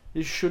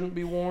shouldn't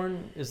be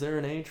worn? Is there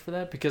an age for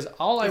that? Because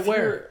all I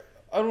wear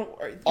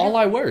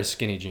is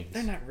skinny jeans.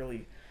 They're not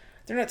really.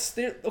 They're not.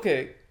 They're,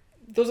 okay.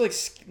 Those are like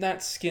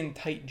not skin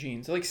tight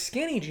jeans. They're like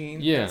skinny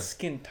jeans. Yeah.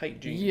 Skin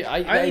tight jeans. Yeah.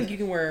 I think you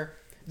can wear.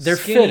 They're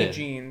skinny fitted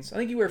jeans. I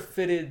think you wear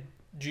fitted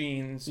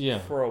jeans. Yeah.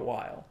 For a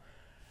while.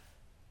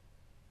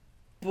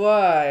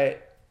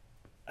 But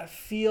I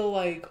feel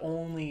like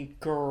only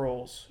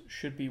girls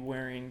should be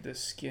wearing the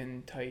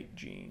skin tight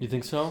jeans. You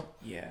think so?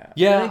 Yeah.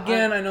 Yeah. And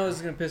again, I know this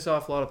is gonna piss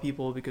off a lot of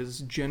people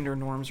because gender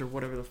norms or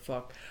whatever the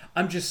fuck.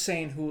 I'm just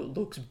saying who it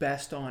looks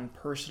best on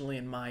personally,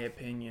 in my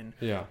opinion.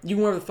 Yeah. You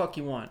can wear whatever the fuck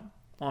you want.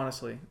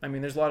 Honestly, I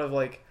mean, there's a lot of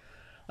like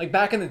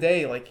back in the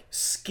day, like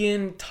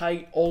skin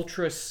tight,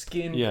 ultra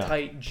skin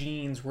tight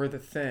jeans were the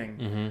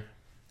thing,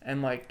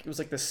 and like it was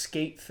like the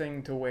skate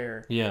thing to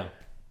wear. Yeah.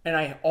 And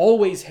I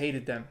always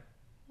hated them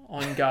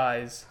on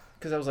guys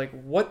because I was like,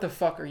 "What the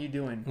fuck are you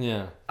doing?"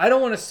 Yeah. I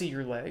don't want to see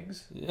your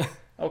legs. Yeah.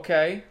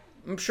 Okay.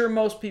 I'm sure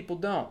most people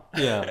don't.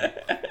 Yeah.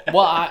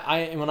 Well,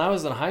 I when I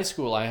was in high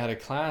school, I had a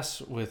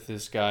class with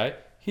this guy.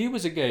 He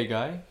was a gay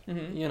guy.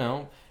 Mm-hmm. You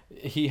know,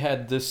 he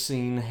had this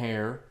scene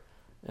hair.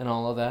 And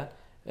all of that,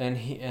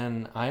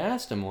 and I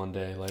asked him one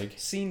day, like,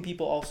 seen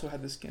people also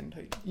had the skin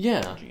tight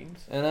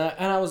jeans, and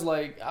I was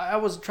like, I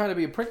was trying to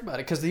be a prick about it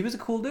because he was a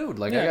cool dude,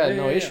 like I got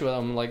no issue with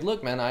him. I'm like,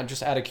 look, man, I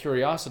just out of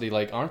curiosity,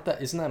 like,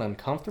 isn't that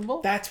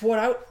uncomfortable? That's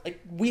what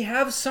we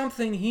have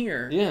something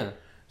here,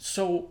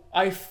 so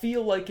I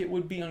feel like it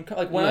would be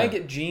uncomfortable. Like when I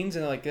get jeans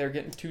and like they're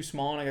getting too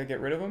small and I gotta get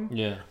rid of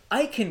them,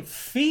 I can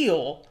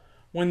feel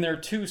when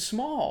they're too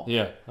small,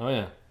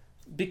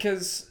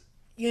 because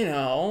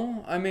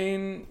I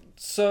mean.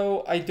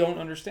 So I don't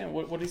understand.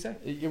 What did he say?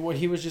 Well,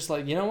 he was just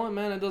like, you know what,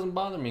 man, it doesn't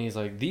bother me. He's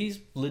like, these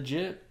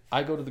legit.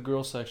 I go to the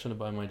girls section to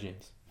buy my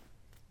jeans.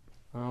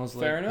 I was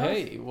Fair like, enough.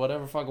 Hey,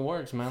 whatever fucking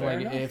works, man. Fair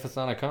like, enough. if it's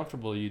not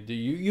uncomfortable, you do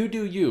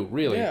you.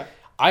 Really. Yeah.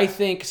 I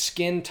think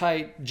skin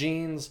tight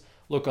jeans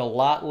look a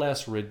lot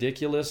less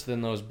ridiculous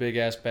than those big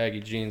ass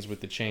baggy jeans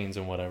with the chains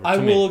and whatever. I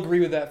will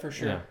agree with that for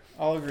sure. Yeah.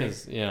 I'll agree.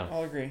 Yeah.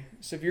 I'll agree.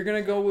 So if you're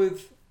gonna go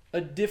with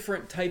a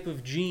different type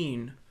of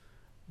jean.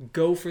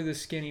 Go for the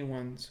skinny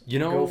ones.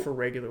 Go for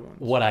regular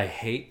ones. What I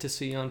hate to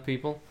see on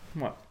people?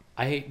 What?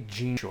 I hate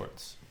jean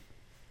shorts.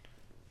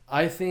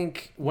 I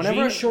think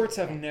whenever jean shorts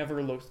have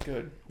never looked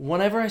good.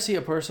 Whenever I see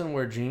a person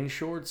wear jean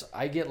shorts,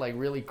 I get like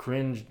really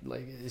cringe.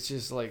 Like it's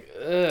just like,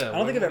 ugh. I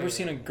don't think I've ever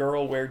seen a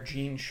girl wear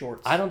jean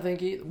shorts. I don't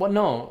think well,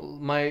 no,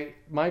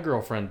 my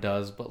girlfriend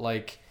does, but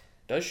like,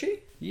 does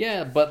she?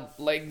 Yeah, but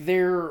like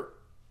they're.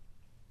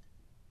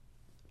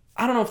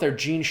 I don't know if they're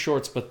jean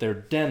shorts, but they're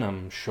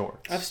denim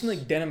shorts. I've seen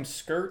like denim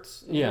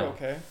skirts. Those are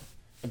okay.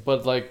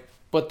 But like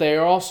but they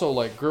are also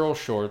like girl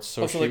shorts.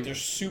 So Also, like they're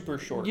super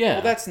short. Yeah.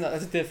 Well,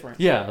 that's different.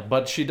 Yeah,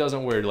 but she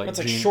doesn't wear like That's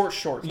like jean... short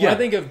shorts. When Yeah. I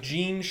think of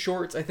jean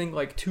shorts, I think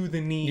like to the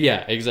knee.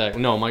 Yeah,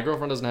 exactly. No, my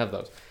girlfriend doesn't have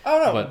those. I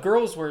don't know. But-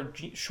 Girls wear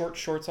short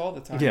shorts all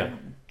the time. Yeah.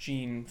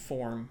 Jean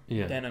form.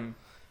 Yeah. Denim.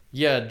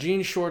 Yeah,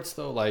 jean shorts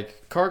though,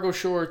 like cargo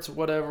shorts,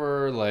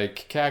 whatever,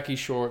 like khaki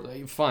short,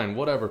 like, fine,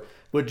 whatever.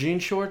 But jean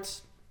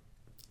shorts,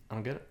 I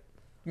don't get it.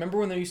 Remember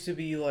when there used to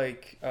be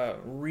like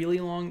really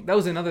long? That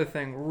was another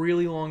thing.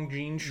 Really long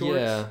jean shorts.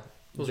 Yeah,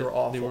 Those were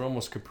awful. They were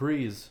almost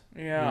capris.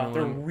 Yeah, You know,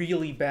 they're and-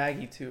 really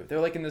baggy too. They're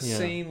like in the Yeah.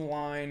 same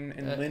line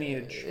and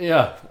lineage.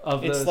 Yeah,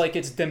 of It's the, like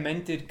its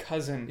demented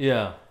cousin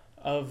yeah.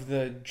 of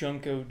the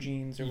Junko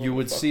jeans. Or You whatever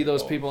would the fuck see they're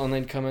those called. people, and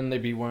they'd come in,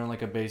 they'd be wearing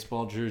like a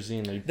baseball jersey,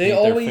 and They paint their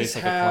always face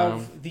like a clown.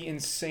 have the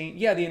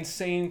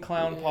insane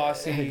clown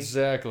posse.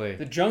 Exactly.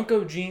 The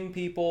Junko jean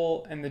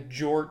people and the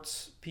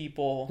jorts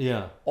people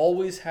Yeah,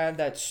 always had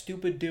that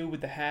stupid dude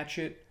with the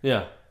hatchet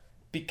yeah.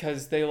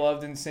 because they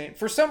loved insane.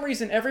 For some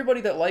reason,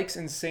 everybody that likes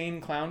insane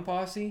clown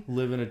posse,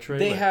 Live in a trailer.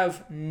 they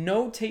have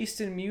no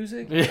taste in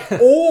music Yeah.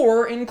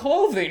 or in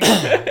clothing.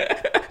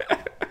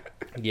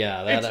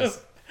 Yeah, It's that is.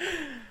 just-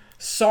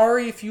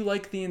 sorry if you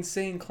like the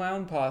insane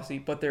clown posse,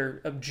 but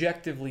they're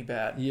objectively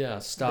bad. Yeah,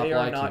 stop They are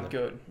liking not them.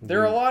 good.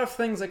 There are a lot of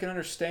things I can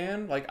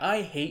understand. Like,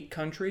 I hate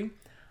country.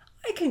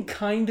 I can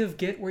kind of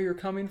get where you're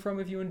coming from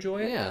if you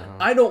enjoy it. Yeah.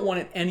 I don't want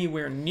it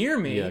anywhere near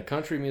me. Yeah,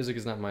 country music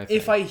is not my thing.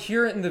 If I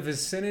hear it in the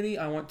vicinity,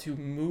 I want to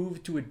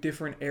move to a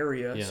different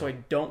area Yeah. so I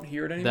don't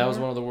hear it anymore. That was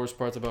one of the worst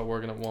parts about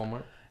working at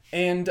Walmart.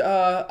 And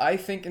I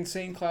think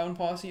Insane Clown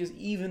Posse is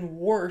even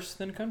worse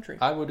than country.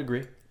 I would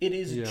agree. It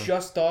is Yeah.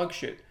 just dog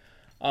shit.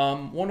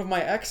 One of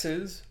my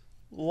exes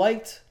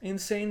liked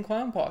Insane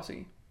Clown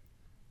Posse.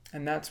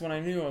 And that's when I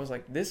knew. I was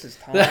like, this is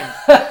time.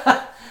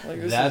 Like,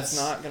 this That's- is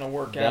not going to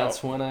work out.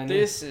 That's when I knew.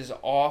 This is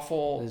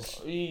awful.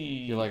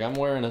 You're like, I'm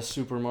wearing a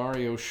Super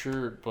Mario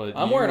shirt, but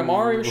I'm wearing a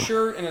Mario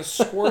shirt and a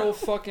squirrel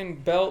fucking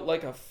belt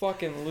like a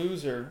fucking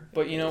loser.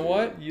 But you know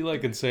what? You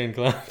like Insane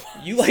Clown.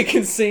 You like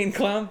Insane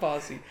Clown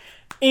Posse.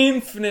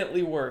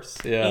 Infinitely worse.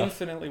 Yeah.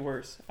 Infinitely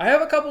worse. I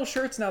have a couple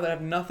shirts now that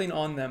have nothing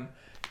on them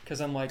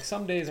because I'm like,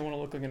 some days I want to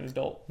look like an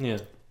adult. Yeah.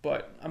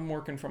 But I'm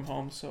working from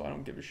home, so I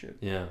don't give a shit.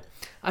 Yeah.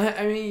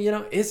 I mean, you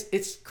know,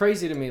 it's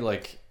crazy to me,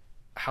 like,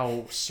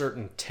 how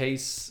certain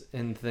tastes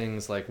in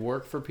things, like,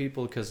 work for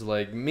people. Because,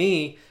 like,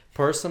 me,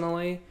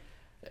 personally,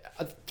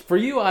 for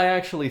you, I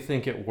actually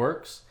think it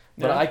works.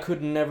 But Yeah. I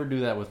could never do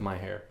that with my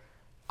hair.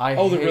 The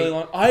really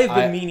long. I've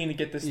been meaning to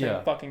get this thing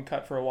Yeah. fucking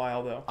cut for a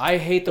while, though. I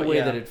hate the But way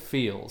yeah. that it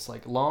feels.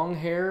 Like, long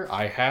hair,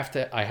 I have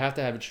to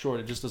have it short.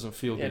 It just doesn't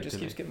feel Yeah, it good just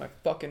to keeps me. getting my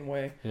fucking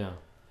way. Yeah.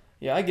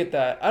 Yeah, I get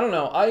that. I don't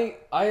know.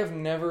 I have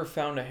never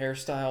found a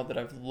hairstyle that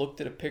I've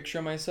looked at a picture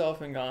of myself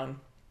and gone,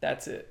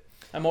 that's it.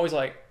 I'm always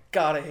like,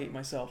 God, I hate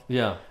myself.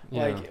 Yeah.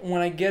 Yeah. Like,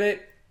 when I get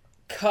it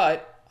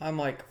cut, I'm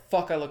like,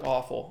 fuck, I look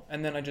awful.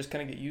 And then I just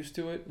kind of get used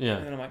to it. Yeah.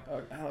 And then I'm like,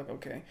 oh, I look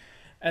okay.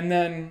 And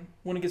then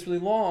when it gets really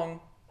long,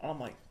 I'm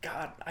like,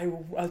 God,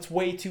 it's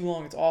way too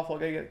long. It's awful. I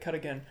gotta get it cut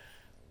again.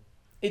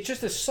 It's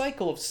just a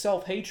cycle of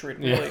self-hatred,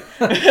 really.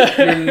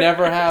 You're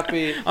never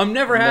happy. I'm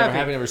never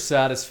happy. Never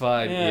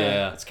satisfied.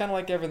 Yeah. It's kind of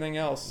like everything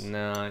else.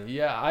 Nah,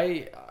 yeah,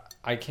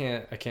 I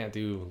can't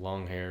do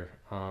long hair.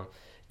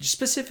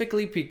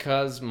 Specifically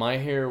because my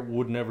hair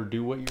would never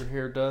do what your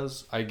hair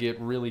does. I get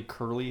really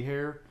curly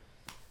hair,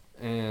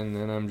 and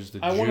then I'm just a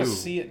Jew. I want to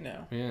see it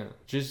now. Yeah,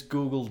 just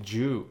Google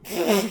Jew,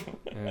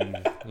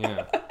 and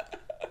yeah.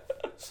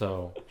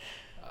 So,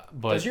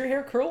 but Does your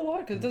hair curl a lot?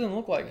 Because it doesn't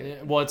look like it.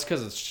 yeah, well, it's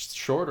because it's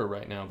shorter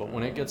right now. But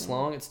when it gets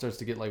long, it starts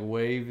to get like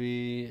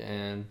wavy,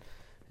 and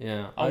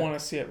yeah. I want to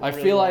see it. I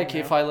really feel long like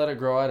if now. I let it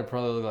grow out, it'd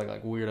probably look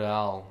like Weird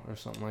Al or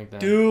something like that.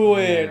 Do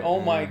it! Yeah, Oh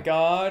my yeah.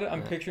 God!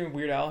 I'm Yeah. picturing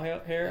Weird Al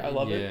hair. I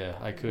love it. Yeah,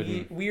 I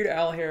couldn't. Weird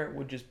Al hair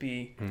would just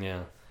be.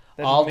 Yeah.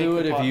 that'd I'll make do the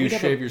it if pod- you we'd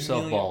have shave a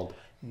yourself million- bald.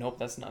 Nope,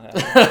 that's not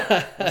happening.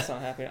 That's not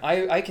happening.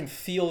 I can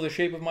feel the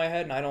shape of my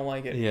head and I don't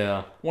like it.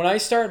 Yeah. When I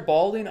start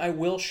balding, I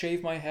will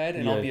shave my head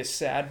and Yeah. I'll be a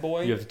sad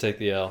boy. You have to take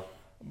the L.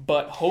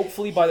 But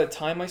hopefully by the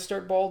time I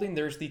start balding,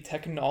 there's the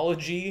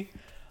technology.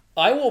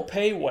 I will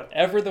pay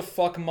whatever the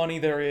fuck money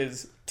there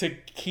is to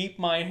keep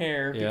my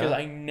hair Yeah. because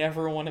I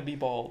never want to be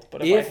bald.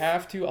 But if If- I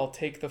have to, I'll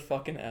take the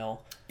fucking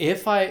L.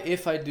 If I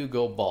do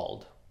go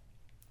bald,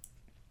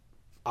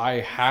 I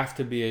have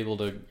to be able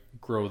to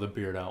grow the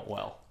beard out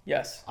well.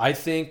 Yes. I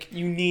think.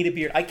 You need a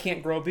beard. I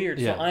can't grow a beard,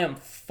 Yeah. so I am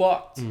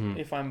fucked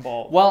if I'm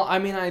bald. Well, I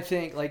mean, I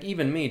think like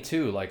even me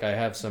too. Like I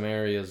have some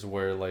areas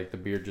where like the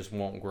beard just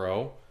won't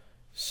grow.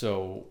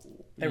 So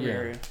Every yeah.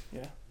 area.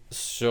 Yeah.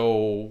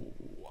 So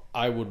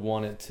I would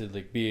want it to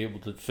like be able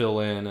to fill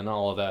in and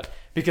all of that.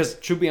 Because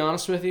to be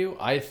honest with you,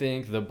 I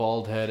think the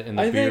bald head and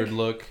the I beard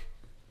think-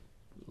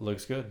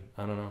 looks good.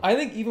 I don't know. I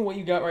think even what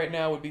you got right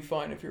now would be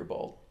fine if you're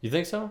bald. You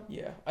think so?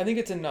 Yeah. I think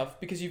it's enough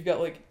because you've got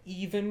like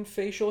even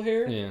facial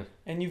hair Yeah.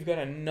 and you've got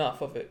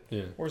enough of it.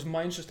 Yeah. Whereas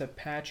mine's just a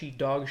patchy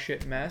dog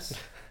shit mess.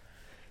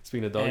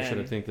 Speaking of dog shit, I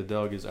And- think the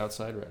dog is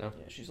outside right now.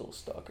 Yeah, she's a little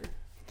stalker.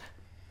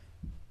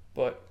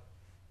 But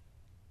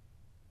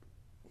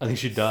I think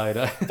she died.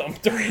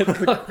 Thumped her head.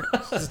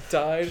 Just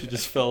died. She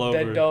just fell over.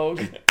 Dead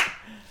dog.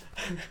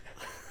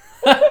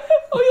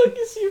 Oh, you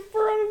can see her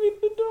fur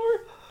underneath the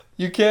door.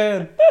 You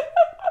can.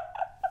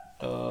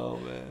 Oh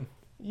man.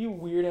 You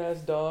weird ass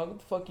dog. What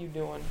the fuck you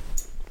doing?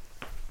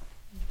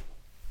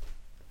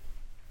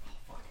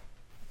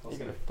 You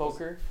gonna poke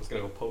her? I was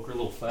gonna go poke her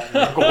little fat.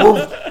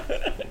 Go.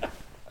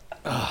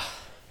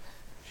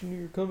 She knew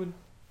you were coming.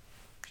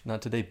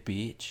 Not today,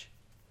 bitch.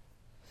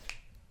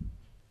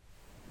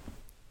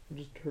 I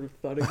just heard her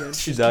thud again.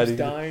 She She died keeps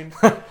again.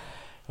 dying.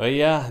 But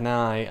yeah,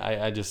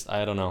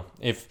 I don't know.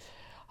 If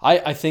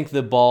I think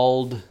the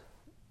bald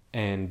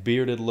and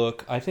bearded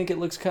look, I think it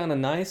looks kind of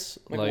nice.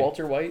 Like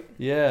Walter White.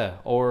 Yeah,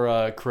 or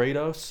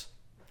Kratos.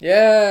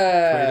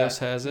 Yeah. Kratos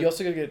has it. You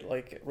also gotta get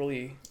like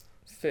really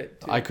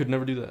fit too. I could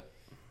never do that.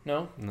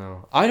 No.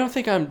 No, I don't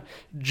think I'm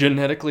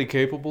genetically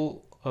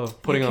capable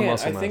of putting You on can't.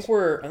 muscle I mass. think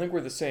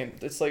we're the same.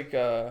 It's like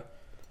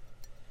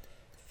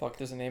fuck,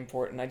 there's a name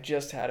for it, and I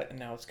just had it, and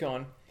now it's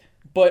gone.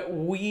 But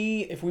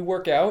if we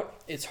work out,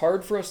 it's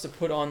hard for us to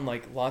put on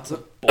like lots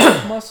of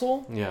bulk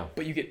muscle, Yeah,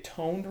 but you get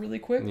toned really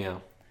quick. yeah,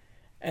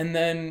 And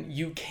then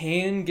you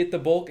can get the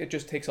bulk. It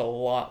just takes a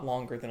lot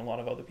longer than a lot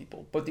of other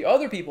people. But the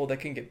other people that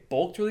can get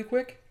bulked really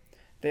quick,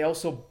 they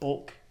also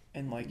bulk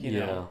in like, you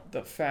know,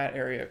 the fat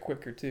area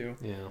quicker too.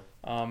 yeah.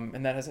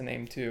 And that has a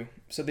name too.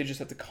 So they just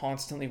have to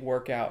constantly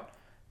work out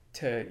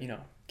to, you know,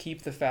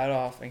 keep the fat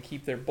off and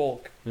keep their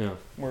bulk. Yeah.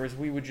 Whereas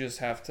we would just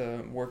have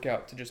to work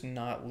out to just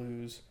not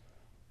lose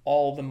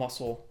all the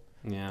muscle.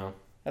 Yeah.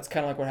 That's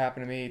kind of like what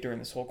happened to me during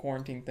this whole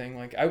quarantine thing.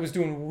 Like I was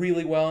doing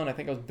really well, and I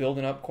think I was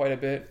building up quite a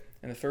bit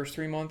in the first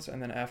 3 months, and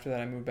then after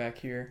that I moved back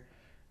here,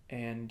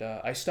 and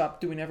I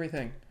stopped doing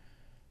everything.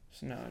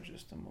 So now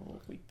I'm a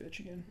little weak bitch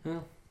again. Yeah.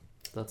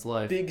 That's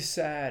life. Big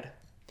sad.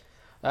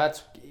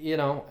 That's, you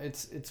know,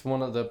 it's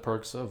one of the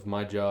perks of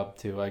my job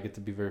too. I get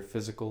to be very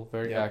physical,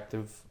 very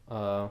active.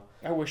 I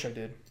wish I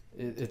did.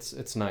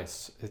 It's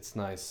nice. It's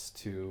nice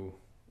to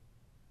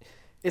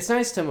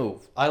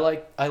move. I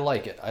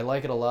like it. I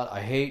like it a lot.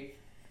 I hate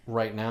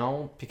right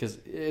now because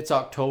it's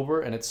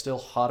October and it's still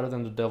hotter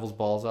than the devil's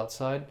balls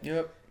outside.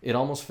 Yep. It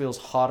almost feels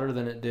hotter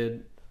than it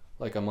did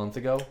like a month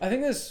ago. I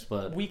think this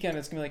weekend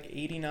it's gonna be like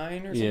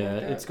 89 or something. Yeah,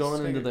 like that. it's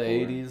going into the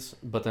 80s,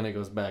 but then it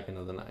goes back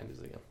into the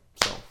 90s again.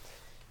 So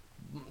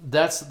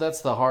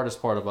that's the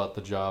hardest part about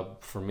the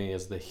job for me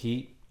is the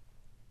heat.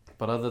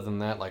 But other than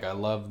that, like I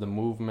love the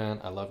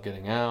movement. I love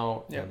getting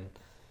out. Yeah. And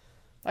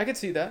I could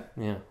see that.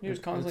 yeah, You're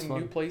just constantly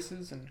new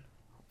places and.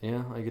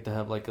 Yeah, I get to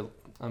have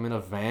I'm in a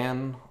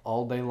van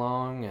all day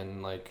long,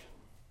 and like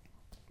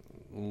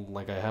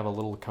I have a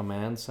little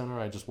command center.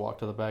 I just walk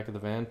to the back of the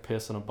van,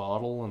 piss in a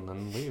bottle, and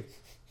then leave.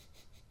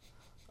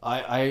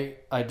 I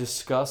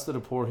disgusted a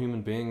poor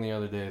human being the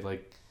other day.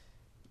 Like,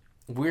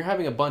 we're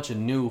having a bunch of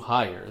new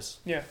hires.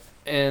 Yeah.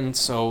 And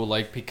so,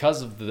 like,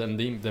 because of them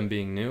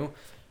being new,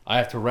 I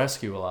have to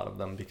rescue a lot of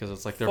them because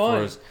it's like their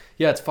Fun. first.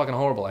 Yeah, it's fucking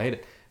horrible. I hate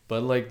it.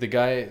 But like the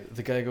guy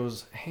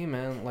goes, "Hey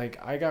man, like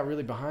I got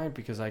really behind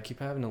because I keep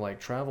having to like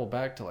travel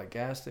back to like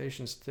gas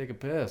stations to take a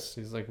piss."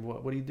 He's like,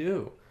 "What do you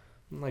do?"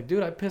 I'm like,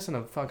 "Dude, I piss in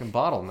a fucking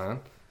bottle,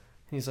 man."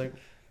 He's like,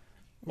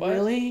 What?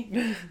 "Really?"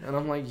 And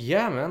I'm like,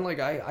 "Yeah, man. Like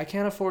I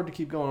can't afford to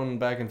keep going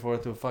back and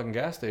forth to a fucking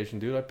gas station,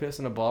 dude. I piss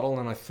in a bottle and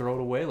then I throw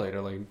it away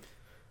later." Like,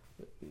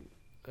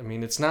 I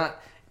mean, it's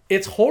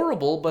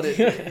horrible, but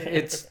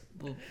it's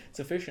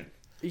efficient.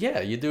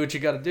 yeah, you do what you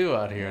got to do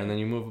out here, and then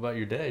you move about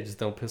your day. Just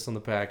don't piss on the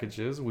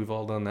packages. We've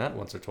all done that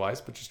once or twice,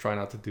 but just try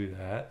not to do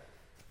that.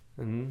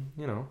 And,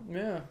 you know.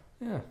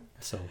 Yeah.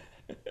 So.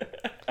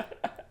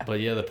 But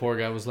yeah, the poor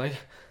guy was like,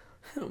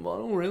 "A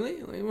bottle,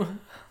 really?"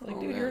 Like,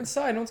 dude, you're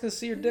inside. No one's gonna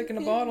see your dick in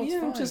a bottle. It's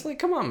Yeah, fine. just like,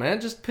 come on, man.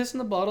 Just piss in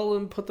the bottle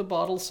and put the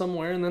bottle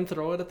somewhere and then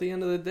throw it at the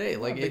end of the day.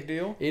 Like, Not a big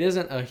deal. It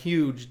isn't a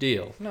huge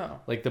deal. No.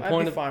 Like, the I'd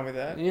point be of fine with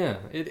that. Yeah,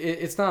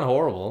 it's not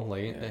horrible.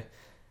 Like, Yeah.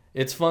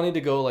 it's funny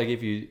to go like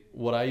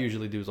what I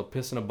usually do is I'll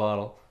piss in a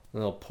bottle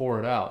and I'll pour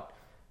it out.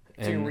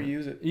 So you can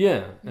reuse it.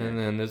 Yeah, and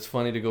then it's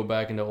funny to go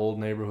back into old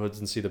neighborhoods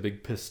and see the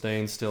big piss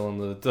stains still on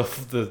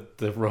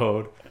the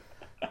road.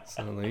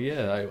 So I'm like,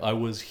 yeah, I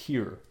was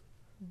here.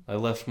 I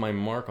left my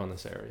mark on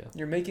this area.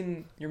 You're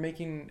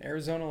making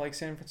Arizona like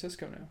San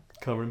Francisco now,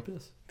 Covered in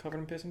piss. covered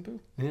in piss and poo.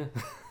 Yeah.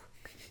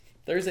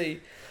 There's a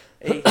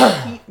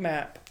heat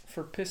map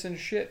for piss and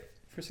shit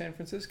for San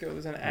Francisco.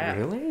 There's an app.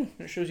 Really? And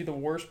it shows you the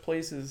worst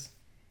places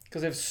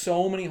because they have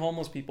so many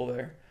homeless people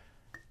there.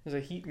 There's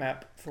a heat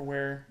map for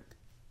where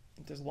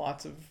there's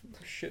lots of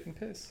shit and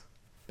piss.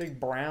 Big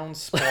brown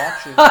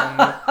splotches on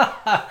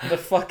the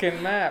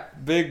fucking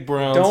map. Big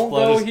brown Don't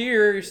go splatters.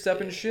 here, you're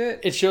stepping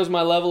shit. It shows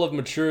my level of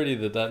maturity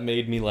that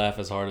made me laugh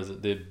as hard as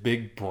it did.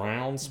 Big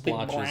brown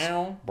splotches.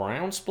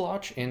 Brown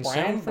splotch in Brown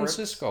San bricks.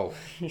 Francisco.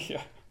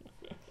 Yeah.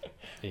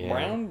 Yeah.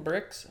 Brown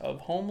bricks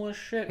of homeless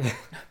shit.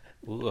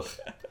 Ugh.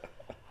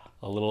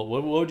 A little.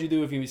 What would you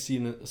do if you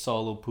saw a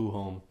little poo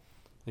home?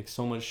 Like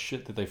so much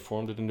shit that they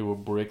formed it into a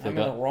brick. I'm in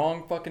the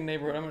wrong fucking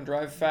neighborhood. I'm gonna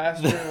drive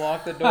faster and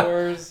lock the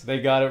doors. They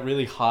got it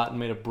really hot and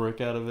made a brick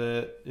out of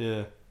it.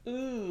 Yeah.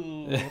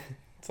 Ooh.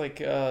 It's like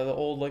the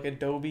old like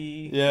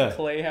Adobe Yeah.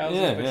 clay houses,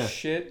 Yeah, but yeah.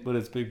 shit. But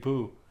it's Big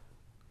Pooh.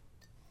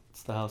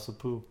 It's the House of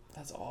Pooh.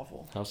 That's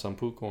awful. House on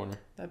Pooh Corner.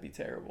 That'd be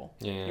terrible.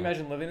 Yeah. Can you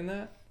imagine living in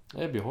that?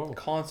 It'd be horrible.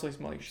 Constantly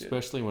smelling shit.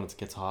 Especially when it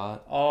gets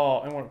hot.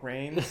 Oh, and when it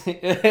rains.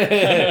 Yeah,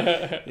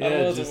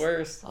 That was just- the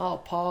worst. Oh,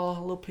 Pa,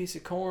 a little piece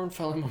of corn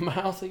fell in my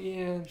mouth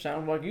again.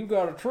 Sounds like you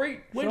got a treat.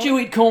 When'd you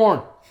eat corn?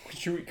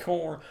 When'd you eat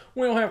corn?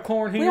 We don't have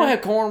corn here. We don't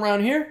have corn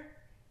around here.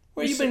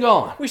 Where We you said- been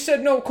going? We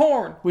said no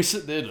corn. We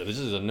said this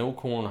is a no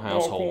corn No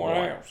household. corn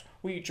boy. house.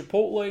 We eat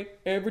Chipotle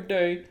every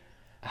day.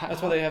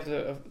 That's why they have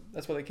to.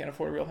 That's why they can't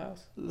afford a real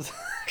house.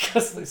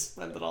 Because they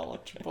spend it all on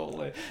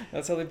Chipotle.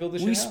 That's how they build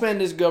this. We shit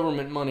spend his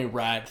government money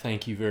right.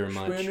 Thank you very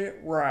much. Spend it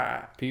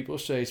right. People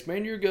say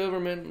spend your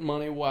government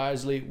money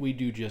wisely. We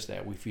do just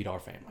that. We feed our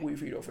family. We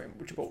feed our family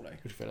with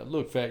Chipotle.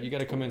 Look, fat. You got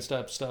to come in.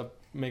 Stop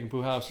making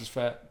Pooh houses,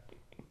 fat.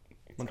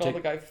 It's called the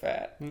guy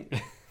fat.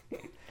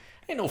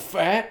 Ain't no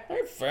fat. I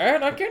ain't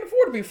fat. I can't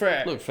afford to be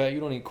fat. Look, fat.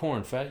 You don't eat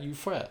corn, fat. You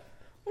fat.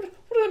 What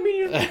does that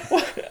mean?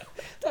 What?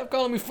 Stop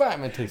calling me fat,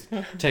 man.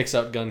 Takes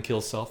out gun,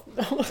 kills self.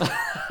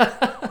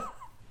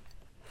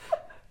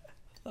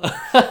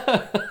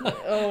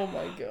 Oh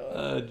my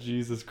god.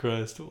 Jesus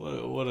Christ! What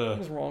a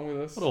What's wrong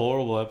with us? what a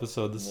horrible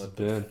episode this has What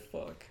the been.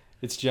 fuck?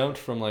 It's jumped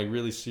from like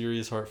really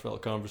serious,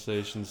 heartfelt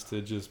conversations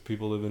to just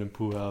people living in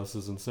Pooh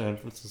houses in San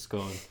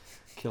Francisco and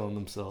killing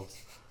themselves.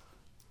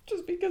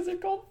 Just because they're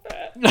called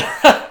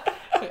fat.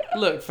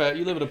 Look, fat.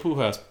 You live in a Pooh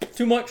house.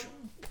 Too much.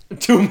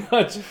 Too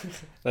much.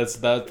 That's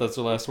the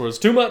last words.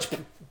 Too much.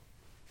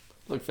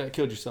 Look, fat.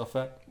 Killed yourself,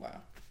 fat.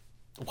 Wow.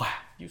 Wow.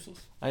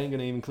 Useless. I ain't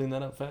gonna even clean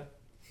that up, fat.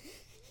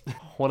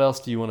 What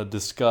else do you want to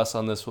discuss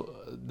on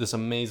this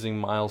amazing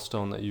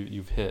milestone that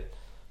you've hit?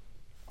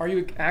 Are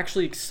you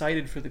actually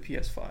excited for the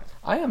PS5?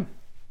 I am.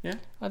 Yeah?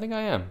 I think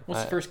I am.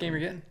 What's the first game you're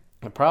getting?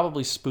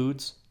 Probably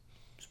Spoods.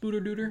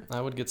 Spooder Dooder?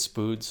 I would get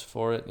Spoods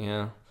for it.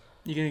 Yeah.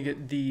 You gonna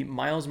get the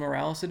Miles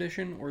Morales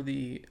edition or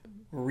the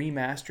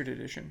remastered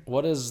edition?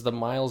 What is the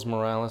Miles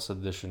Morales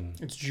edition?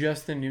 It's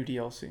just the new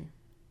DLC.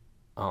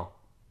 Oh.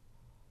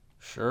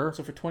 Sure.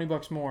 So for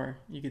 $20 more,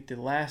 you get the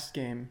last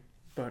game,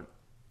 but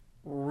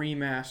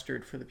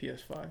remastered for the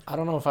PS5. I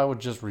don't know if I would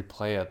just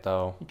replay it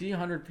though. You did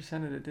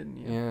 100%ed it, didn't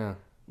you? Yeah.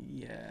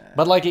 Yeah.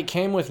 But like it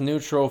came with new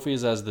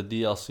trophies as the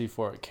DLC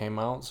for it came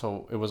out,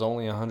 so it was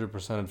only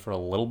 100%ed for a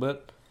little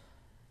bit.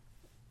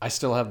 I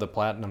still have the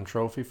platinum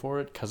trophy for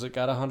it because it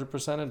got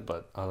 100%ed,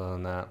 but other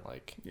than that,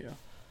 like... Yeah.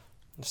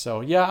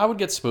 So yeah, I would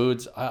get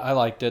Spoods. I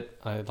liked it.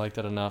 I liked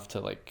it enough to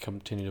like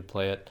continue to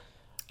play it.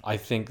 I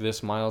think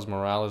this Miles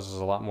Morales is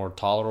a lot more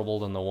tolerable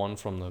than the one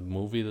from the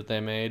movie that they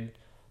made.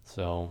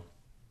 So...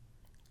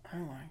 I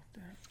like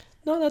that.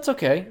 No, that's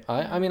okay.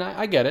 I mean,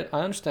 I get it.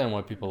 I understand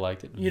why people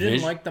liked it. You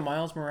didn't like the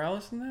Miles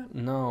Morales in that?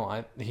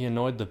 No, he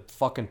annoyed the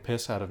fucking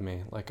piss out of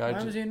me. Like Why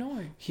was he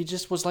annoying? He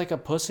just was like a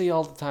pussy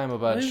all the time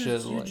about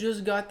shit. You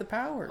just got the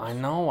powers. I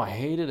know. I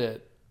hated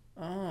it.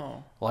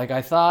 Oh. Like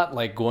I thought,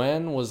 like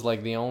Gwen was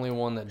like the only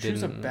one that didn't.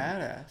 She was a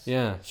badass.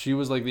 Yeah, she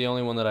was like the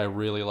only one that I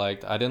really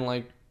liked. I didn't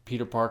like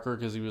Peter Parker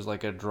because he was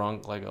like a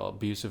drunk, like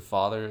abusive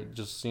father. It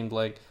just seemed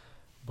like,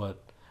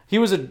 but he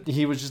was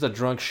just a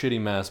drunk,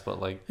 shitty mess. But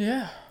like,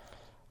 Yeah.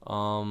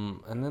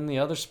 and then the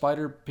other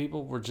spider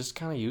people were just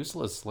kind of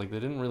useless. Like they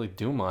didn't really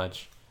do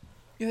much.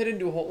 Yeah, they didn't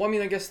do a whole. Well, I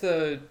mean, I guess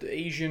the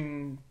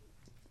Asian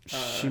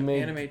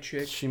anime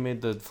chick. She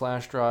made the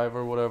flash drive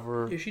or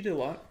whatever. Yeah, she did a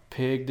lot.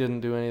 Pig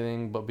didn't do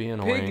anything but be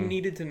annoying. Pig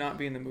needed to not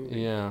be in the movie.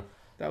 Yeah.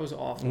 That was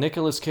awful.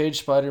 Nicolas Cage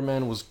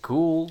Spider-Man was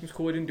cool. It was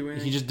cool. He didn't do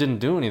anything. He just didn't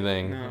do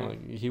anything. No.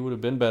 Like, he would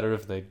have been better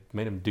if they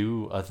made him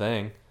do a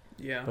thing.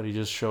 Yeah. But he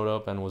just showed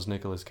up and was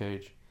Nicolas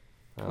Cage.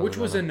 Which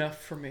was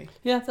enough for me.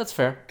 Yeah, that's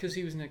fair. Because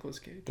he was Nicolas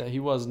Cage. That he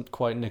wasn't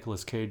quite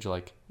Nicolas Cage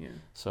like. Yeah.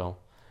 So.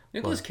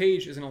 Nicolas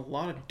Cage is in a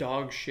lot of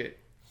dog shit.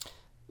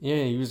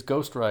 Yeah, he was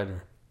Ghost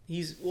Rider.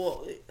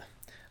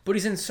 But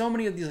he's in so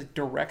many of these like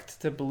direct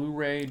to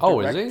Blu-ray, Oh,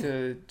 is direct he?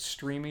 to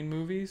streaming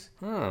movies.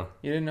 Oh.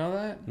 You didn't know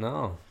that?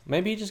 No.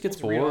 Maybe he just gets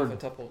Let's read off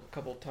bored. a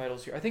couple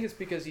titles here. I think it's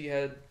because he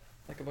had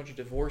like a bunch of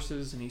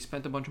divorces and he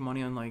spent a bunch of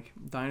money on like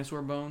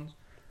dinosaur bones.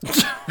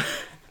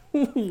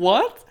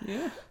 What?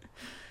 Yeah.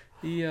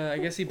 He I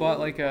guess he bought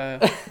like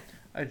a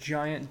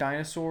giant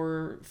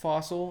dinosaur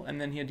fossil and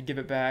then he had to give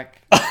it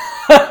back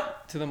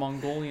to the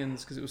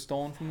Mongolians because it was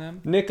stolen from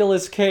them.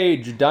 Nicolas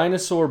Cage,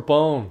 dinosaur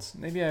bones.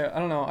 Maybe I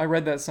don't know. I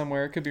read that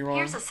somewhere. It could be wrong.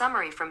 Here's a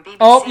summary from BBC.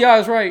 Oh, yeah, I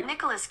was right.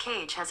 Nicolas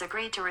Cage has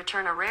agreed to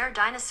return a rare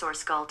dinosaur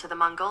skull to the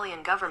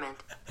Mongolian government.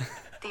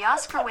 The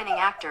Oscar-winning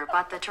actor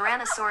bought the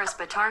Tyrannosaurus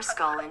Batar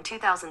skull in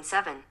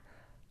 2007.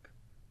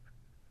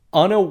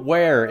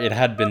 Unaware it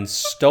had been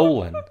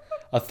stolen,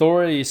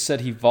 authorities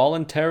said he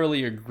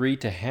voluntarily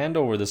agreed to hand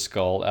over the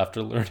skull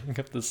after learning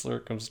of the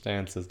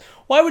circumstances.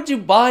 Why would you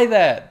buy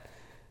that?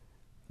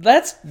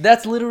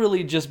 That's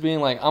literally just being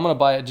like, I'm gonna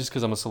buy it just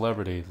because I'm a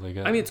celebrity. Like,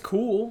 I mean, it's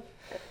cool.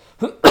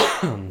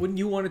 Wouldn't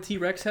you want a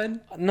T-Rex head?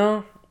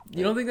 no,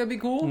 You don't think that'd be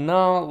cool?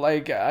 no,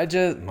 like I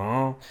just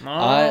no.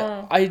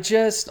 I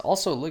just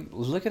also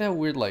look at how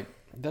weird, like,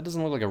 that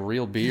doesn't look like a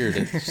real beard.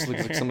 It just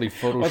looks like somebody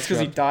photoshopped. That's because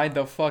he died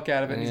the fuck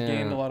out of it and he's Yeah.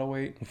 gained a lot of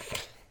weight.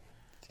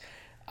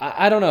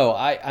 I don't know.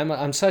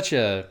 I'm such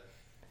a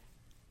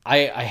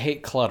I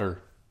hate clutter,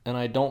 and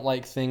I don't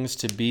like things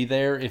to be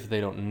there if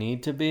they don't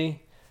need to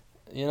be.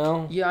 You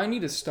know? Yeah, I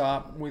need to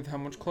stop with how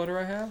much clutter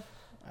I have.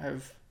 I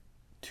have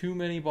too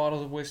many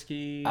bottles of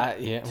whiskey.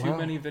 Too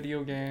many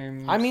video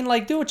games. I mean,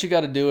 like, do what you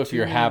got to do if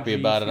you're many happy G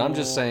about it. I'm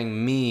Fuel. just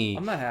saying, me.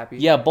 I'm not happy.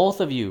 Yeah,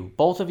 both of you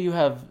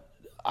have.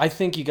 I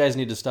think you guys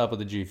need to stop with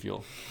the G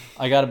Fuel.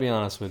 I got to be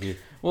honest with you.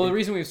 Well, the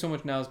reason we have so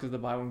much now is because the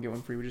buy one get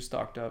one free. We just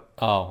stocked up.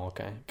 Oh,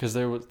 okay. Because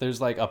there's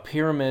like a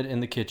pyramid in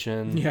the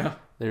kitchen. Yeah.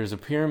 There's a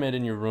pyramid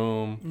in your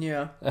room.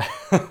 Yeah.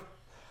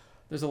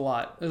 There's a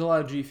lot. There's a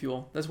lot of G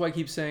Fuel. That's why I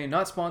keep saying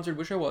not sponsored.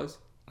 Wish I was.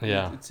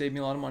 Yeah. It saved me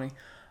a lot of money.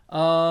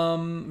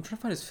 I'm trying to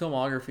find his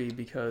filmography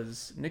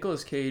because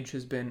Nicolas Cage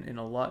has been in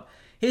a lot.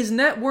 His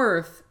net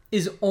worth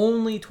is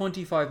only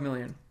 $25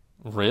 million.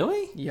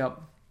 Really?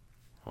 Yep.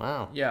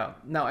 Wow. Yeah.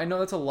 Now I know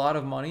that's a lot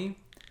of money,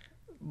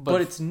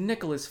 but it's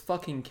Nicolas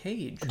fucking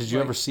Cage. Did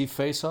you ever see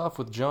Face Off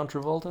with John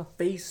Travolta?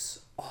 Face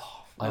Off?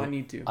 I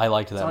need to. I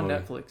liked that It's on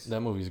movie. Netflix.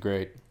 That movie's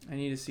great. I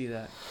need to see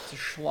that. It's a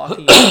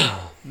schlocky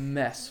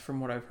mess from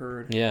what I've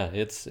heard. Yeah,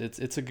 it's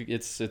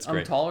great.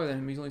 I'm taller than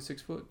him. He's only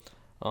 6 foot.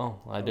 Oh,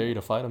 I dare you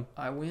to fight him.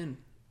 I win.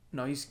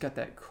 No, he's got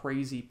that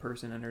crazy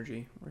person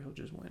energy where he'll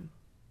just win.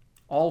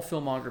 All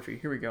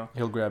filmography. Here we go.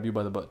 He'll grab you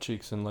by the butt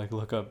cheeks and like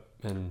look up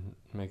and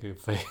make a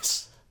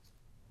face.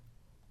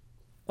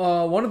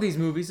 One of these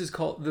movies is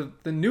called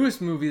the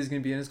newest movie is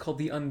going to be in is called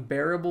The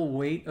Unbearable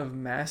Weight of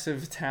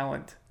Massive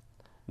Talent.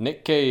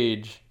 Nick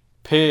Cage,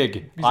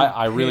 Pig. He's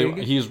I a really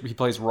pig? he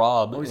plays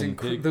Rob Oh, he's in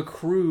Pig. The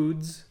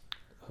Croods.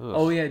 Ugh.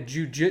 Oh yeah,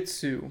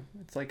 Jiu-Jitsu.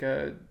 It's like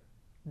a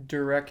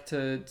direct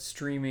to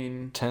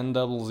streaming.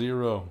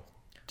 10-0.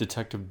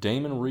 Detective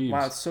Damon Reeves.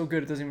 Wow, it's so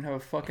good. It doesn't even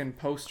have a fucking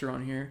poster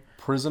on here.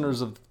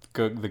 Prisoners of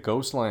the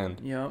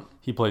Ghostland. Yep.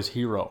 He plays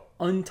Hero.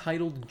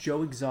 Untitled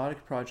Joe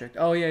Exotic Project.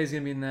 Oh yeah, he's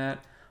gonna be in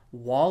that.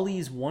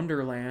 Wally's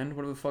Wonderland.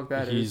 Whatever the fuck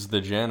that is. He's the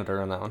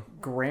janitor in that one.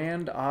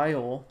 Grand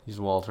Isle. He's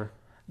Walter.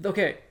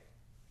 Okay,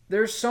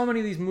 there's so many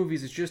of these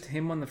movies. It's just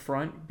him on the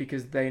front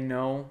because they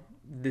know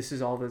this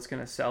is all that's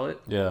gonna sell it,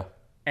 Yeah.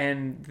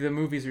 and the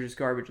movies are just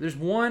garbage. There's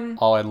one.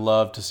 Oh, I'd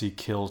love to see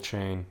Kill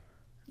Chain.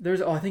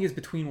 I think it's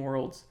Between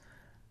Worlds.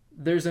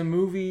 There's a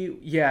movie.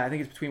 Yeah, I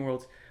think it's Between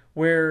Worlds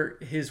where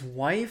his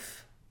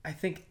wife, I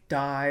think,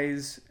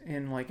 dies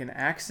in like an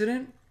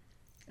accident,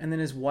 and then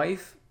his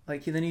wife,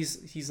 like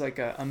he's like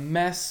a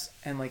mess,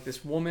 and like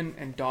this woman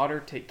and daughter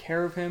take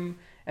care of him,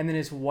 and then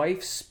his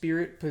wife's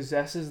spirit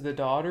possesses the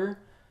daughter,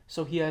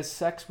 so he has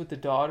sex with the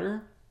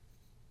daughter,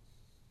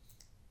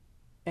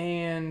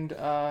 and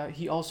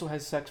he also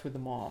has sex with the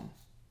mom.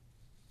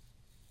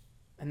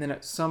 And then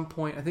at some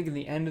point, I think in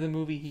the end of the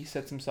movie, he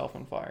sets himself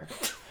on fire.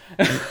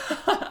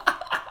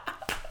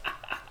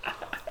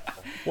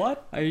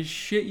 What? I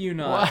shit you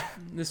not. What?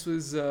 This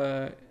was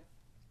I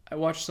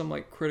watched some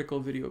like critical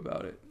video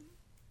about it.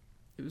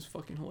 It was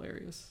fucking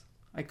hilarious.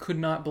 I could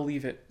not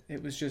believe it.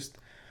 It was just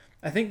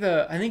I think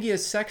he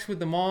has sex with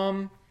the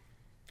mom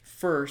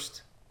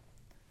first,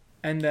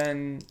 and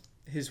then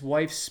his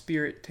wife's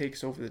spirit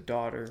takes over the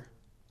daughter,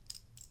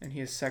 and he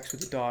has sex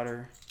with the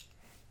daughter,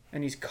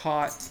 and he's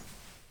caught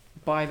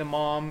by the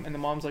mom, and the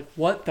mom's like,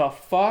 "What the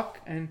fuck?"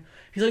 And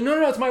he's like,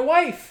 "No, it's my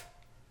wife."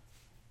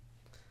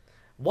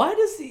 Why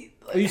does he...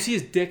 Oh, you see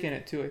his dick in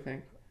it too, I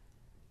think.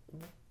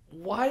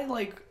 Why,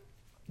 like,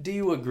 do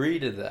you agree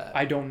to that?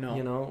 I don't know.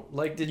 You know?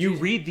 Like, did you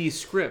read these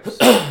scripts?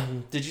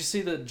 Did you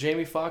see that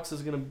Jamie Foxx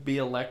is going to be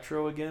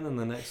Electro again in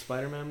the next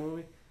Spider-Man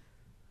movie?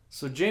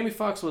 So Jamie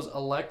Foxx was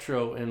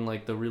Electro in,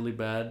 like, the really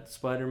bad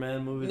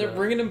Spider-Man movie. They're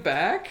bringing him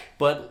back?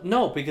 But,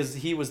 no, because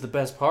he was the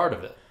best part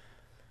of it.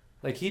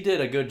 Like, he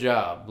did a good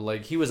job.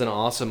 Like, he was an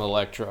awesome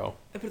Electro.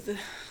 Yeah, but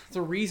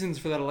the reasons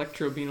for that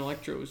Electro being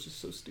Electro was just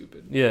so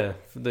stupid. Yeah,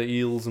 the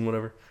eels and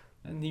whatever.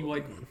 And he,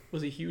 like,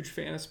 was a huge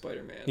fan of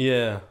Spider-Man.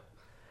 Yeah.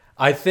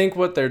 I think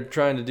what they're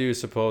trying to do,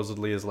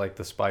 supposedly, is, like,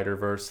 the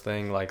Spider-Verse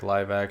thing, like,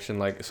 live action.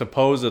 Like,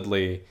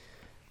 supposedly,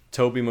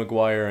 Tobey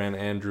Maguire and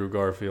Andrew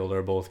Garfield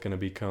are both going to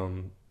be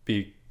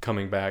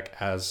coming back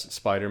as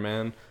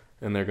Spider-Man,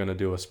 and they're going to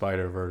do a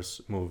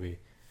Spider-Verse movie.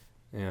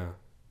 Yeah.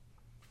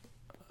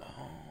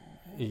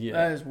 Yeah.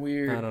 That is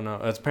weird. I don't know.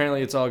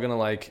 Apparently, it's all gonna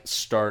like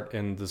start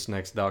in this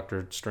next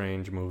Doctor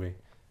Strange movie,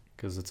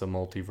 because it's a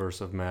multiverse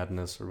of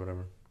madness or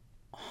whatever.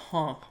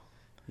 Huh.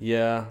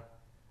 Yeah,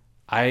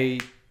 I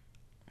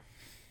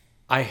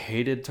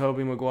hated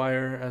Tobey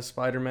Maguire as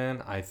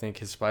Spider-Man. I think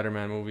his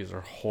Spider-Man movies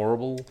are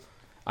horrible.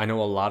 I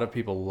know a lot of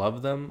people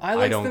love them.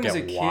 I don't them get as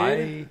a why.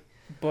 kid,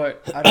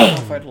 but I don't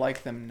know if I'd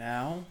like them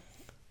now.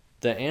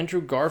 The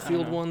Andrew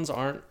Garfield ones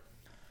aren't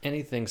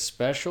anything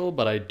special,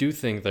 but I do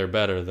think they're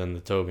better than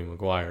the Tobey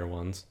Maguire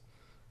ones.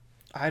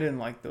 I didn't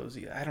like those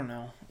either. I don't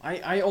know.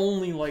 I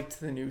only liked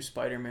the new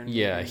Spider-Man movies.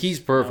 Yeah, he's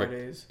perfect.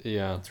 Nowadays.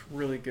 Yeah. It's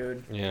really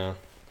good. Yeah.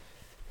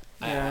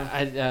 Yeah.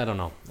 I don't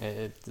know.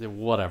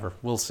 Whatever.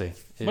 We'll see.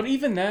 But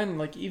even then,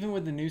 like, even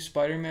with the new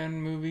Spider-Man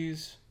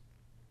movies,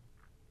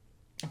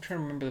 I'm trying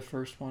to remember the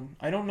first one.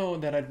 I don't know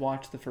that I'd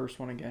watch the first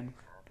one again.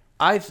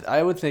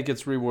 I would think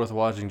it's worth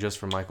watching just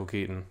for Michael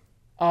Keaton.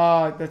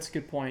 That's a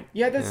good point.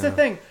 Yeah, that's the Yeah.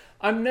 thing.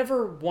 I'm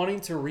never wanting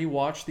to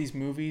rewatch these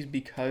movies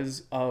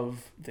because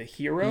of the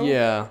hero.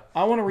 Yeah.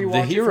 I want to The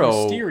rewatch hero- it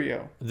for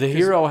Mysterio. The 'Cause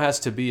hero has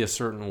to be a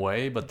certain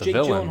way, but the Jake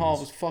villain.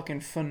 Gyllenhaal was fucking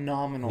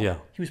phenomenal. Yeah.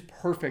 He was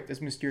perfect as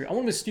Mysterio. I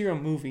want a Mysterio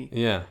movie.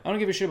 Yeah. I don't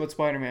give a shit about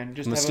Spider-Man.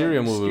 Just have Mysterio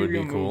a movie would be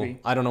Mysterio cool. movie.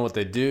 I don't know what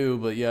they do,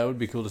 but yeah, it would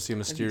be cool to see a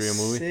That'd be Mysterio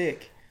movie.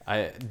 Sick.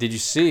 Did you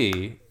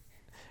see?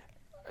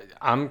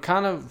 I'm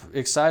kind of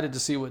excited to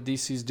see what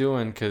DC's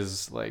doing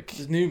because, like,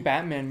 This new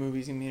Batman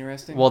movie's gonna be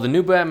interesting. well, the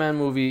new Batman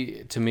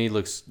movie to me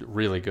looks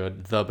really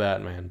good, The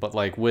Batman. But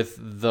like with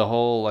the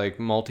whole like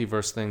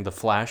multiverse thing, the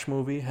Flash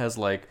movie has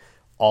like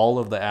all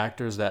of the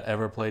actors that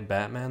ever played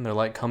Batman. They're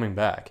like coming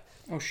back.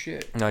 oh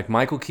shit. Like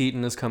Michael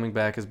Keaton is coming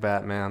back as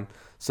Batman.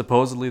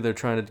 Supposedly they're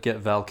trying to get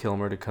Val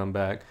Kilmer to come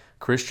back.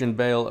 Christian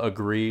Bale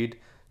agreed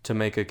to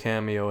make a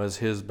cameo as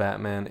his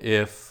Batman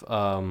if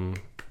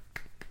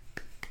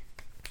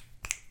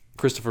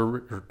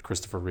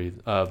Christopher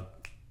Reeve.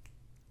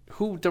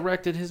 Who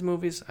directed his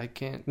movies? I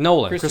can't.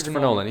 Christopher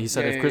Nolan. He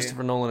said Yeah, if yeah,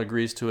 Christopher Nolan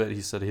agrees to it,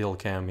 he said he'll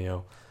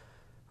cameo.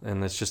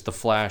 And it's just the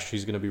Flash.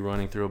 He's going to be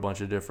running through a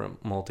bunch of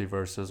different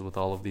multiverses with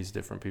all of these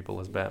different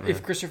people as Batman.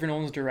 If Christopher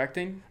Nolan's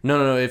directing,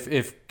 No.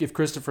 If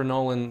Christopher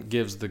Nolan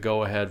gives the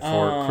go ahead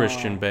for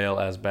Christian Bale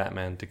as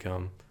Batman to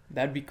come,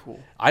 that'd be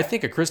cool. I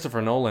think a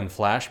Christopher Nolan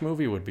Flash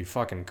movie would be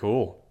fucking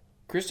cool.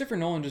 Christopher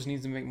Nolan just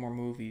needs to make more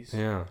movies.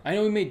 Yeah. I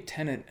know he made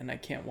Tenet, and I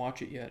can't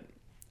watch it yet.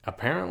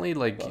 Apparently,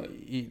 like But-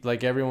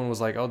 like everyone was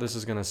like, "Oh, this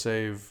is gonna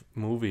save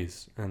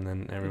movies," and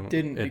then everyone It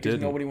didn't because didn't.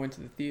 nobody went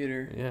to the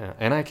theater. Yeah,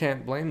 and I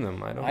can't blame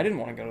them. I I didn't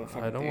want to go to the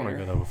fucking I don't theater. want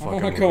to go to a I fucking.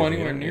 don't want to go movie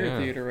anywhere theater. near Yeah. a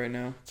theater right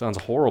now. Sounds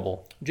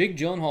horrible. Jake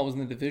Gyllenhaal was in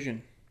The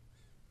Division.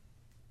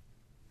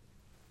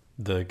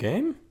 The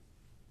game?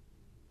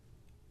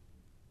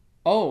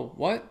 Oh,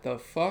 what the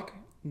fuck?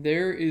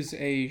 There is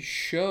a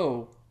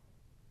show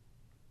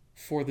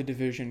for The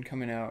Division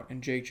coming out,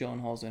 and Jake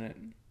Gyllenhaal's in it.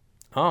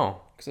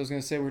 Oh, Because I was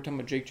going to say, we were talking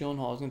about Jake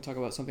Gyllenhaal. I was going to talk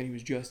about something he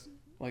was just,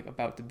 like,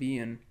 about to be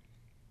in.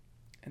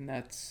 And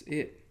that's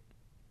it.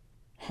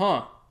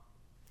 Huh.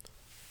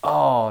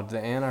 oh, the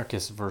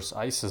Anarchists versus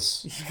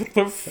ISIS. What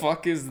the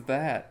fuck is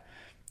that?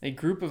 A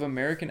group of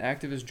American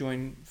activists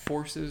join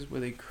forces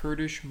with a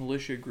Kurdish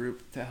militia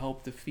group to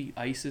help defeat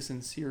ISIS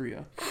in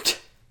Syria.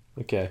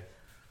 Okay,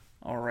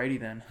 Alrighty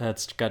then.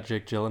 that's got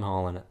Jake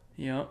Gyllenhaal in it.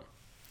 Yep.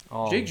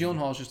 Oh, Jake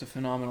Gyllenhaal is just a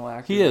phenomenal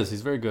actor. He is.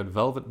 He's very good.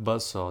 Velvet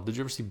Buzzsaw. Did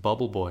you ever see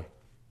Bubble Boy?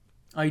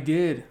 I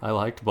did. I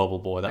liked Bubble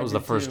Boy. That I was the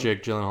did first too.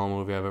 Jake Gyllenhaal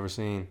movie I've ever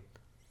seen.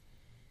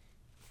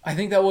 I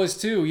think that was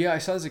too. Yeah, I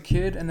saw it as a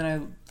kid, and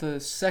then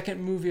the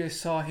second movie I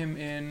saw him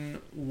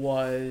in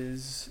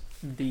was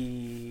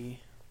the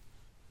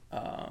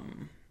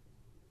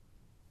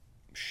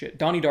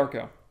Donnie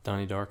Darko.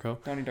 Donnie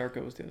Darko. Donnie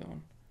Darko was the other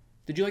one.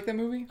 Did you like that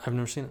movie? I've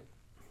never seen it.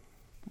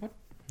 What?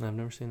 I've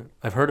never seen it.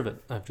 I've heard of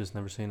it. I've just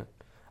never seen it.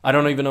 I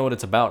don't even know what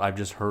it's about. I've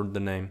just heard the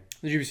name.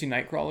 Did you ever see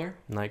Nightcrawler?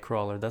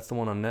 Nightcrawler. That's the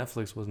one on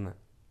Netflix, wasn't it?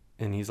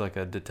 And he's like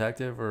a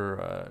detective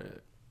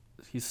or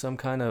he's some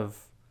kind of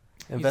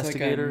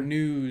investigator. He's like a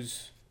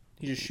news.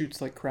 He just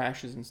shoots like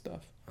crashes and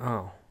stuff.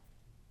 Oh.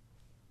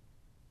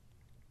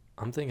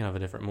 I'm thinking of a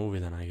different movie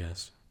then, I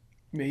guess.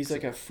 Yeah, he's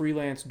like a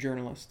freelance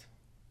journalist.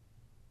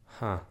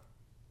 Huh.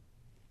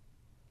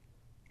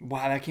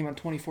 Wow, that came out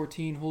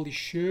 2014. Holy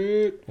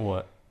shit.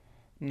 What?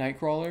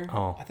 Nightcrawler?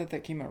 Oh. I thought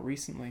that came out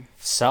recently.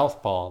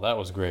 Southpaw. That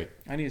was great.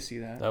 I need to see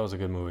that. That was a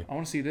good movie. I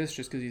want to see this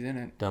just because he's in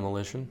it.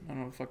 Demolition. I don't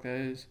know what the fuck that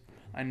is.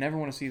 I never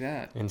want to see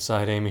that.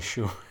 Inside Amy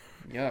Schumer.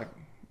 Yuck.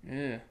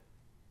 Yeah.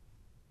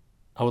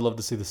 I would love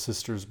to see the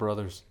Sisters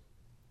Brothers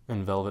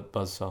in Velvet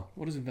Buzzsaw.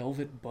 What is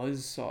Velvet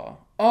Buzzsaw?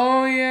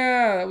 Oh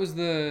yeah, that was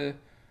the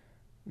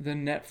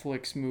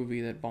Netflix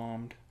movie that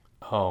bombed.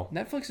 Oh.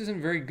 Netflix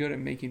isn't very good at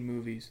making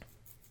movies.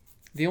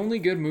 The only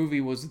good movie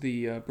was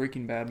the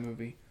Breaking Bad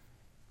movie.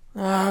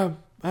 Bad.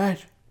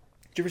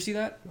 Did you ever see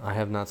that? I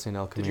have not seen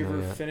El Did you Camino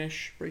ever yet.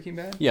 finish Breaking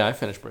Bad? Yeah, I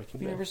finished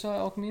Breaking You Bad. never saw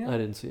El Camino? I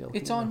didn't see El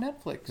Camino. It's on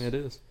Netflix. It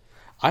is.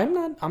 I'm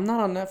not on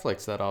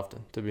Netflix that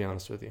often, to be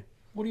honest with you.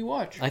 What do you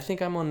watch? I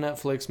think I'm on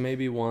Netflix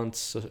maybe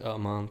once a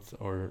month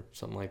or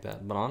something like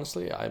that. But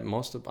honestly, I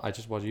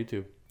just watch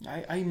YouTube.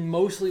 I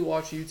mostly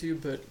watch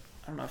YouTube, but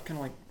I don't know. I've kind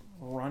of like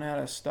run out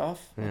of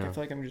stuff. Like, Yeah. I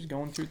feel like I'm just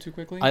going through it too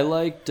quickly. I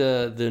liked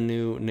the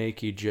new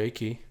Nakey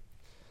Jakey.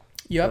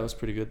 That Yep. was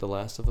pretty good. The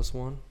Last of Us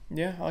one.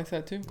 Yeah, I like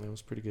that too. That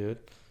was pretty good.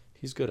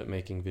 He's good at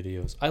making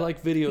videos. I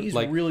like video. He's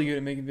like really good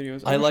at making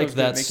videos. I wish like was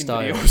good at that making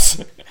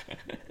style.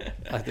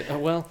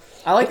 videos. well,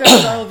 I like that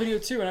style of video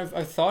too, and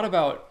I've thought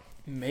about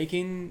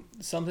making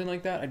something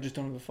like that. I just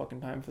don't have the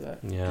fucking time for that.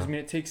 Yeah. 'Cause, I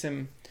mean,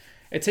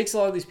 it takes a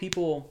lot of these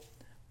people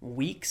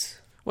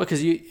weeks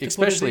because you to put a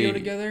especially video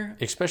together.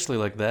 especially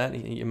like that.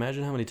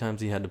 Imagine how many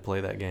times he had to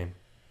play that game.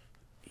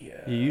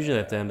 Yeah. You usually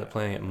have to end up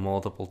playing it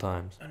multiple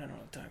times. I don't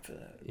have time for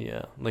that.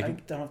 Yeah, I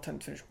like don't have time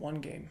to finish one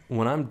game.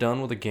 when I'm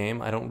done with a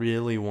game, I don't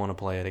really want to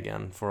play it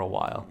again for a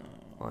while.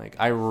 Like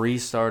I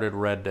restarted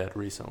Red Dead Let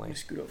recently. me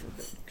scoot over a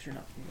bit because you're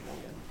not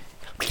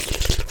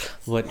yet.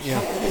 What? Yeah.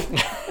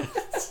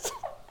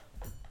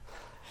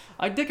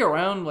 I dick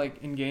around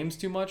like in games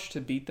too much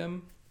to beat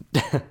them.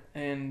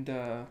 and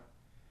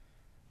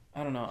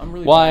I don't know. I'm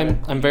really. Well, bad at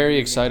I'm playing very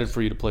video excited games.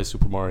 for you to play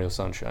Super Mario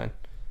Sunshine.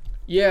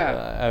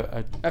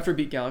 Yeah, after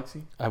Beat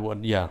Galaxy. I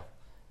would, yeah.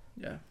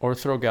 Yeah. Or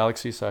throw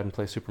Galaxy aside and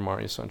play Super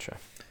Mario Sunshine.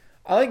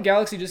 I like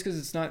Galaxy just because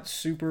it's not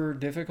super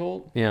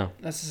difficult. Yeah.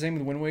 That's the same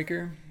with Wind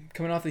Waker.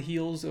 Coming off the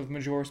heels of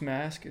Majora's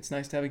Mask, it's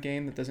nice to have a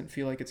game that doesn't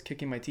feel like it's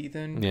kicking my teeth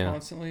in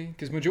constantly.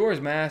 Because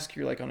Majora's Mask,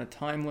 you're like on a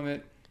time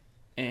limit,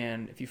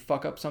 and if you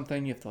fuck up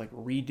something, you have to like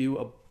redo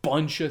a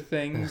bunch of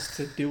things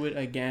to do it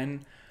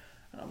again.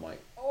 And I'm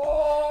like,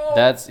 oh.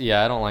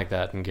 I don't like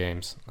that in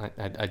games.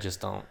 I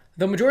just don't.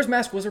 The Majora's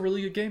Mask was a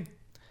really good game.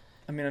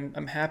 I mean,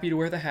 I'm happy to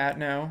wear the hat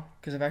now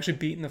because I've actually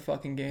beaten the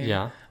fucking game.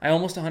 Yeah. I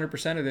almost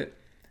 100%ed it.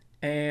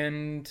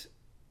 And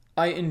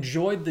I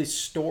enjoyed the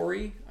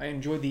story. I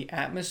enjoyed the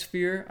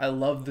atmosphere. I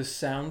love the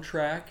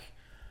soundtrack.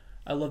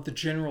 I love the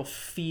general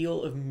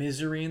feel of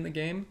misery in the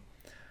game.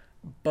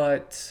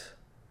 But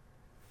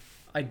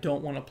I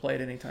don't want to play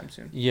it anytime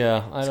soon.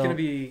 Yeah, It's gonna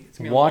be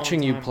a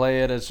watching long you time.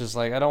 play it. It's just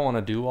like I don't want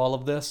to do all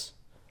of this.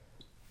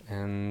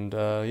 And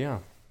yeah.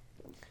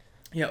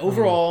 Yeah,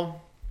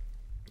 overall,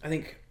 I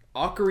think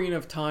Ocarina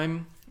of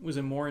Time was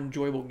a more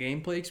enjoyable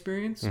gameplay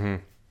experience.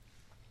 Mm-hmm.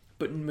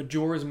 But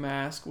Majora's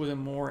Mask was a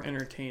more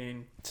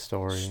entertaining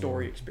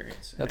story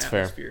experience. That's an fair.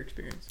 atmosphere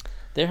experience.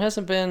 There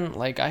hasn't been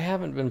I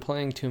haven't been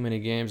playing too many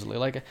games.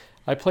 Like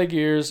I play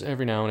Gears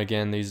every now and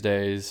again these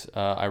days.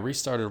 I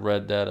restarted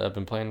Red Dead. I've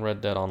been playing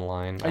Red Dead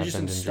Online. I I've just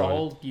been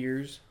installed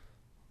Gears.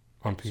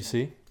 enjoying it. On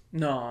PC.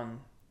 No, on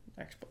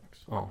Xbox.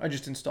 Oh. I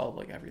just installed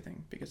like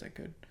everything because I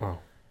could. Oh,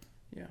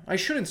 Yeah, I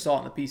should install it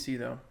on the PC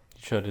though.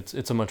 you should.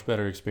 It's a much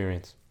better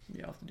experience.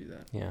 Yeah, I'll have to do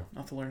that. Yeah.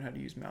 I'll have to learn how to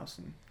use mouse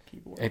and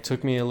keyboard. It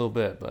took me a little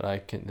bit, but I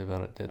can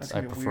about it. That's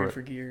I gonna be prefer weird it.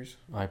 for Gears.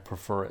 I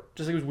prefer it.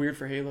 Just like it was weird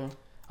for Halo.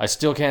 I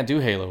still can't do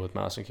Halo with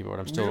mouse and keyboard.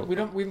 I'm still We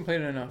haven't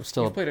played it enough.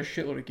 still- We've played a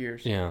shitload of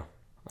Gears. yeah.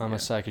 I'm Yeah. a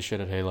sack of shit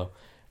at Halo,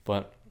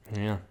 but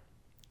yeah.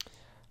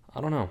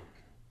 I don't know.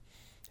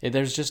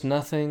 There's just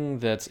nothing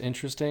that's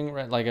interesting,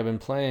 right? Like I've been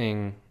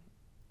playing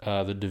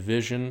The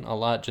Division a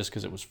lot just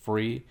because it was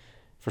free.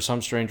 For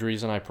some strange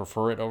reason, I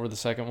prefer it over the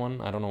second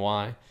one. I don't know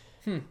why.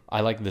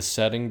 I like the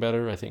setting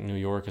better. I think New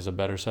York is a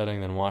better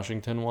setting than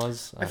Washington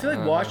was. I feel like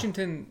don't know.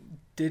 Washington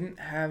didn't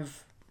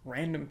have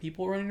random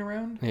people running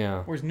around.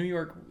 Yeah. Whereas New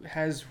York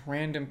has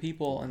random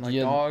people and like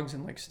Yeah. dogs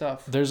and like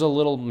stuff. There's a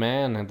little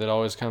man that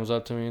always comes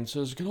up to me and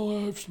says, "Can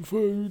I have some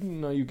food?"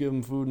 And you give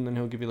him food, and then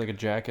he'll give you like a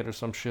jacket or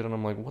some shit. And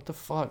I'm like, "What the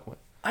fuck?" What?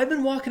 I've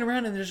been walking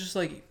around and there's just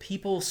like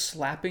people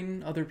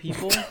slapping other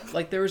people.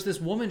 Like there was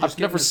this woman just I've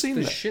getting never the seen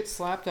that. shit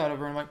slapped out of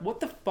her. I'm like, what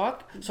the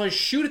fuck? So I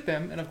shoot at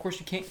them, and of course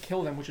you can't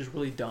kill them, which is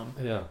really dumb.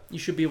 Yeah. You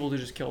should be able to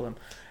just kill them.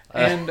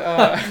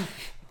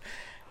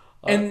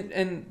 And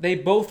and they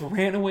both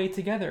ran away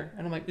together.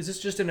 And I'm like, is this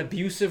just an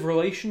abusive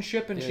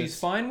relationship and Yeah, she's it's-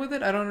 fine with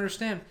it? I don't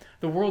understand.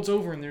 The world's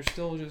over and there's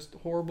still just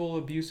horrible,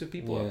 abusive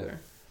people out Yeah. there.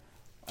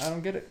 I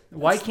don't get it.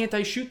 Why can't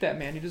I shoot that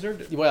man? He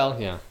deserved it. Well,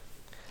 yeah.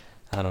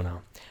 I don't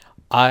know.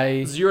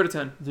 0 to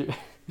 10.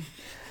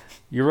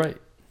 You're right.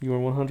 You are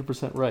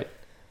 100% right.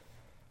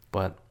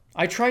 But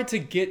I tried to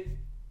get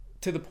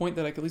to the point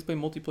that I could at least play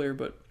multiplayer,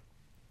 but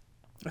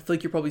I feel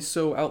like you're probably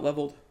so out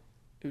leveled.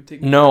 It would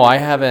take me no, I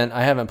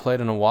haven't played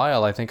in a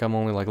while. I think I'm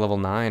only like level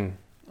 9.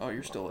 Oh,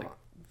 you're still like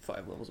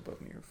 5 levels above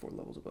me or 4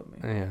 levels above me.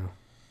 Yeah.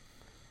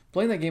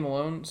 Playing that game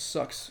alone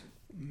sucks.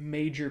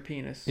 Major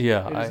penis.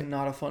 Yeah, It is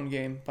not a fun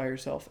game by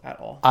yourself at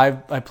all. I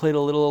played a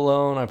little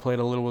alone. I played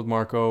a little with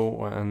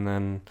Marco, and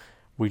then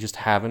we just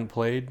haven't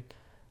played.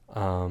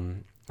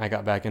 I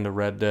got back into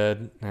Red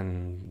Dead,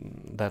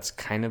 and that's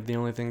kind of the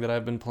only thing that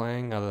I've been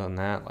playing. Other than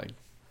that, like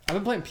I've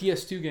been playing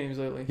PS2 games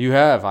lately. you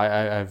have,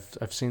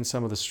 I've seen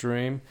some of the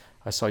stream.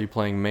 I saw you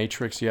playing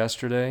Matrix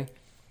yesterday.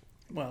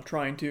 Well,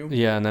 trying to.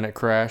 Yeah, and then it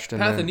crashed.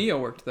 And Path of then, Neo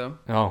worked though,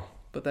 oh,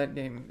 but that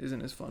game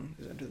isn't as fun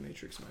as Enter the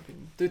Matrix in my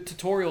opinion. The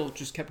tutorial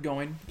just kept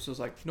going, so I was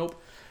like, nope.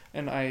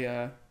 And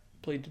I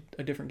played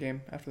a different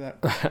game after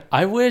that.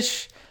 I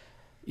wish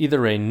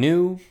either a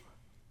new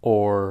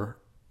or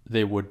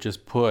they would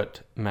just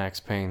put Max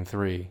Payne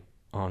 3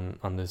 on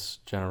this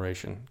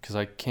generation, because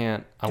I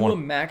can't. I Do a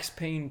want. Max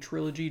Payne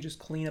trilogy, just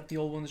clean up the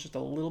old ones just a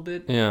little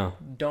bit. Yeah.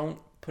 Don't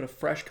put a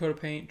fresh coat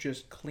of paint,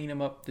 just clean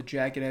them up, the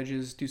jagged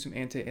edges, do some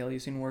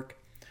anti-aliasing work,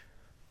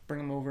 bring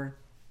them over.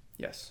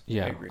 Yes, I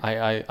Yeah, agree.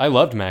 I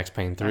loved Max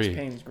Payne 3. Max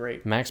Payne's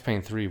great. Max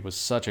Payne 3 was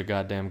such a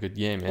goddamn good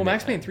game. Well, and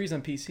Max Payne 3 is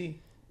on PC.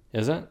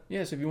 Is it?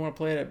 Yeah, so if you want to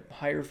play it at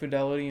higher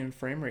fidelity and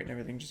frame rate and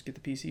everything, just get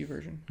the PC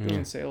version. It goes Yeah.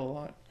 on sale a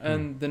lot.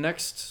 And the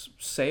next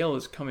sale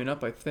is coming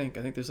up, I think.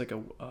 I think there's like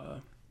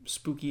a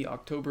spooky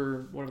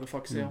October, whatever the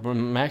fuck sale. But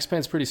Max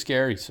Payne's pretty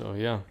scary, so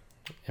yeah.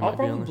 It I'll might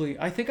be on there. probably,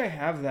 I think I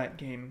have that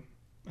game.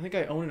 I think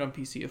I own it on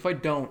PC. If I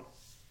don't,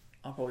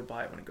 I'll probably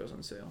buy it when it goes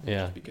on sale.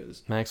 Yeah. Just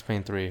because. Max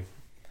Payne 3.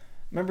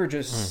 Remember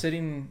just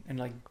sitting and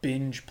like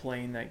binge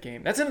playing that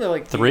game. That's another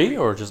like 3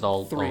 or just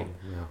all? 3. Oh,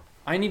 yeah.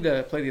 I need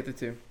to play the other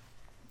two.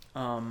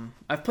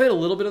 I've played a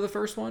little bit of the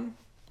first one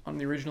on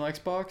the original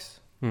Xbox,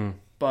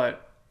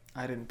 but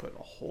I didn't put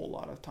a whole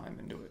lot of time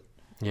into it.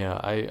 Yeah,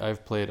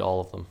 I've played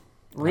all of them.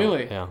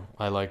 Really? Yeah,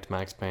 I liked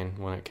Max Payne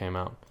when it came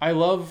out. I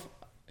love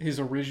his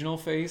original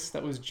face.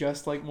 That was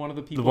just like one of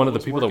the people. One of the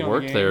was people that working on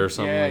worked the there game. or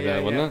something like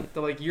that, wasn't it?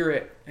 They're like, "You're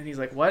it," and he's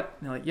like, "What?"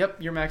 And they're like, "Yep,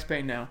 you're Max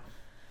Payne now."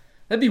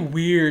 That'd be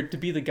weird to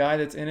be the guy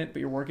that's in it,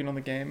 but you're working on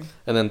the game.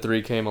 And then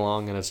 3 came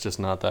along, and it's just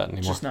not that anymore.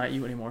 It's just not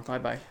you anymore. Bye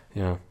bye.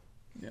 Yeah.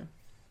 Yeah.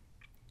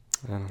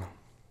 I don't know.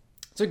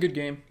 It's a good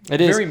game. It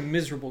is. Very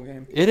miserable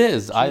game. It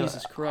is.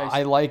 Jesus Christ.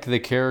 I like the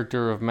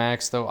character of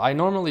Max, though. I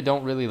normally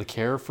don't really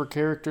care for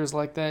characters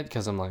like that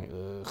because I'm like,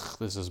 ugh,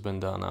 this has been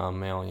done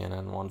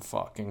 1,000,001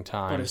 fucking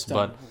times. But it's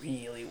done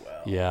really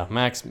well. Yeah,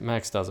 Max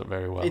does it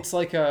very well. It's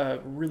like a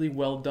really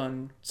well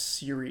done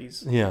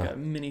series. Yeah. Like a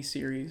mini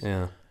series.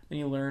 Yeah. And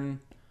you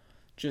learn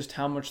just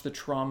how much the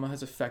trauma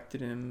has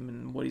affected him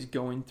and what he's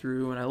going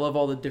through. And I love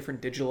all the different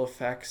digital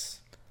effects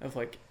of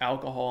like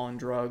alcohol and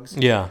drugs.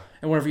 Yeah.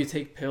 And whenever you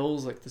take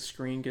pills, like the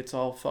screen gets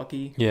all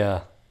fucky.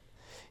 Yeah.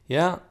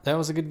 Yeah, that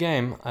was a good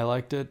game. I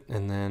liked it.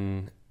 And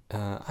then,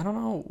 I don't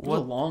know. It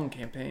was a long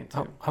campaign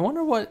too. I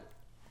wonder why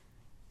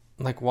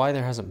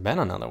there hasn't been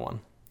another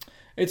one.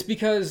 It's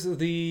because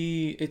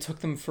it took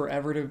them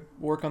forever to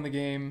work on the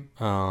game.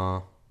 I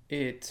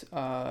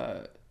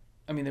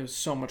mean, there was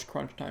so much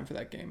crunch time for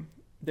that game.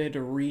 They had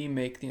to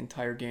remake the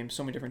entire game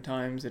so many different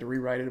times. They had to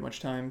rewrite it a bunch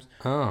of times.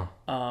 Oh.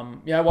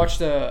 Yeah, I watched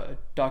a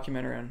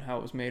documentary on how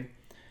it was made.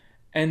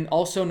 And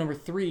also, number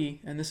 3,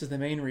 and this is the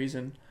main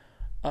reason,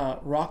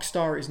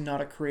 Rockstar is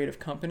not a creative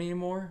company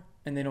anymore,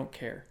 and they don't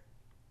care.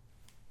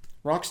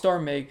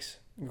 Rockstar makes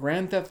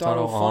Grand Theft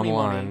Auto funny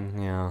Online,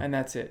 money, yeah. and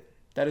that's it.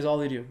 That is all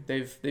they do.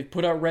 They've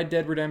put out Red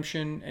Dead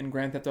Redemption and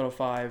Grand Theft Auto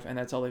 5, and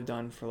that's all they've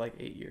done for like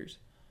 8 years.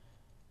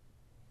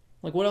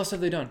 Like, what else have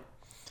they done?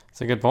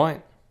 It's a good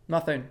point.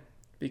 Nothing.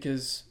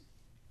 Because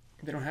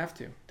they don't have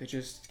to. They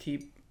just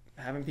keep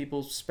having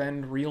people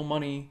spend real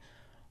money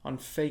on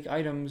fake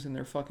items in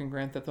their fucking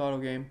Grand Theft Auto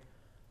game.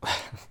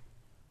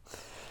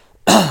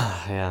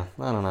 Yeah,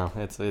 I don't know.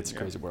 It's a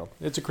crazy world.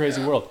 It's a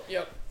crazy world.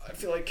 Yep. I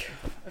feel like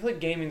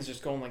gaming's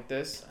just going like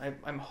this.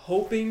 I'm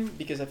hoping,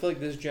 because I feel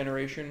like this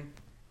generation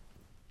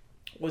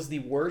was the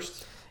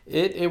worst.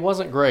 It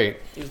wasn't great.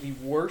 It was the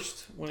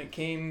worst when it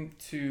came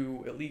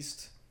to at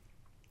least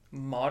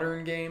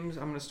modern games.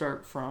 I'm gonna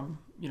start from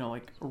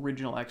like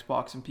original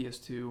Xbox and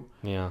PS2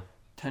 Yeah.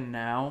 to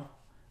now.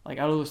 Like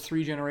out of those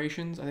 3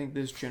 generations, I think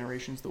this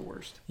generation's the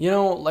worst.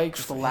 Like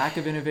Just the lack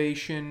of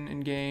innovation in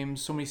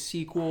games, so many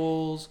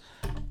sequels,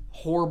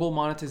 horrible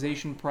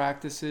monetization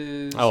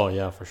practices. Oh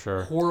yeah, for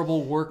sure.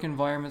 Horrible work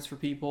environments for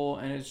people,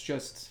 and it's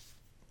just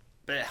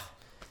bleh.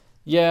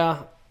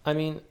 Yeah, I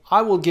mean,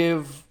 I will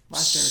give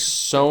Last generation.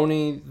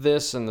 Sony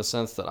this in the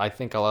sense that I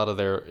think a lot of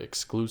their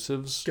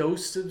exclusives,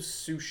 Ghost of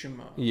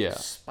Tsushima. Yeah.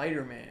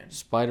 Spider-Man.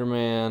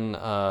 Spider-Man,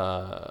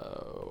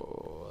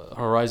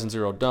 Horizon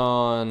Zero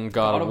Dawn,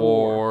 God of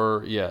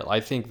War. Yeah,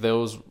 I think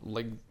those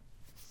like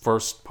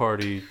first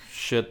party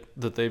shit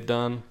that they've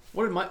done.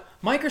 What did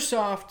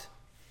Microsoft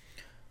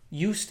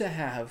used to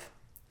have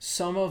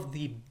some of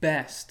the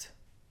best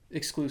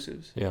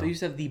exclusives. Yeah. They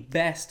used to have the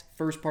best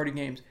first party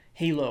games.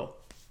 Halo.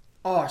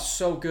 Oh,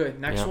 so good.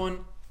 Next Yeah.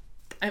 one.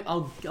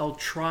 I'll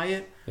try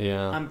it.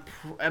 Yeah.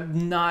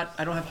 I'm not.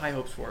 I don't have high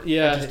hopes for it.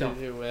 Yeah, I just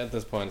don't. at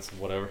this point, it's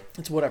whatever.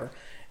 It's whatever.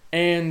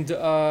 And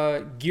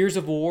Gears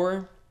of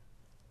War.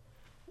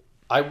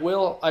 I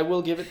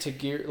will give it to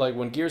Gear. Like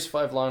when Gears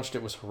 5 launched,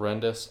 it was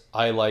horrendous.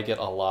 I like it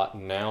a lot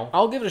now.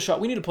 I'll give it a shot.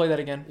 We need to play that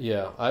again.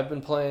 Yeah, I've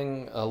been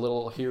playing a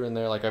little here and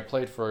there. Like I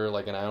played for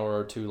like an hour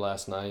or 2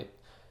 last night.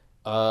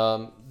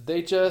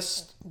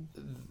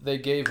 They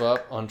gave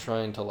up on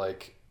trying to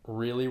like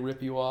really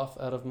rip you off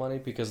out of money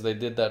because they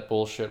did that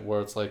bullshit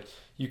where it's like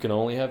you can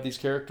only have these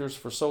characters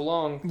for so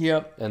long.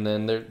 Yep. And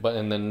then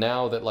then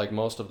now that like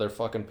most of their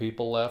fucking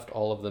people left,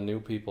 all of the new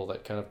people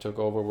that kind of took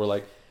over were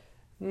like,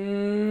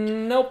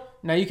 nope.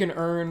 Now you can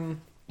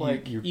earn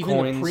like Your even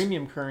coins. the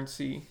premium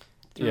currency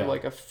through Yeah.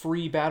 like a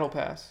free battle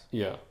pass.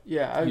 Yeah.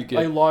 Yeah, You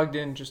I logged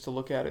in just to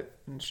look at it,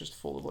 and it's just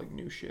full of like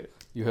new shit.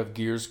 You have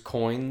Gears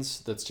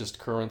coins that's just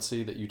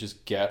currency that you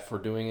just get for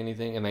doing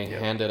anything, and they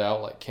hand it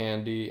out like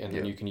candy, and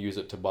then Yep. you can use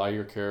it to buy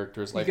your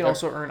characters. You Like can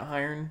also earn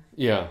iron.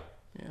 yeah,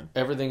 Yeah.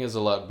 everything is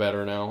a lot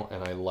better now,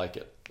 and I like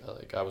it.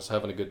 Like I was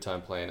having a good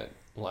time playing it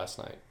last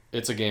night.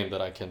 It's a game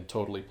that I can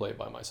totally play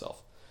by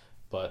myself,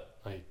 but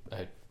I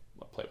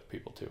play with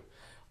people too.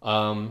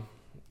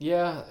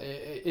 Yeah,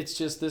 it's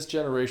just this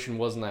generation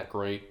wasn't that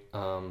great.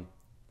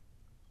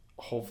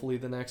 Hopefully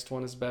the next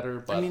one is better.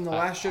 But I mean, the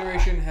last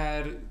generation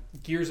had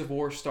Gears of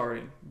War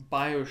starting,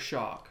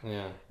 BioShock.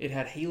 Yeah. It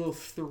had Halo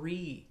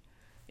 3.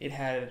 It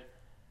had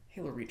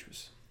Halo Reach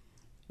it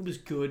was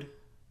good.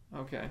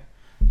 Okay.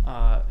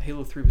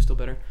 Halo 3 was still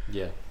better.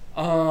 Yeah.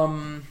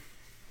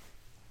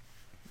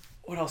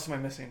 What else am I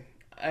missing?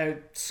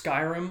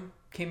 Skyrim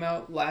came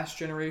out last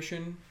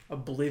generation.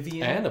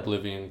 Oblivion. And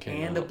Oblivion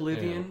came out. And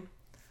Oblivion. Yeah.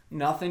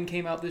 Nothing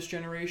came out this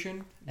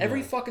generation.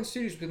 Every fucking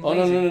studio's been Oh,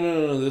 lazy.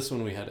 no. This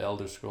one we had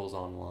Elder Scrolls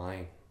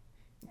Online.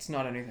 It's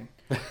not anything.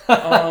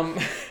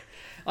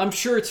 I'm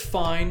sure it's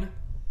fine.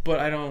 but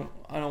I don't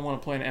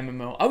want to play an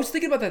MMO. I was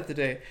thinking about that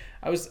today.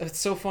 It's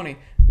so funny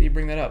that you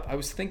bring that up. I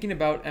was thinking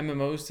about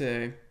MMOs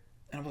today,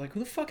 and I was like, who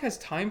the fuck has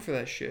time for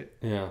that shit?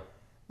 Yeah.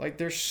 Like,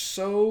 they're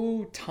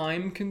so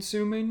time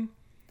consuming.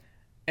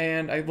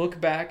 And I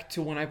look back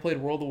to when I played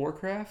World of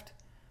Warcraft,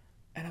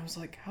 and I was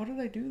like, how did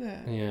I do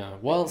that? Yeah.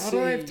 Well, How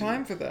did I have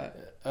time for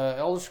that?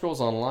 Elder Scrolls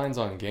Online's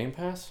on Game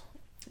Pass.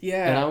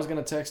 Yeah. And I was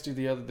gonna text you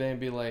the other day and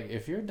be like,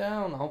 if you're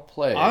down, I'll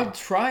play. I'll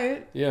try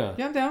it. Yeah.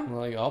 Yeah, I'm down.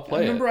 Like, I'll I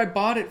play remember it. I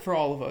bought it for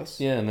all of us.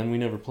 Yeah, and then we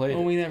never played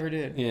Oh, it. we never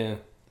did. Yeah.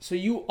 So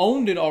you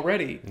owned it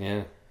already.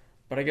 Yeah.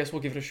 But I guess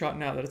we'll give it a shot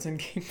now that it's in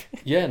Game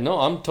Pass. Yeah, no,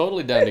 I'm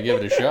totally down to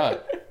give it a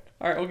shot.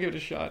 All right, we'll give it a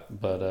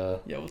shot.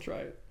 But, Yeah, we'll try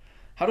it.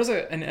 How does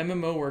an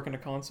MMO work on a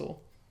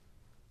console?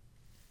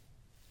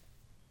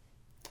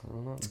 I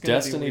don't know. gonna be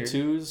Destiny weird.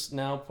 2's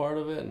now part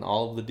of it and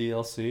all of the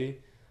DLC.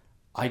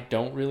 I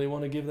don't really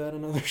want to give that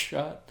another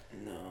shot.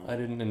 No. I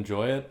didn't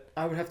enjoy it.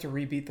 I would have to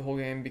rebeat the whole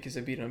game because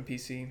I beat it on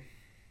PC.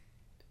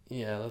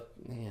 Yeah,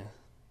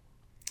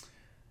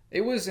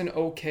 It was an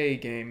okay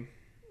game.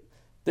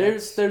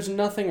 There's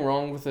nothing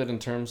wrong with it in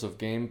terms of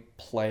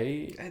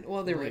gameplay.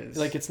 Well, there is.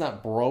 Like, it's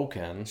not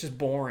broken. It's just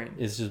boring.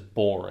 It's just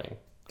boring.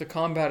 The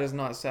combat is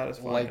not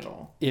satisfying Like, at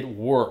all. it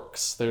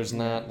works. There's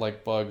not,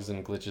 like, bugs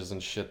and glitches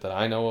and shit that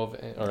I know of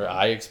or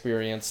I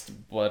experienced,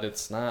 but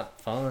it's not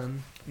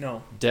fun.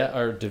 No.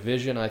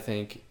 Division, I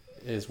think,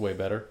 is way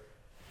better.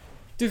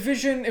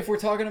 Division, if we're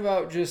talking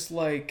about just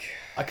like...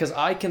 Because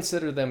I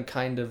consider them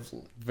kind of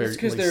very... It's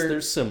 'cause like, they're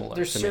similar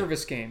They're to me.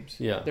 service games.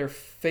 Yeah. They're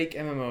fake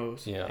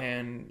MMOs. Yeah.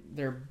 And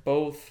they're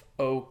both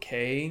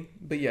okay.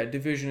 But yeah,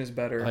 Division is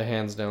better. I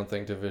hands down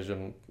think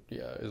Division,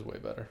 is way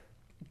better.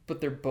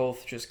 But they're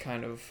both just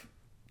kind of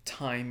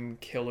time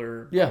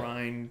killer Yeah.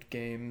 grind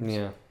games.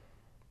 Yeah.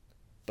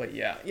 But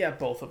yeah,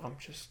 both of them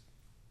just...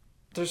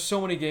 There's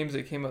so many games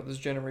that came out this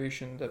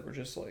generation that were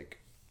just like,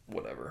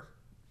 whatever.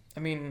 I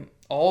mean,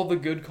 all the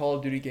good Call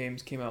of Duty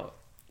games came out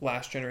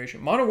last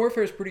generation. Modern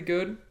Warfare is pretty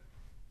good.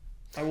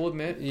 I will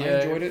admit. Yeah,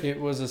 I enjoyed it. It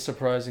was a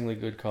surprisingly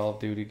good Call of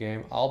Duty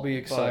game. I'll be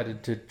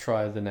excited to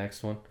try the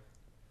next one.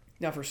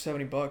 Now for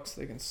 $70,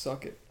 they can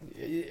suck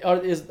it.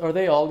 Are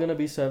they all gonna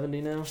be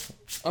 70 now?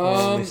 Or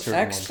only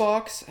certain ones?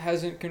 Xbox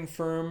hasn't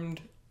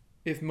confirmed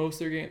if most of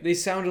their games... They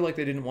sounded like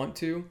they didn't want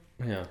to.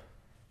 Yeah.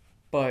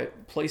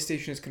 But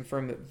PlayStation has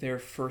confirmed that their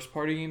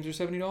first-party games are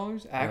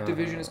 $70.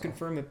 Activision has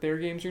confirmed that their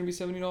games are going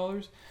to be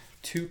 $70.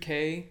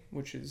 2K,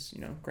 which is,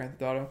 Grand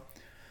Theft Auto,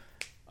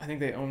 I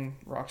think they own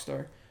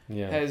Rockstar,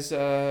 Yeah. has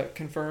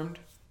confirmed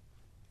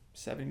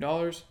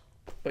 $70.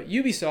 But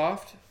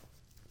Ubisoft,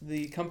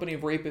 the company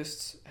of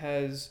rapists,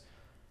 has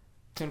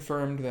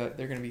confirmed that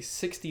they're going to be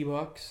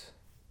 $60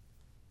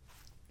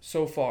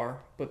 so far,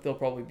 but they'll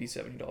probably be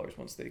 $70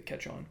 once they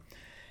catch on.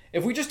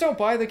 If we just don't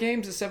buy the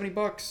games at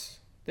 $70,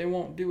 they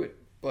won't do it.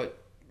 But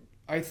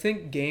I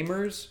think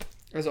gamers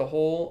as a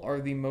whole are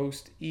the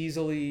most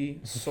easily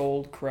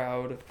sold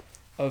crowd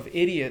of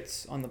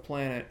idiots on the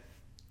planet,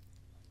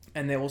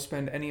 and they will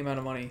spend any amount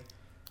of money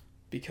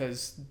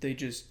because they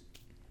just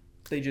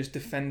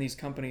defend these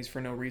companies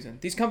for no reason.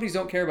 These companies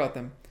don't care about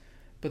them,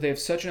 but they have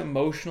such an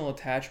emotional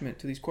attachment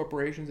to these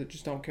corporations that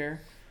just don't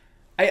care.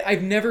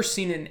 I've never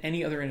seen it in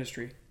any other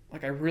industry.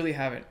 Like, I really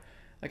haven't.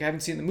 Like, I haven't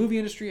seen it in the movie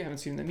industry. I haven't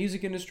seen it in the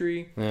music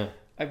industry. Yeah.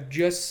 I've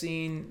just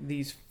seen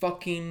these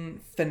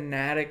fucking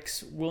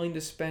fanatics willing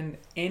to spend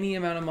any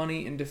amount of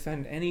money and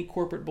defend any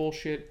corporate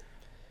bullshit.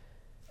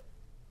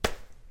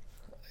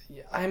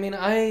 I mean,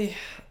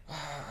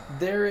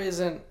 there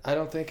isn't, I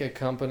don't think a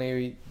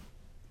company,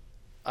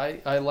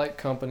 I like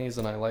companies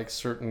and I like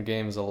certain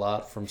games a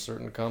lot from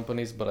certain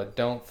companies, but I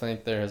don't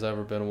think there has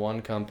ever been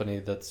one company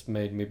that's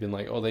made me been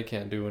like, oh, they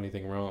can't do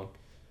anything wrong.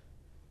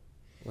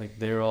 Like,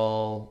 they're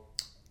all...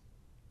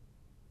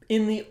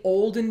 In the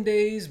olden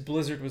days,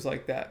 Blizzard was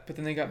like that, but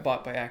then they got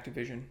bought by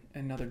Activision,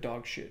 and now they're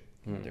dog shit.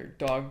 They're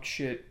dog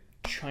shit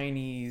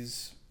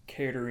Chinese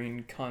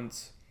catering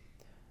cunts.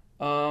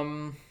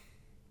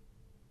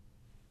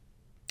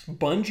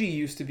 Bungie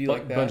used to be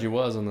like that. Bungie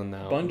was, and then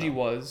now... Bungie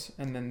was,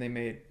 and then they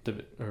made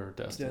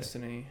Destiny.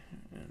 Destiny,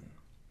 and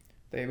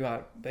they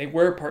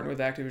were partnered with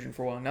Activision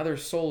for a while. Now they're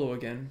solo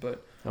again,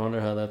 but I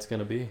wonder how that's going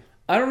to be.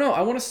 I don't know.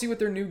 I want to see what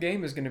their new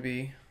game is going to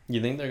be. You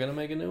think they're going to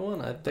make a new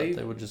one? I thought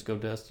they would just go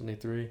Destiny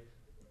 3.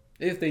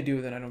 If they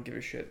do, then I don't give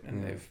a shit,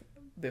 and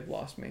they've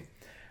lost me.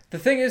 The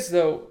thing is,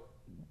 though,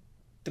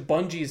 the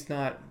Bungie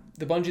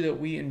that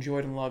we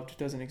enjoyed and loved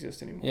doesn't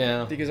exist anymore.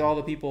 Yeah. Because all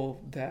the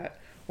people that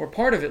were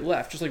part of it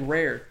left, just like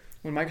Rare.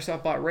 When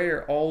Microsoft bought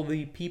Rare, all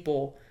the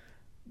people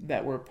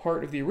that were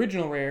part of the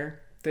original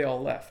Rare, they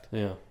all left.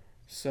 Yeah.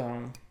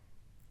 So,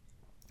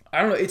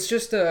 I don't know. It's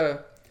just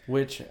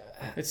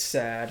it's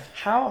sad.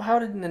 How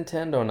did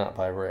Nintendo not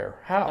buy Rare?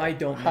 How? I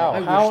don't know.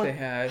 I wish they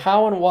had.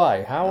 How and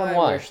why?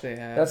 I wish they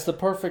had.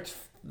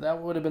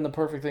 That would have been the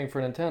perfect thing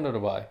for Nintendo to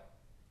buy.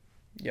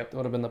 Yep. That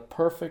would have been the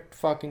perfect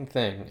fucking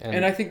thing.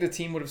 And I think the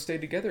team would have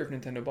stayed together if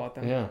Nintendo bought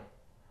them. Yeah.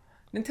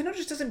 Nintendo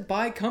just doesn't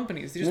buy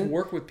companies. They just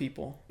work with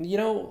people. You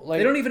know, like...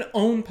 They don't even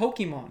own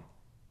Pokemon.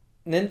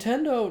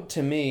 Nintendo,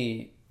 to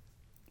me,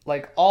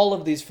 like all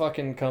of these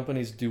fucking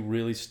companies do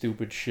really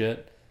stupid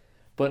shit,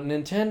 but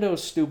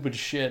Nintendo's stupid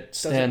shit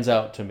stands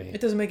out to me.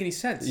 It doesn't make any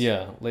sense.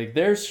 Yeah, like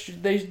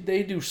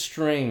they do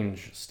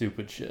strange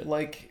stupid shit.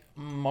 Like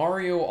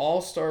Mario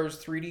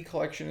All-Stars 3D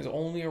collection is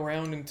only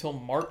around until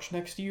March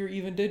next year,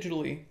 even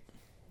digitally.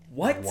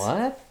 What?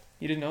 What?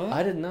 You didn't know that?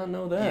 I did not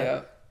know that.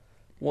 Yeah.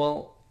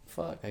 Well,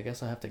 fuck. I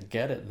guess I have to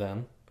get it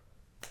then.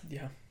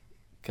 Yeah.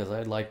 Because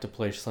I'd like to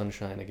play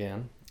Sunshine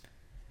again.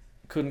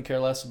 Couldn't care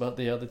less about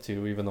the other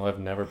two, even though I've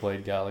never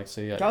played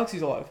Galaxy.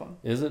 Galaxy's a lot of fun.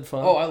 Is it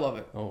fun? Oh, I love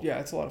it. Oh. Yeah,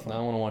 it's a lot of fun. Now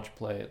I want to watch you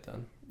play it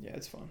then. Yeah,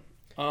 it's fun.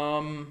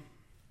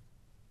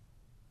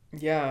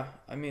 Yeah,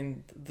 I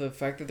mean, the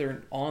fact that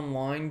they're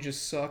online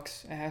just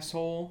sucks,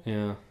 asshole.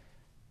 Yeah.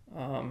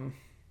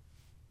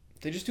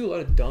 They just do a lot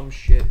of dumb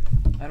shit.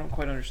 I don't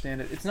quite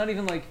understand it. It's not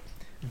even, like,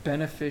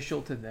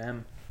 beneficial to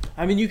them.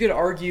 I mean, you could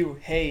argue,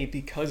 hey,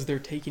 because they're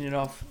taking it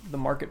off the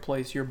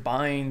marketplace, you're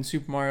buying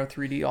Super Mario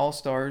 3D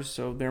All-Stars,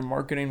 so their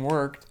marketing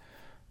worked.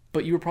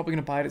 But you were probably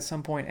going to buy it at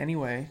some point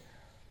anyway.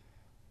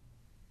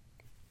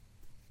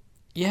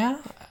 Yeah.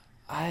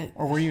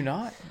 Or were you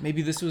not?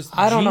 Maybe this was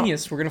I don't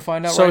genius. We're going to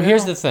find out So right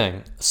here's now. the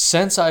thing.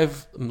 Since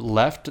I've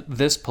left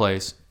this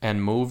place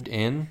and moved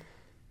in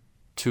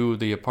to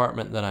the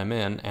apartment that I'm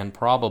in, and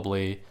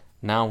probably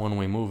now when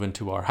we move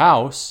into our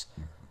house,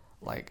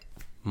 like,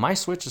 my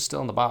Switch is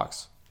still in the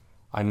box.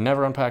 I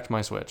never unpacked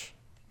my Switch.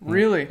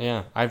 Really?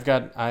 Yeah.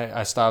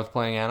 I stopped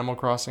playing Animal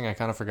Crossing. I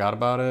kind of forgot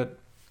about it.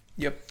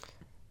 Yep.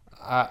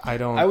 I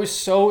don't... I was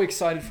so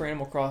excited for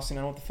Animal Crossing.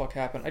 I don't know what the fuck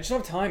happened. I just don't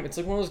have time. It's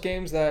like one of those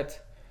games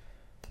that...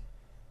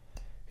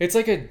 It's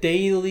like a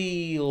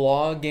daily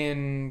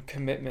login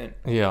commitment.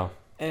 Yeah.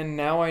 And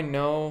now I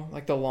know,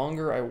 like, the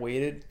longer I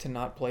waited to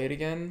not play it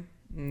again,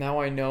 now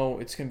I know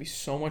it's going to be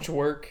so much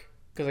work.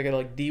 Because I got to,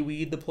 like,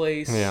 de-weed the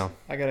place. Yeah.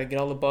 I got to get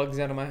all the bugs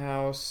out of my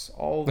house.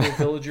 All the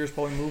villagers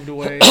probably moved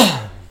away.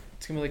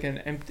 It's going to be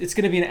like it's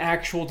going to be an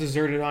actual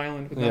deserted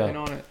island with nothing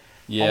on it.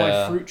 Yeah. All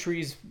my fruit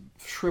trees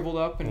shriveled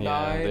up and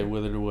died. They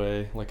withered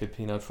away like a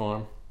peanut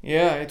farm.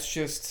 Yeah, it's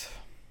just...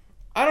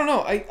 I don't know.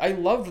 I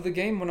loved the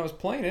game when I was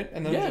playing it.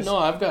 And then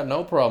I've got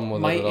no problem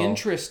with my it at all.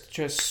 interest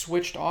just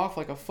switched off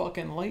like a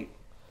fucking light.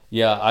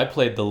 Yeah, I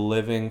played the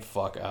living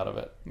fuck out of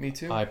it. Me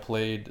too. I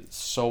played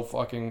so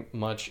fucking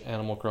much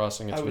Animal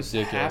Crossing. It's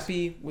ridiculous. I was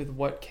happy with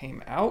what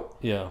came out.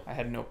 Yeah. I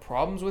had no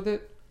problems with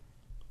it.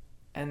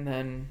 And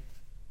then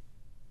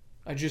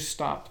I just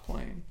stopped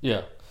playing.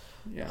 Yeah.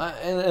 Yeah.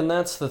 And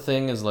that's the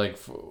thing is, like,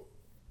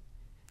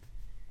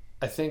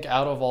 I think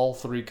out of all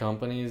three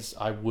companies,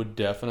 I would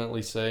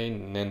definitely say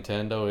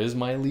Nintendo is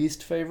my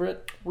least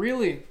favorite.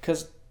 Really?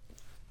 Because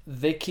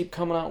they keep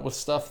coming out with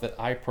stuff that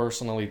I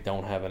personally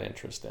don't have an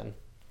interest in.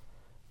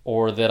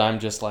 Or that I'm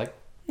just like,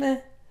 meh.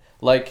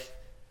 Like,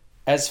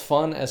 as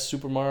fun as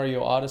Super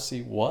Mario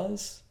Odyssey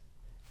was,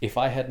 if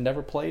I had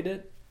never played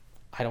it,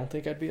 I don't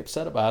think I'd be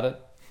upset about it.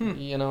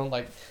 You know,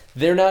 like,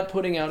 they're not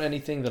putting out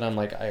anything that I'm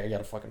like, I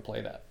gotta fucking play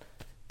that.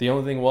 The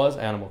only thing was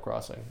Animal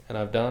Crossing. And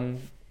I've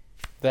done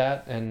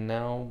that, and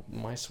now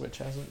my Switch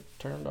hasn't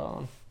turned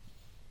on.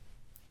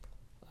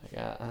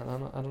 Like, I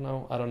don't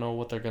know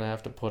what they're gonna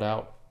have to put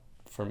out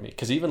for me.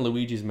 Because even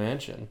Luigi's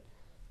Mansion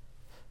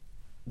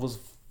was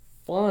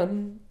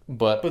fun,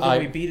 but then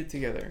we beat it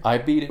together. I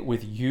beat it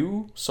with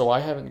you, so I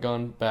haven't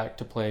gone back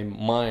to play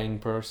mine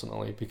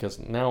personally because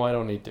now I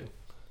don't need to.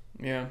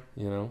 Yeah.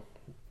 You know?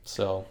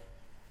 So.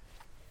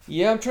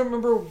 Yeah, I'm trying to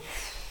remember.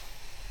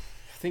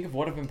 Think of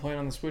what I've been playing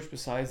on the Switch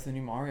besides the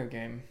new Mario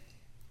game.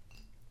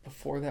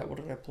 Before that,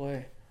 what did I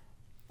play?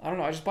 I don't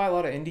know. I just buy a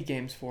lot of indie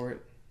games for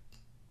it.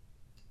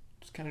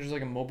 It's kind of just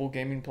like a mobile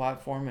gaming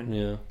platform, and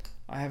Yeah.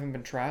 I haven't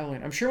been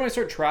traveling. I'm sure when I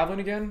start traveling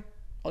again,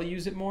 I'll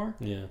use it more.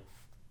 Yeah.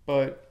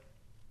 But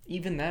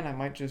even then, I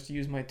might just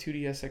use my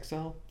 2DS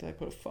XL that I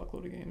put a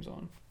fuckload of games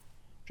on.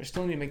 Which I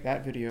still need to make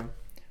that video.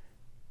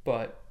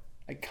 But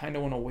I kind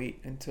of want to wait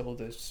until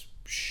this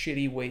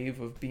shitty wave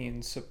of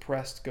being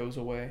suppressed goes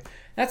away.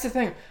 That's the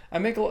thing.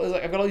 I've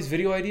got all these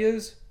video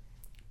ideas,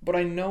 but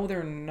I know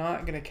they're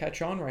not going to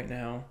catch on right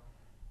now.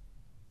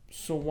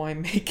 So why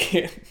make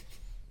it?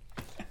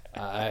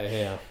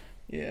 Yeah.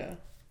 Yeah.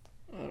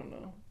 I don't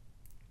know.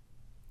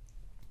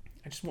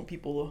 I just want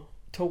people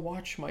to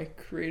watch my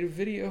creative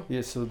video.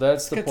 Yeah, so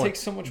that's the It's point. gonna take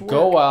so much work.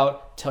 Go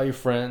out, tell your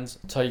friends,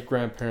 tell your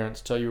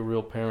grandparents, tell your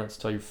real parents,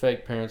 tell your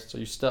fake parents, tell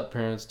your step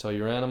parents, tell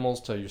your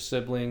animals, tell your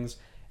siblings,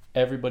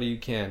 everybody you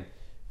can,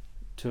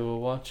 to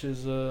watch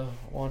his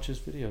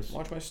videos.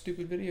 Watch my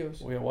stupid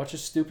videos. Yeah, watch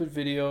his stupid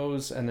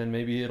videos, and then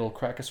maybe it'll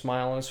crack a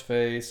smile on his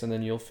face, and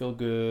then you'll feel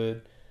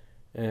good.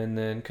 And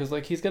then, because,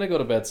 like, he's going to go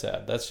to bed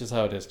sad. That's just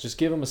how it is. Just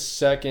give him a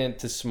second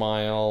to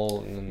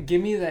smile. And Give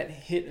me that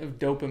hit of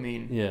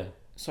dopamine yeah.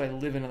 so I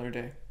live another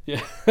day.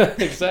 Yeah,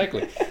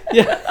 exactly.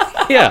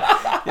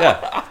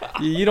 Yeah.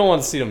 You don't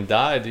want to see them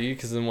die, do you?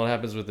 Because then what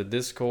happens with the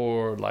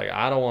Discord? Like,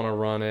 I don't want to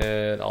run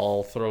it.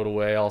 I'll throw it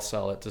away. I'll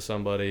sell it to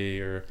somebody,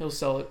 or He'll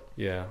sell it.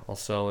 yeah, I'll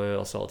sell it.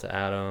 I'll sell it to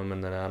Adam,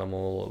 and then Adam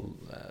will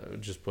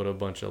just put a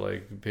bunch of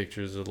like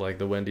pictures of like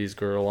the Wendy's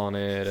girl on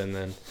it, and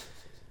then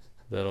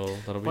That'll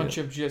be Bunch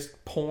it. of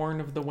just porn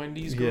of the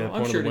Wendy's girl. Yeah,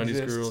 I'm porn sure of the it Wendy's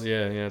exists. girl.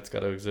 Yeah, it's got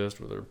to exist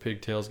with her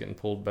pigtails getting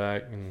pulled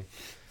back and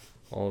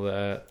all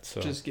that.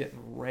 So Just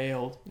getting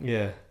railed.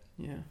 yeah,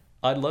 Yeah.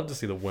 I'd love to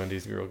see the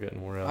Wendy's girl getting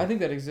more out. I think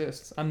that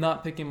exists. I'm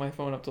not picking my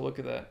phone up to look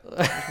at that.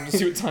 I just want to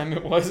see what time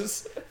it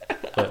was.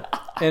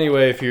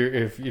 Anyway, if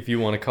you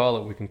want to call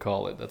it, we can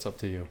call it. That's up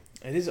to you.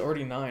 It is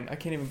already 9. I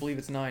can't even believe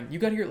it's 9. You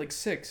got here at like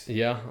 6.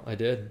 Yeah, I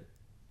did.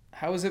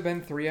 How has it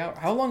been 3 hours?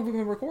 How long have we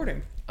been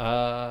recording?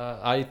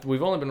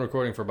 We've only been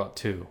recording for about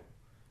 2,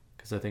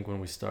 because I think when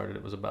we started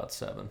it was about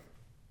 7.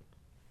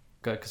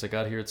 Because I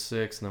got here at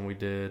 6, and then we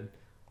did.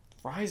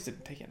 Rise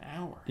didn't take an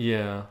hour.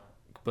 Yeah,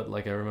 but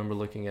like I remember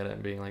looking at it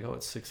and being like, oh,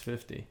 it's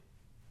 6:50.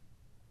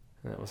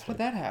 And that was. How did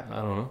that happen?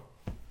 I don't know.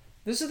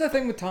 This is the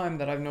thing with time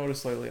that I've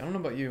noticed lately. I don't know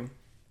about you,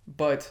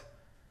 but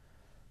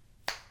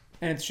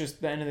and it's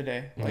just the end of the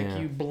day. Like Yeah.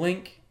 you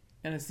blink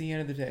and it's the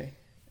end of the day.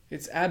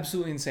 It's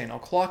absolutely insane. I'll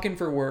clock in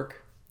for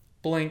work,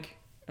 blink,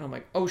 and I'm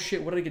like, oh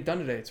shit, what did I get done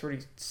today? It's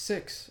already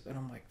 6, and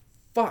I'm like,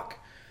 fuck.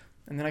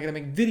 And then I gotta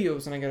make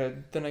videos, and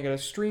I gotta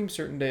stream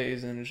certain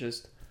days, and it's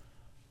just.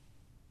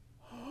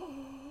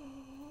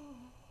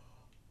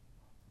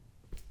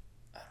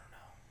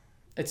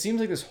 It seems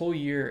like this whole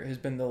year has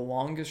been the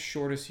longest,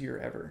 shortest year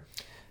ever.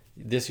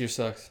 This year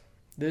sucks.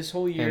 This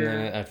whole year.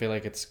 And then I feel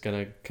like it's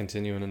gonna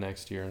continue in the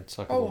next year and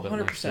suck a Oh, little bit.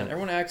 100%. next year.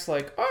 Everyone acts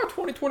like, oh,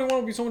 2021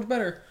 will be so much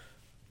better.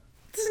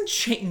 It doesn't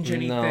change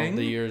anything. No,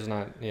 the year's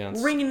not. Yeah,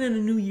 it's, Ringing in a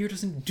new year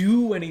doesn't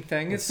do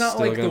anything. It's not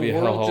still like the gonna be a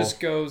world hellhole. just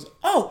goes,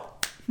 oh,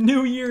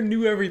 new year,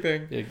 new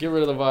everything. yeah. Get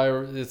rid of the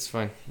virus. It's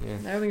fine. Yeah,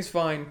 Everything's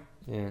fine.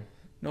 yeah.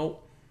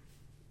 Nope.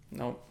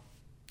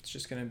 It's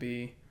just going to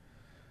be...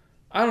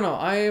 I don't know.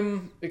 I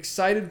am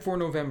excited for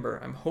November.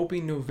 I'm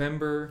hoping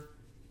November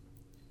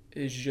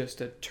is just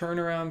a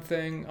turnaround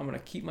thing. I'm going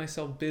to keep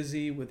myself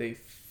busy with a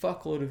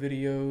fuckload of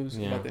videos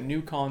Yeah. about the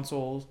new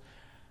consoles.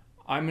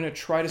 I'm going to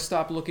try to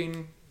stop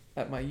looking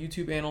at my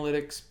YouTube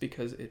analytics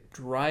because it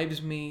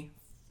drives me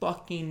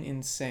fucking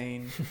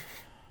insane.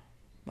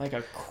 Like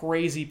a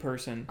crazy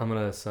person. I'm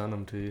gonna send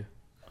them to you.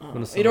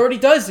 It already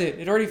does it.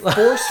 It already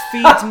force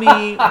feeds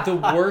me the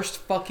worst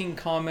fucking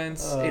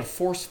comments. It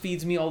force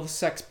feeds me all the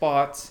sex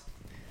bots.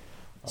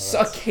 So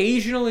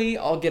occasionally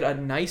I'll get a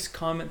nice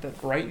comment that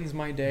brightens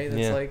my day.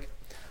 That's Yeah. like,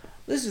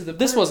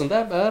 this wasn't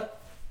that bad.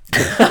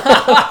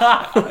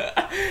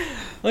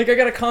 Like I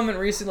got a comment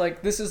recently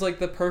like, this is like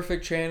the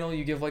perfect channel.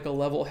 You give like a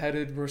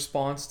level-headed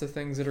response to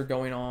things that are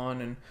going on,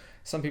 and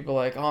some people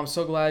are like, oh, I'm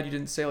so glad you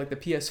didn't say like the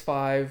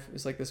PS5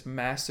 is like this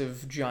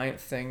massive giant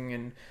thing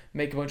and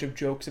make a bunch of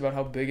jokes about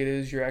how big it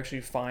is. You're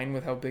actually fine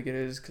with how big it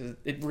is because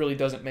it really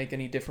doesn't make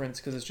any difference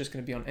because it's just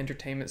going to be on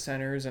entertainment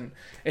centers and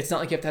it's not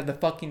like you have to have the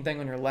fucking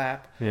thing on your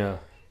lap. Yeah.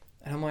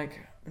 And I'm like,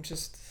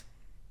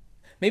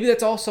 maybe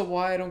that's also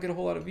why I don't get a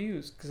whole lot of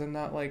views because I'm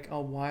not like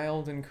a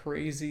wild and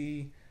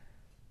crazy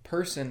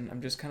person.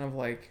 I'm just kind of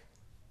like,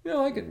 yeah, I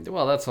like it.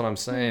 Well, that's what I'm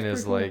saying.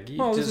 It's Is pretty like cool.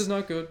 you Oh, just this is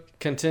not good.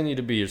 continue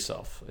to be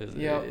yourself.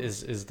 Yeah.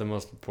 Is the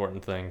most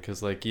important thing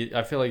because like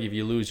I feel like if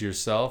you lose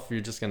yourself,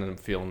 you're just gonna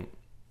feel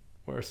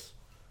worse.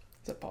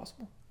 Is that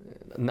possible?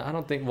 No, I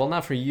don't think. Well,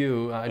 not for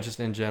you. I just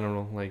in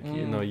general. Like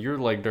you know, you're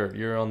like dirt.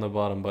 You're on the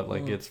bottom, but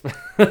like it's.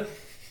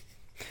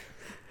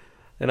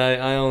 And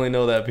I only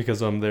know that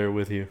because I'm there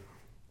with you.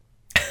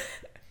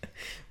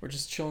 We're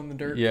just chilling in the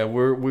dirt. Yeah,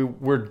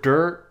 we're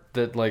dirt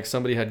that like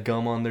somebody had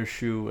gum on their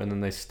shoe and then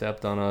they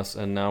stepped on us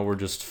and now we're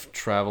just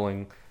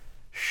traveling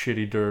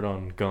shitty dirt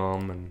on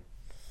gum and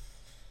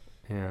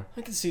yeah.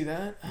 I can see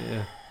that.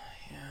 Yeah.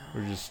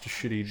 We're just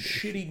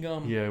Shitty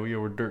gum. Yeah,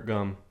 we're dirt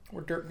gum.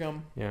 We're dirt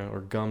gum. Yeah, or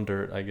gum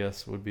dirt, I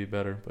guess would be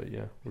better, but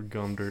yeah, we're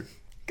gum dirt.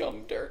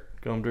 Gum dirt.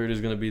 Gum dirt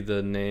is going to be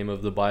the name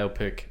of the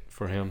biopic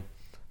for him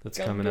that's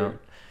Gum coming Dirt.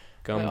 out.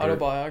 Gum My Dirt.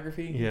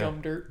 autobiography. Yeah.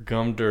 Gum dirt.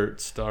 Gum Dirt,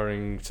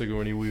 starring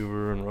Sigourney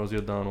Weaver and Rosie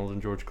O'Donnell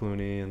and George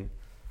Clooney and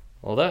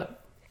all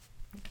that.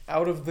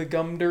 Out of the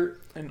gum dirt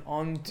and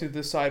onto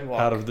the sidewalk.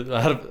 Out of the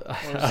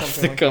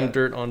something like gum that.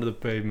 dirt onto the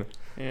pavement.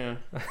 Yeah.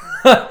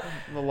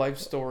 The life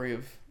story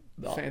of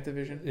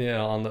Fantavision.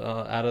 Yeah, on the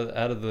out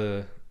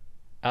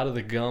of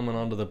the gum and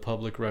onto the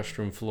public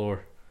restroom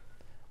floor.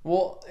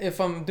 Well,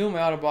 if I'm doing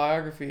my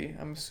autobiography,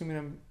 I'm assuming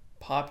I'm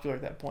popular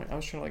at that point. I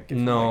was trying to like get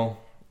No.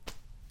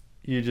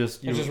 You I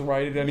just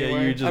write it anyway.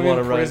 Yeah, you just I'm want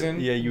to in write. prison.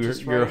 Yeah,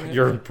 Just writing it.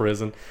 you're in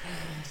prison.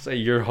 Say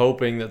you're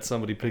hoping that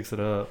somebody picks it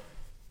up.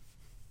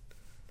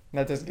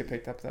 That doesn't get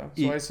picked up though.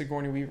 So I have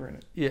Sigourney Weaver in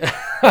it.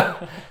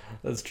 Yeah,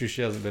 that's true.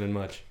 She hasn't been in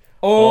much.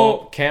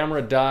 Oh,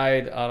 camera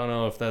died. I don't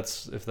know if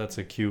that's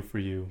a cue for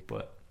you,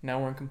 but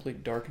now we're in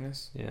complete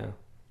darkness. yeah,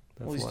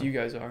 At least you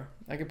guys are.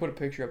 I could put a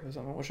picture up of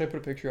something. What should I put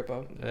a picture up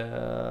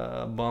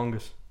of?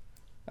 Bongus.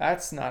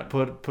 That's not.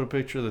 Put a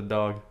picture of the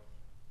dog.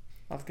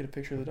 I'll have to get a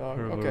picture of the dog.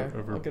 Of Okay,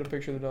 her- I'll get a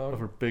picture of the dog. Of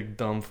her big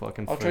dumb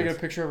fucking I'll face. try to get a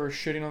picture of her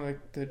shitting on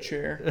the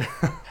chair.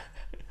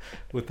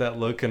 With that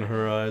look in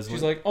her eyes.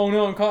 She's like, "Oh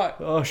no, I'm caught."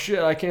 "Oh shit,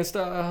 I can't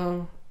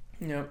stop."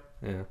 Yep.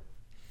 Yeah.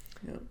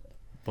 Yep.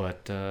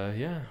 But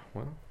yeah,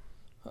 well,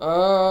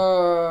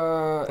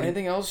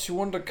 Anything else you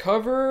wanted to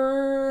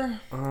cover?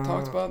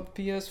 Talked about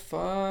the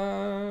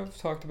PS5.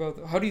 Talked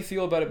about how do you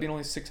feel about it being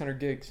only 600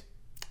 gigs?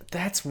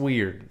 That's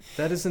weird.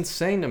 That is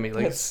insane to me.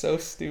 Like, That's so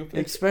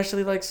stupid.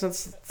 especially like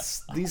since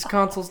these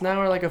consoles now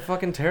are like a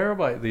fucking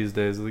terabyte these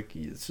days. Like,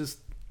 it's just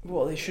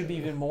Well, they should be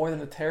even more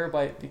than a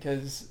terabyte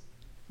because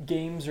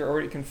games are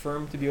already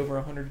confirmed to be over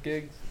 100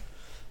 gigs.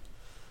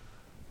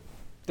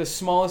 The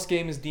smallest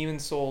game is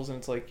Demon's Souls, and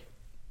it's like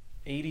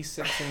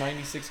 86 or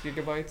 96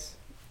 gigabytes.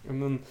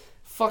 and then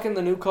fucking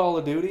the new Call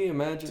of Duty. It's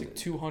Imagine like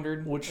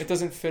 200. Which- It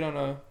doesn't fit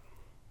on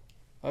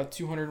a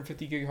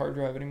 250 gig hard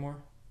drive anymore.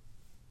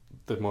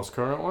 the most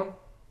current one.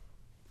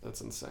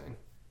 That's insane.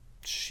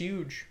 It's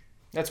huge.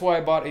 That's why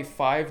I bought a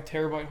 5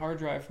 terabyte hard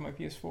drive for my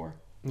PS4.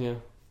 Yeah,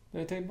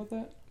 Did I tell you about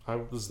that? I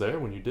was there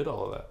when you did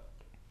all of that.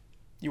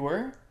 You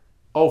were?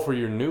 Oh, for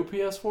your new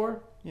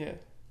PS4? Yeah.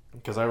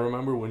 Because I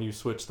remember when you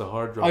switched the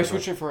hard drive. I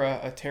switched it for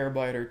a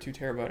terabyte or 2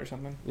 terabyte or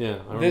something. Yeah,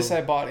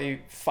 I bought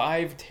a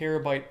 5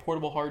 terabyte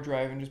portable hard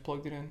drive and just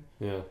plugged it in.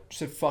 Yeah. Just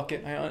said fuck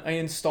it. I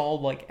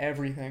installed like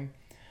everything.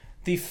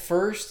 The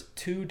first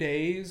 2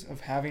 days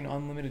of having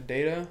unlimited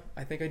data,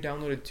 I think I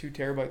downloaded 2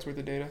 terabytes worth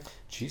of data.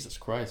 Jesus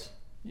Christ.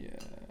 Yeah.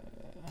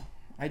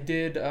 I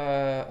did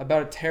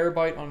about a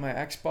terabyte on my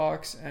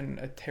Xbox and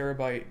a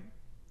terabyte,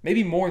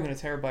 maybe more than a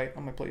terabyte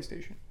on my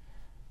PlayStation.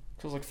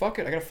 So I was like, fuck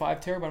it, I got a 5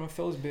 terabyte, I'm gonna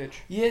fill this bitch.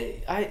 Yeah,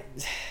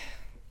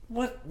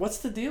 What's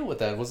the deal with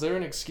that? Was there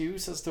an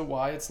excuse as to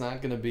why it's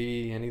not going to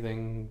be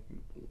anything?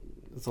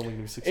 It's only going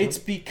to be 600? It's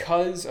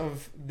because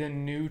of the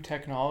new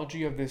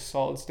technology of this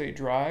solid state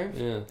drive.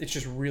 Yeah. It's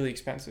just really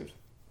expensive.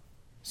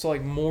 So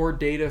like more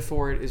data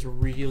for it is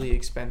really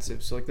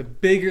expensive. So like the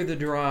bigger the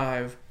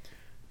drive,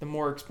 the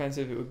more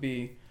expensive it would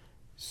be.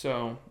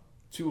 So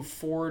to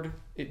afford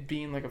it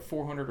being like a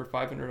 $400 or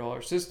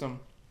 $500 system,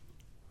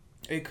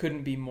 it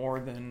couldn't be more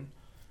than,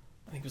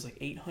 I think it was like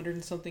 800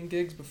 and something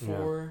gigs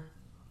before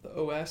the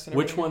OS and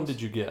Which everything one else.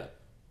 did you get?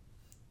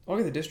 I'll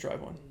get the disk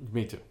drive one.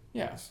 Me too.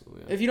 Yeah. So,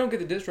 If you don't get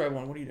the disk drive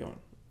one, what are you doing?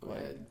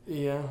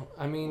 yeah,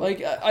 I mean...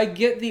 Like, I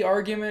get the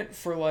argument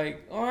for,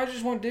 like, oh, I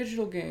just want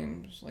digital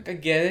games. Like, I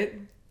get it,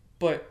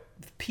 but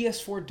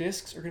PS4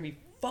 discs are going to be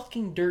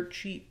fucking dirt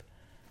cheap.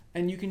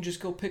 And you can just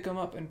go pick them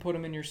up and put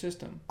them in your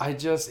system. I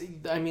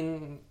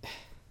mean...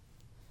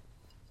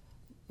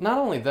 Not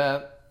only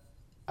that,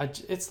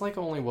 it's like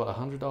only, what,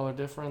 $100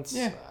 difference?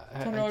 Yeah,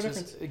 $100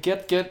 difference.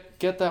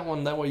 Get that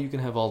one, that way you can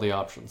have all the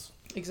options.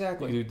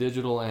 Exactly. You do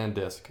digital and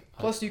disc.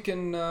 Plus, you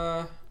can,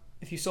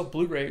 if you sell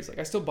Blu-rays, like,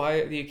 I still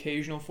buy the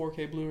occasional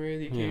 4K Blu-ray,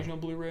 the occasional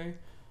Blu-ray.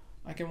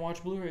 I can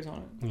watch Blu-rays on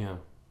it. Yeah.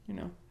 You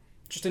know,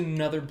 just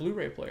another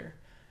Blu-ray player.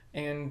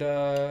 And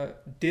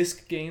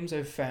disc games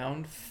I've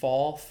found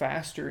fall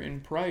faster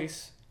in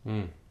price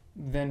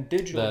than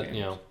digital games.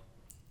 You know.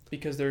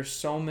 Because there's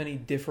so many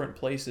different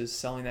places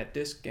selling that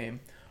disc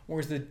game.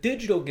 Whereas the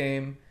digital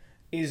game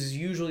is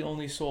usually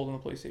only sold in the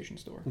PlayStation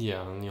Store.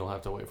 Yeah, and you'll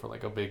have to wait for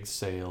like a big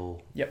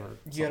sale. Yep. Or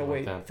You gotta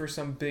wait that. for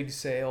some big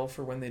sale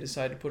for when they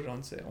decide to put it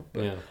on sale.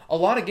 But Yeah. a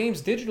lot of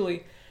games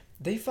digitally,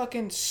 they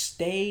fucking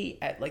stay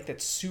at like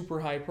that super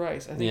high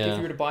price. I think if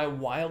you were to buy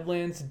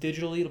Wildlands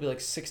digitally, it'll be like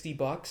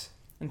 $60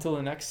 until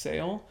the next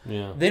sale.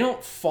 Yeah. They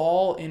don't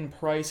fall in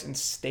price and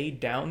stay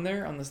down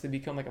there unless they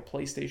become like a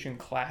PlayStation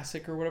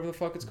Classic or whatever the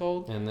fuck it's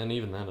called. And then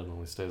even then, it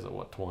only stays at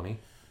what, 20?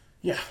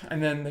 Yeah,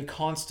 and then they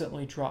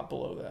constantly drop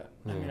below that.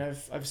 I Yeah. mean,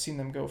 I've seen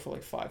them go for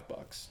like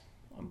 $5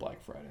 on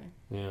Black Friday.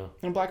 Yeah.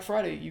 And on Black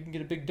Friday, you can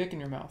get a big dick in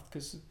your mouth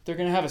because they're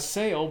gonna have a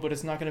sale, but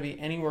it's not gonna be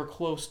anywhere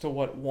close to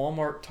what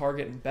Walmart,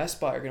 Target, and Best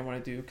Buy are gonna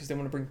want to do because they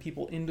want to bring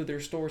people into their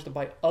stores to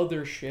buy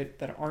other shit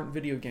that aren't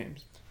video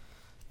games.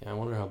 Yeah, I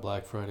wonder how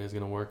Black Friday is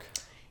gonna work.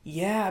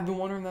 Yeah, I've been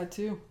wondering that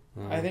too.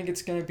 I think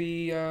it's gonna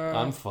be.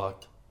 I'm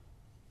fucked.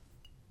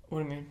 What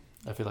do you mean?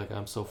 I feel like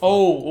I'm so fucked.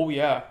 Oh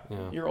yeah.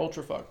 Yeah. You're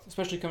ultra fucked,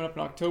 especially coming up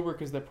in October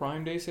because the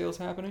Prime Day sale is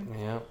happening.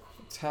 Yeah.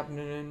 It's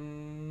happening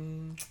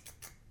in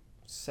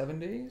 7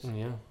 days.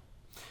 Yeah.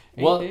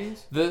 8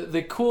 days.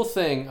 The cool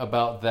thing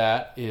about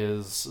that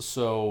is,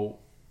 so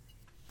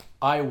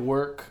I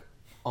work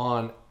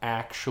on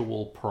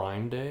actual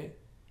Prime Day,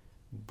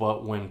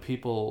 but when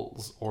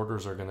people's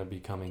orders are going to be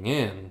coming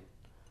in,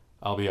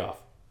 I'll be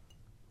off.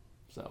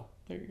 So.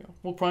 There you go.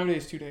 Well, Prime Day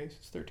is 2 days.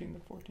 It's 13th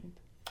and 14th.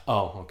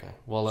 Oh, okay.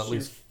 Well, So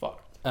you're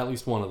fucked. at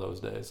least one of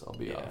those days I'll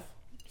be Yeah. off.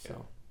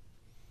 So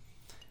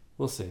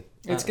we'll see.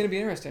 It's gonna be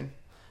interesting.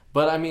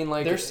 But I mean,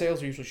 like, Their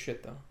sales are usually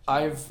shit though.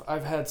 I've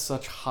had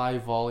such high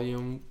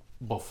volume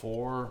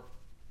before.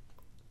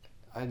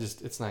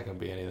 It's not going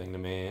to be anything to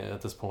me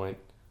at this point.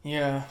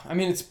 Yeah, I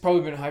mean it's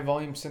probably been high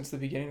volume since the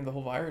beginning of the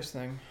whole virus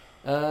thing.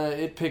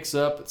 It picks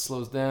up, it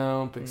slows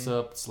down, picks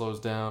up, it slows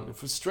down.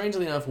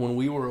 Strangely enough, when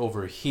we were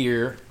over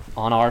here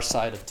on our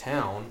side of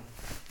town,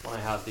 when I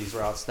had these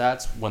routes,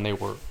 that's when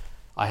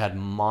I had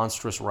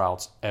monstrous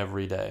routes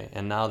every day.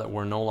 And now that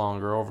we're no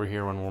longer over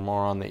here, when we're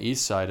more on the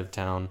east side of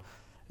town,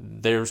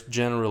 there's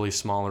generally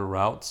smaller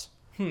routes.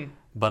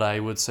 But I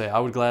would say I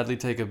would gladly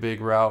take a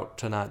big route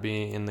to not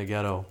be in the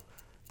ghetto.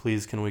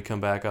 Please, can we come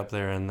back up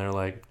there? And they're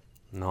like,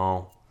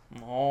 no.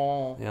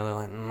 Oh. Yeah, they're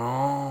like,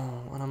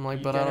 no. And I'm like,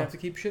 You but I gotta don't. have to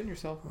keep shitting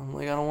yourself. I'm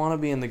like, I don't want to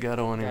be in the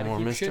ghetto anymore,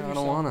 keep mister. shitting I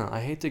don't yourself. want to. I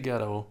hate the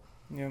ghetto.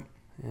 Yep.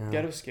 Yeah.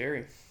 Ghetto's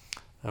scary.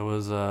 I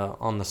was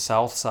on the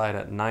south side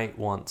at night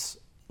once,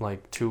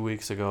 like 2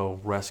 weeks ago,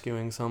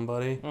 rescuing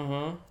somebody.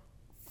 Uh-huh.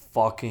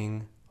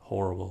 Fucking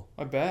horrible.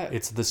 I bet.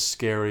 It's the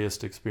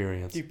scariest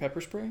experience. Do you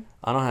pepper spray?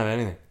 I don't have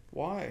anything.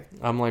 Why?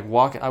 I'm like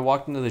I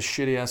walked into this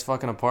shitty ass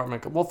fucking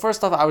apartment. Well,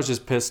 first off, I was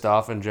just pissed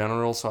off in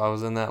general, so I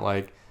was in that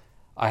like,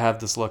 I have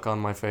this look on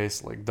my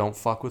face, like don't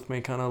fuck with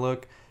me kind of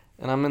look,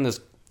 and I'm in this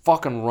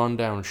fucking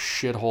rundown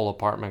shithole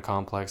apartment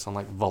complex on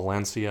like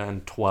Valencia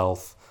and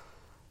 12th,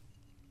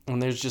 and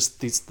there's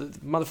just the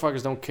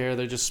motherfuckers don't care.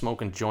 They're just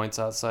smoking joints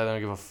outside. They don't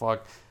give a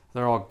fuck.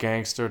 They're all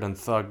gangstered and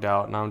thugged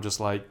out, and I'm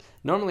just like,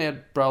 normally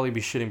I'd probably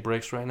be shitting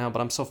bricks right now,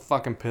 but I'm so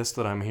fucking pissed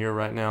that I'm here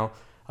right now.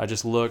 I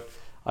just looked.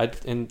 I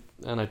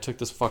took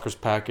this fucker's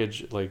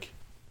package. Like,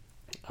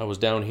 I was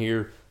down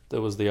here.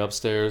 That was the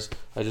upstairs.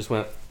 I just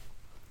went.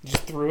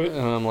 Just threw it.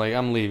 And I'm like,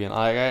 I'm leaving.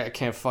 I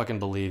can't fucking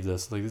believe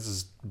this. Like, this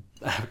is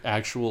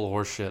actual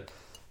horseshit.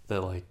 That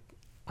like,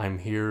 I'm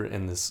here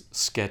in this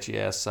sketchy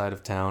ass side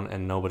of town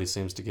and nobody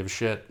seems to give a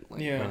shit.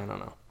 Like, Yeah. I don't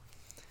know.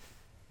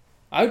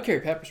 I would carry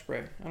pepper spray.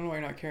 I don't know why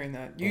you're not carrying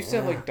that. You used to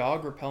have like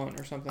dog repellent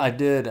or something. I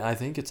did. I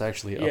think it's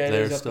actually up yeah,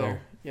 there it is still. up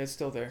there. Yeah, it's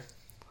still there.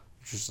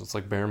 It's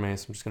like bear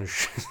mace. I'm just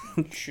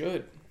gonna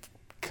Should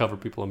cover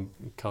people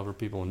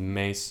in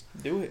mace.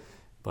 do it.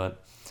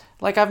 But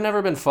like, I've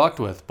never been fucked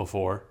with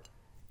before.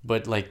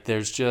 But like,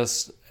 there's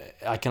just,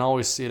 I can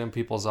always see it in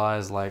people's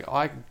eyes. Like, oh,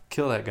 I could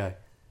kill that guy.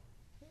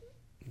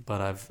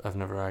 But I've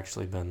never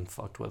actually been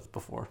fucked with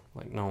before.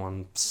 Like, no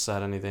one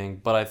said anything.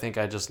 But I think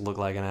I just look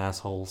like an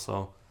asshole.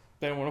 So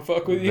They don't want to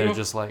fuck with you. they're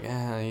just like,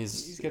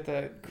 He's got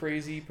that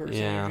crazy person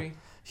Yeah. energy.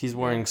 he's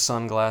wearing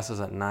sunglasses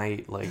at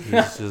night. Like,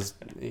 he's just,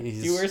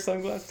 he's. You wear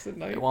sunglasses at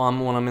night? Well,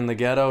 when I'm in the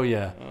ghetto,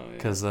 yeah. Oh, yeah.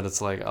 Because then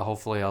it's like,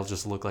 hopefully I'll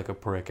just look like a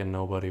prick and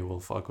nobody will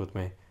fuck with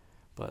me.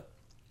 But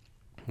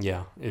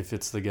yeah, if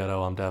it's the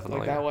ghetto, I'm definitely.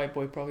 Like that white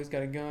boy probably's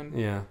got a gun.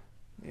 Yeah.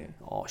 Yeah.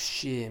 Oh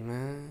shit,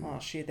 man. Oh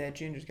shit, that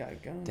ginger's got a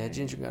gun. That man.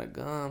 ginger got a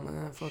gun,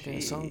 man. Fucking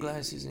Shit.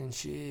 sunglasses and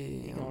shit.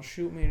 You You know. gonna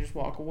shoot me and just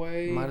walk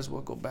away? Might as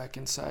well go back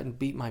inside and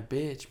beat my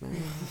bitch, man.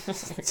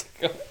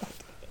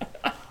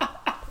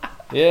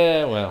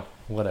 Yeah, well,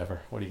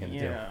 whatever. What are you gonna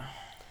do? Yeah.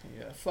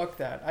 Yeah, fuck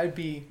that.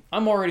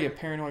 I'm already a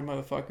paranoid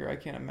motherfucker. I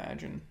can't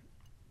imagine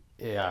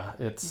Yeah,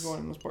 it's going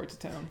in those parts of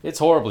town. it's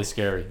horribly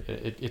scary.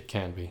 It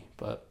can be,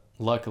 but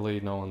luckily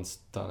no one's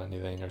done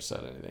anything or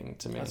said anything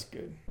to me. That's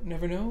good.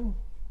 Never know.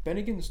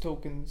 Bennigan's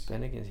tokens.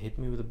 Bennigan's hit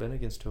me with a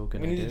Bennigan's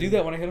token. We need to do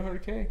that when I hit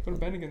 100K. Go to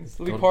Bennigan's.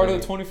 It'll Go be to part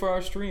of Bennigan's. the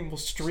 24-hour stream. We'll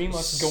stream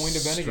us going to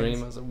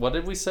Bennigan's. What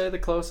did we say the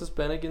closest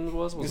Bennigan's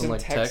was? Was It's it in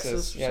like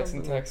Texas? Or Yeah, it's in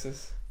something?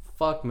 Texas.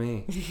 Fuck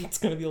me. It's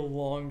gonna be a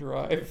long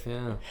drive.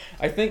 Yeah.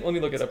 I think. Let me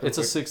look it up. It's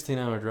a real quick.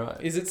 16-hour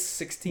drive. Is it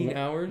 16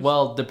 hours?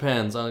 Well,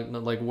 depends.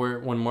 Like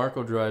when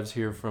Marco drives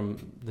here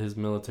from his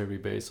military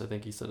base, I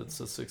think he said it's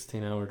a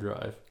 16-hour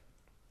drive.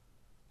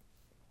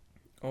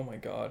 Oh my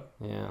god.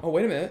 Yeah. Oh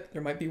wait a minute.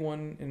 There might be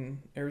one in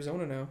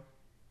Arizona now.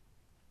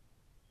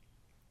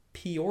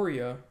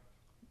 Peoria.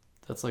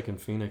 That's like in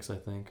Phoenix, I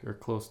think, or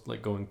close,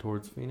 like going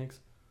towards Phoenix.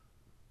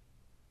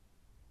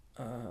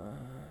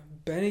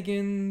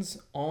 Bennigan's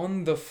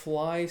on the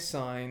fly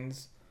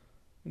signs.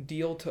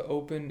 Deal to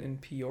open in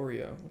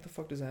Peoria. What the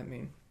fuck does that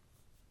mean?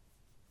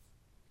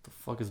 The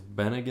fuck is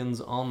Bennigan's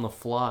on the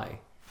fly?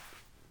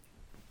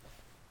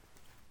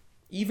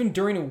 Even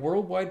during a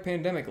worldwide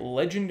pandemic,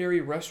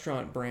 legendary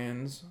restaurant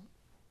brands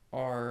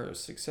are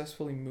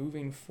successfully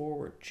moving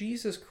forward.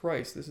 Jesus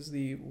Christ, this is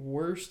the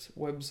worst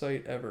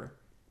website ever.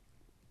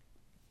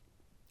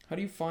 How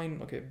do you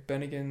find... Okay,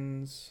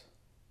 Bennigan's...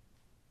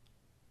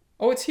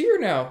 Oh, it's here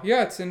now.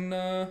 Yeah, it's in...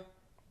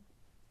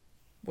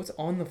 What's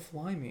on the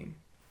fly mean?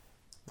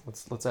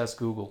 Let's ask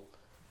Google.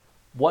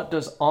 What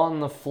does on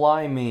the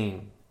fly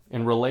mean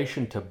in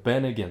relation to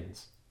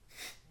Bennigan's?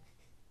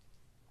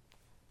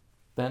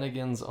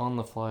 Bennigan's on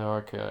the fly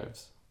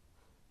archives.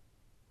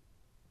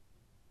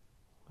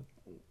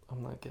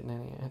 I'm not getting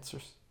any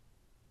answers.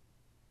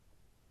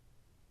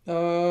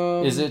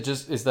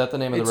 Is that the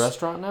name of the it's-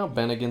 restaurant now?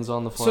 Bennigan's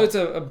on the fly. So it's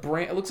a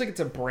branch. It looks like it's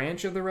a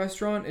branch of the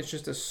restaurant. It's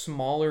just a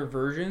smaller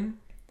version.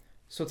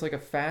 So it's like a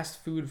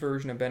fast food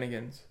version of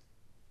Bennigan's.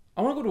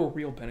 I want to go to a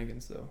real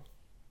Bennigan's though.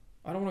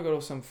 I don't want to go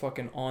to some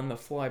fucking on the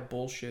fly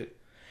bullshit.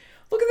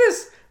 Look at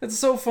this. It's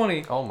so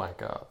funny. Oh my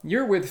god.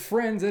 You're with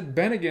friends at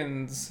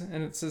Bennigan's,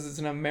 and it says it's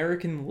an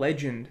American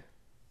legend.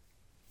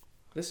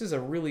 This is a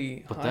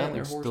really But high that on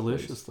their looks horse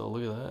delicious place. though.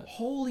 Look at that.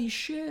 Holy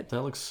shit.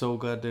 That looks so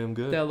goddamn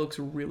good. That looks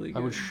really good.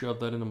 I would shove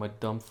that into my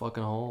dumb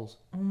fucking holes.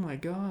 Oh my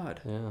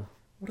god. Yeah.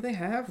 What do they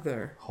have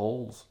there?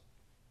 Holes.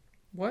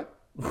 What?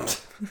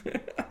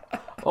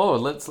 Oh,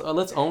 let's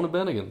own a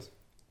Bennigan's.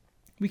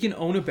 We can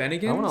own a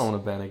Bennigan's? I want to own a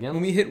Bennigan's.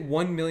 When we hit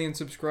 1 million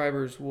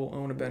subscribers, we'll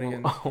own a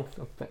Bennigan's. We'll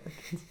own a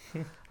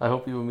Bennigan's. I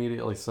hope you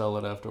immediately sell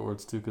it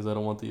afterwards too, because I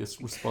don't want the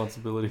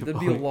responsibility of That'd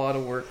be a owning. lot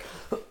of work.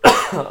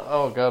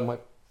 Oh god, my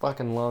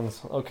fucking lungs.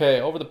 Okay,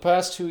 over the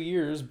past 2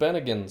 years,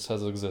 Bennigan's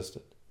has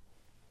existed.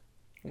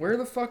 Where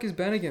the fuck is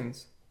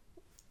Bennigan's?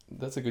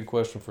 That's a good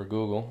question for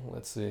Google.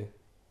 Let's see.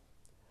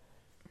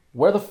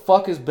 Where the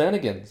fuck is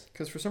Bennigan's?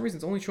 Because for some reason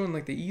it's only showing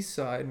like the east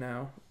side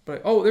now.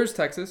 But oh, there's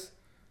Texas.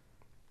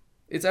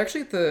 It's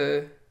actually at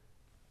the.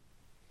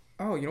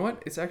 Oh, you know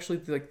what? It's actually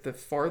like the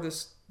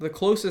farthest, the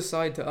closest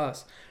side to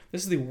us.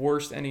 This is the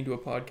worst ending to a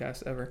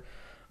podcast ever.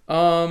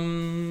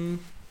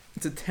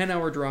 It's a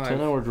 10-hour drive.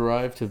 10-hour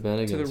drive to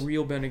Bennigan's. To the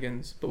real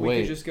Bennigan's, but we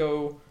Wait. could just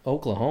go.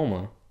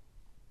 Oklahoma.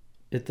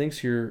 It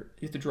thinks you're.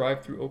 You have to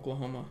drive through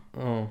Oklahoma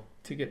Oh.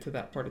 to get to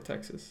that part of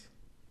Texas.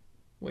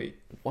 Wait.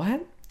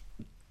 What?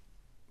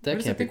 That Why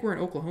does it can't think be. we're in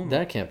Oklahoma?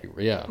 That can't be.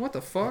 Yeah. What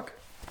the fuck?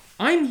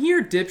 I'm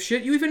here,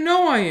 dipshit. You even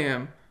know I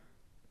am.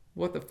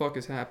 What the fuck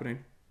is happening?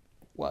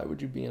 Why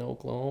would you be in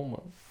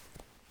Oklahoma?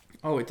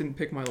 Oh, it didn't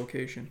pick my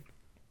location.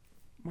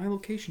 My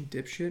location,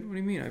 dipshit. What do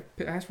you mean?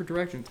 I asked for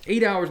directions.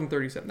 8 hours and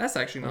 37. That's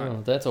actually not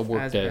Oh, that's a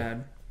work as day.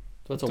 bad.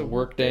 That's It's a a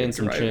work work day day and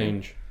some driving.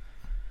 change.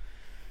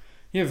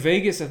 Yeah,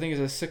 Vegas, I think, is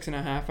a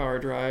 6.5-hour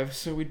drive.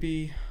 So we'd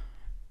be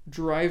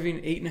driving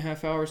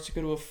 8.5 hours to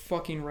go to a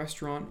fucking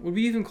restaurant. Would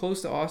we even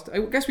close to Austin?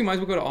 I guess we might as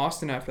well go to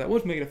Austin after that. We'll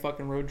just make it a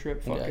fucking road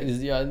trip. Fuck Yeah, it.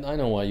 yeah, I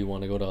know why you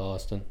want to go to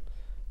Austin.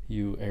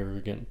 You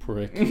arrogant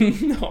prick.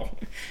 No,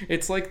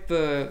 it's like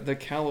the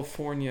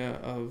California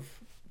of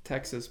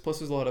Texas. Plus,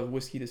 there's a lot of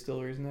whiskey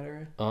distilleries in that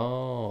area.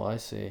 Oh, I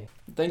see.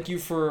 Thank you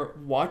for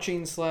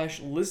watching /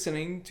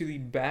 listening to the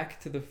Back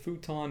to the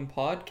Futon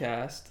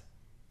podcast.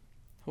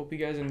 Hope you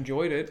guys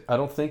enjoyed it. I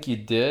don't think you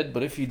did,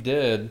 but if you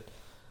did,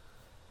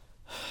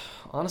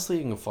 honestly,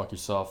 you can go fuck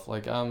yourself.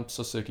 Like, I'm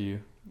so sick of you.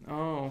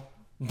 Oh.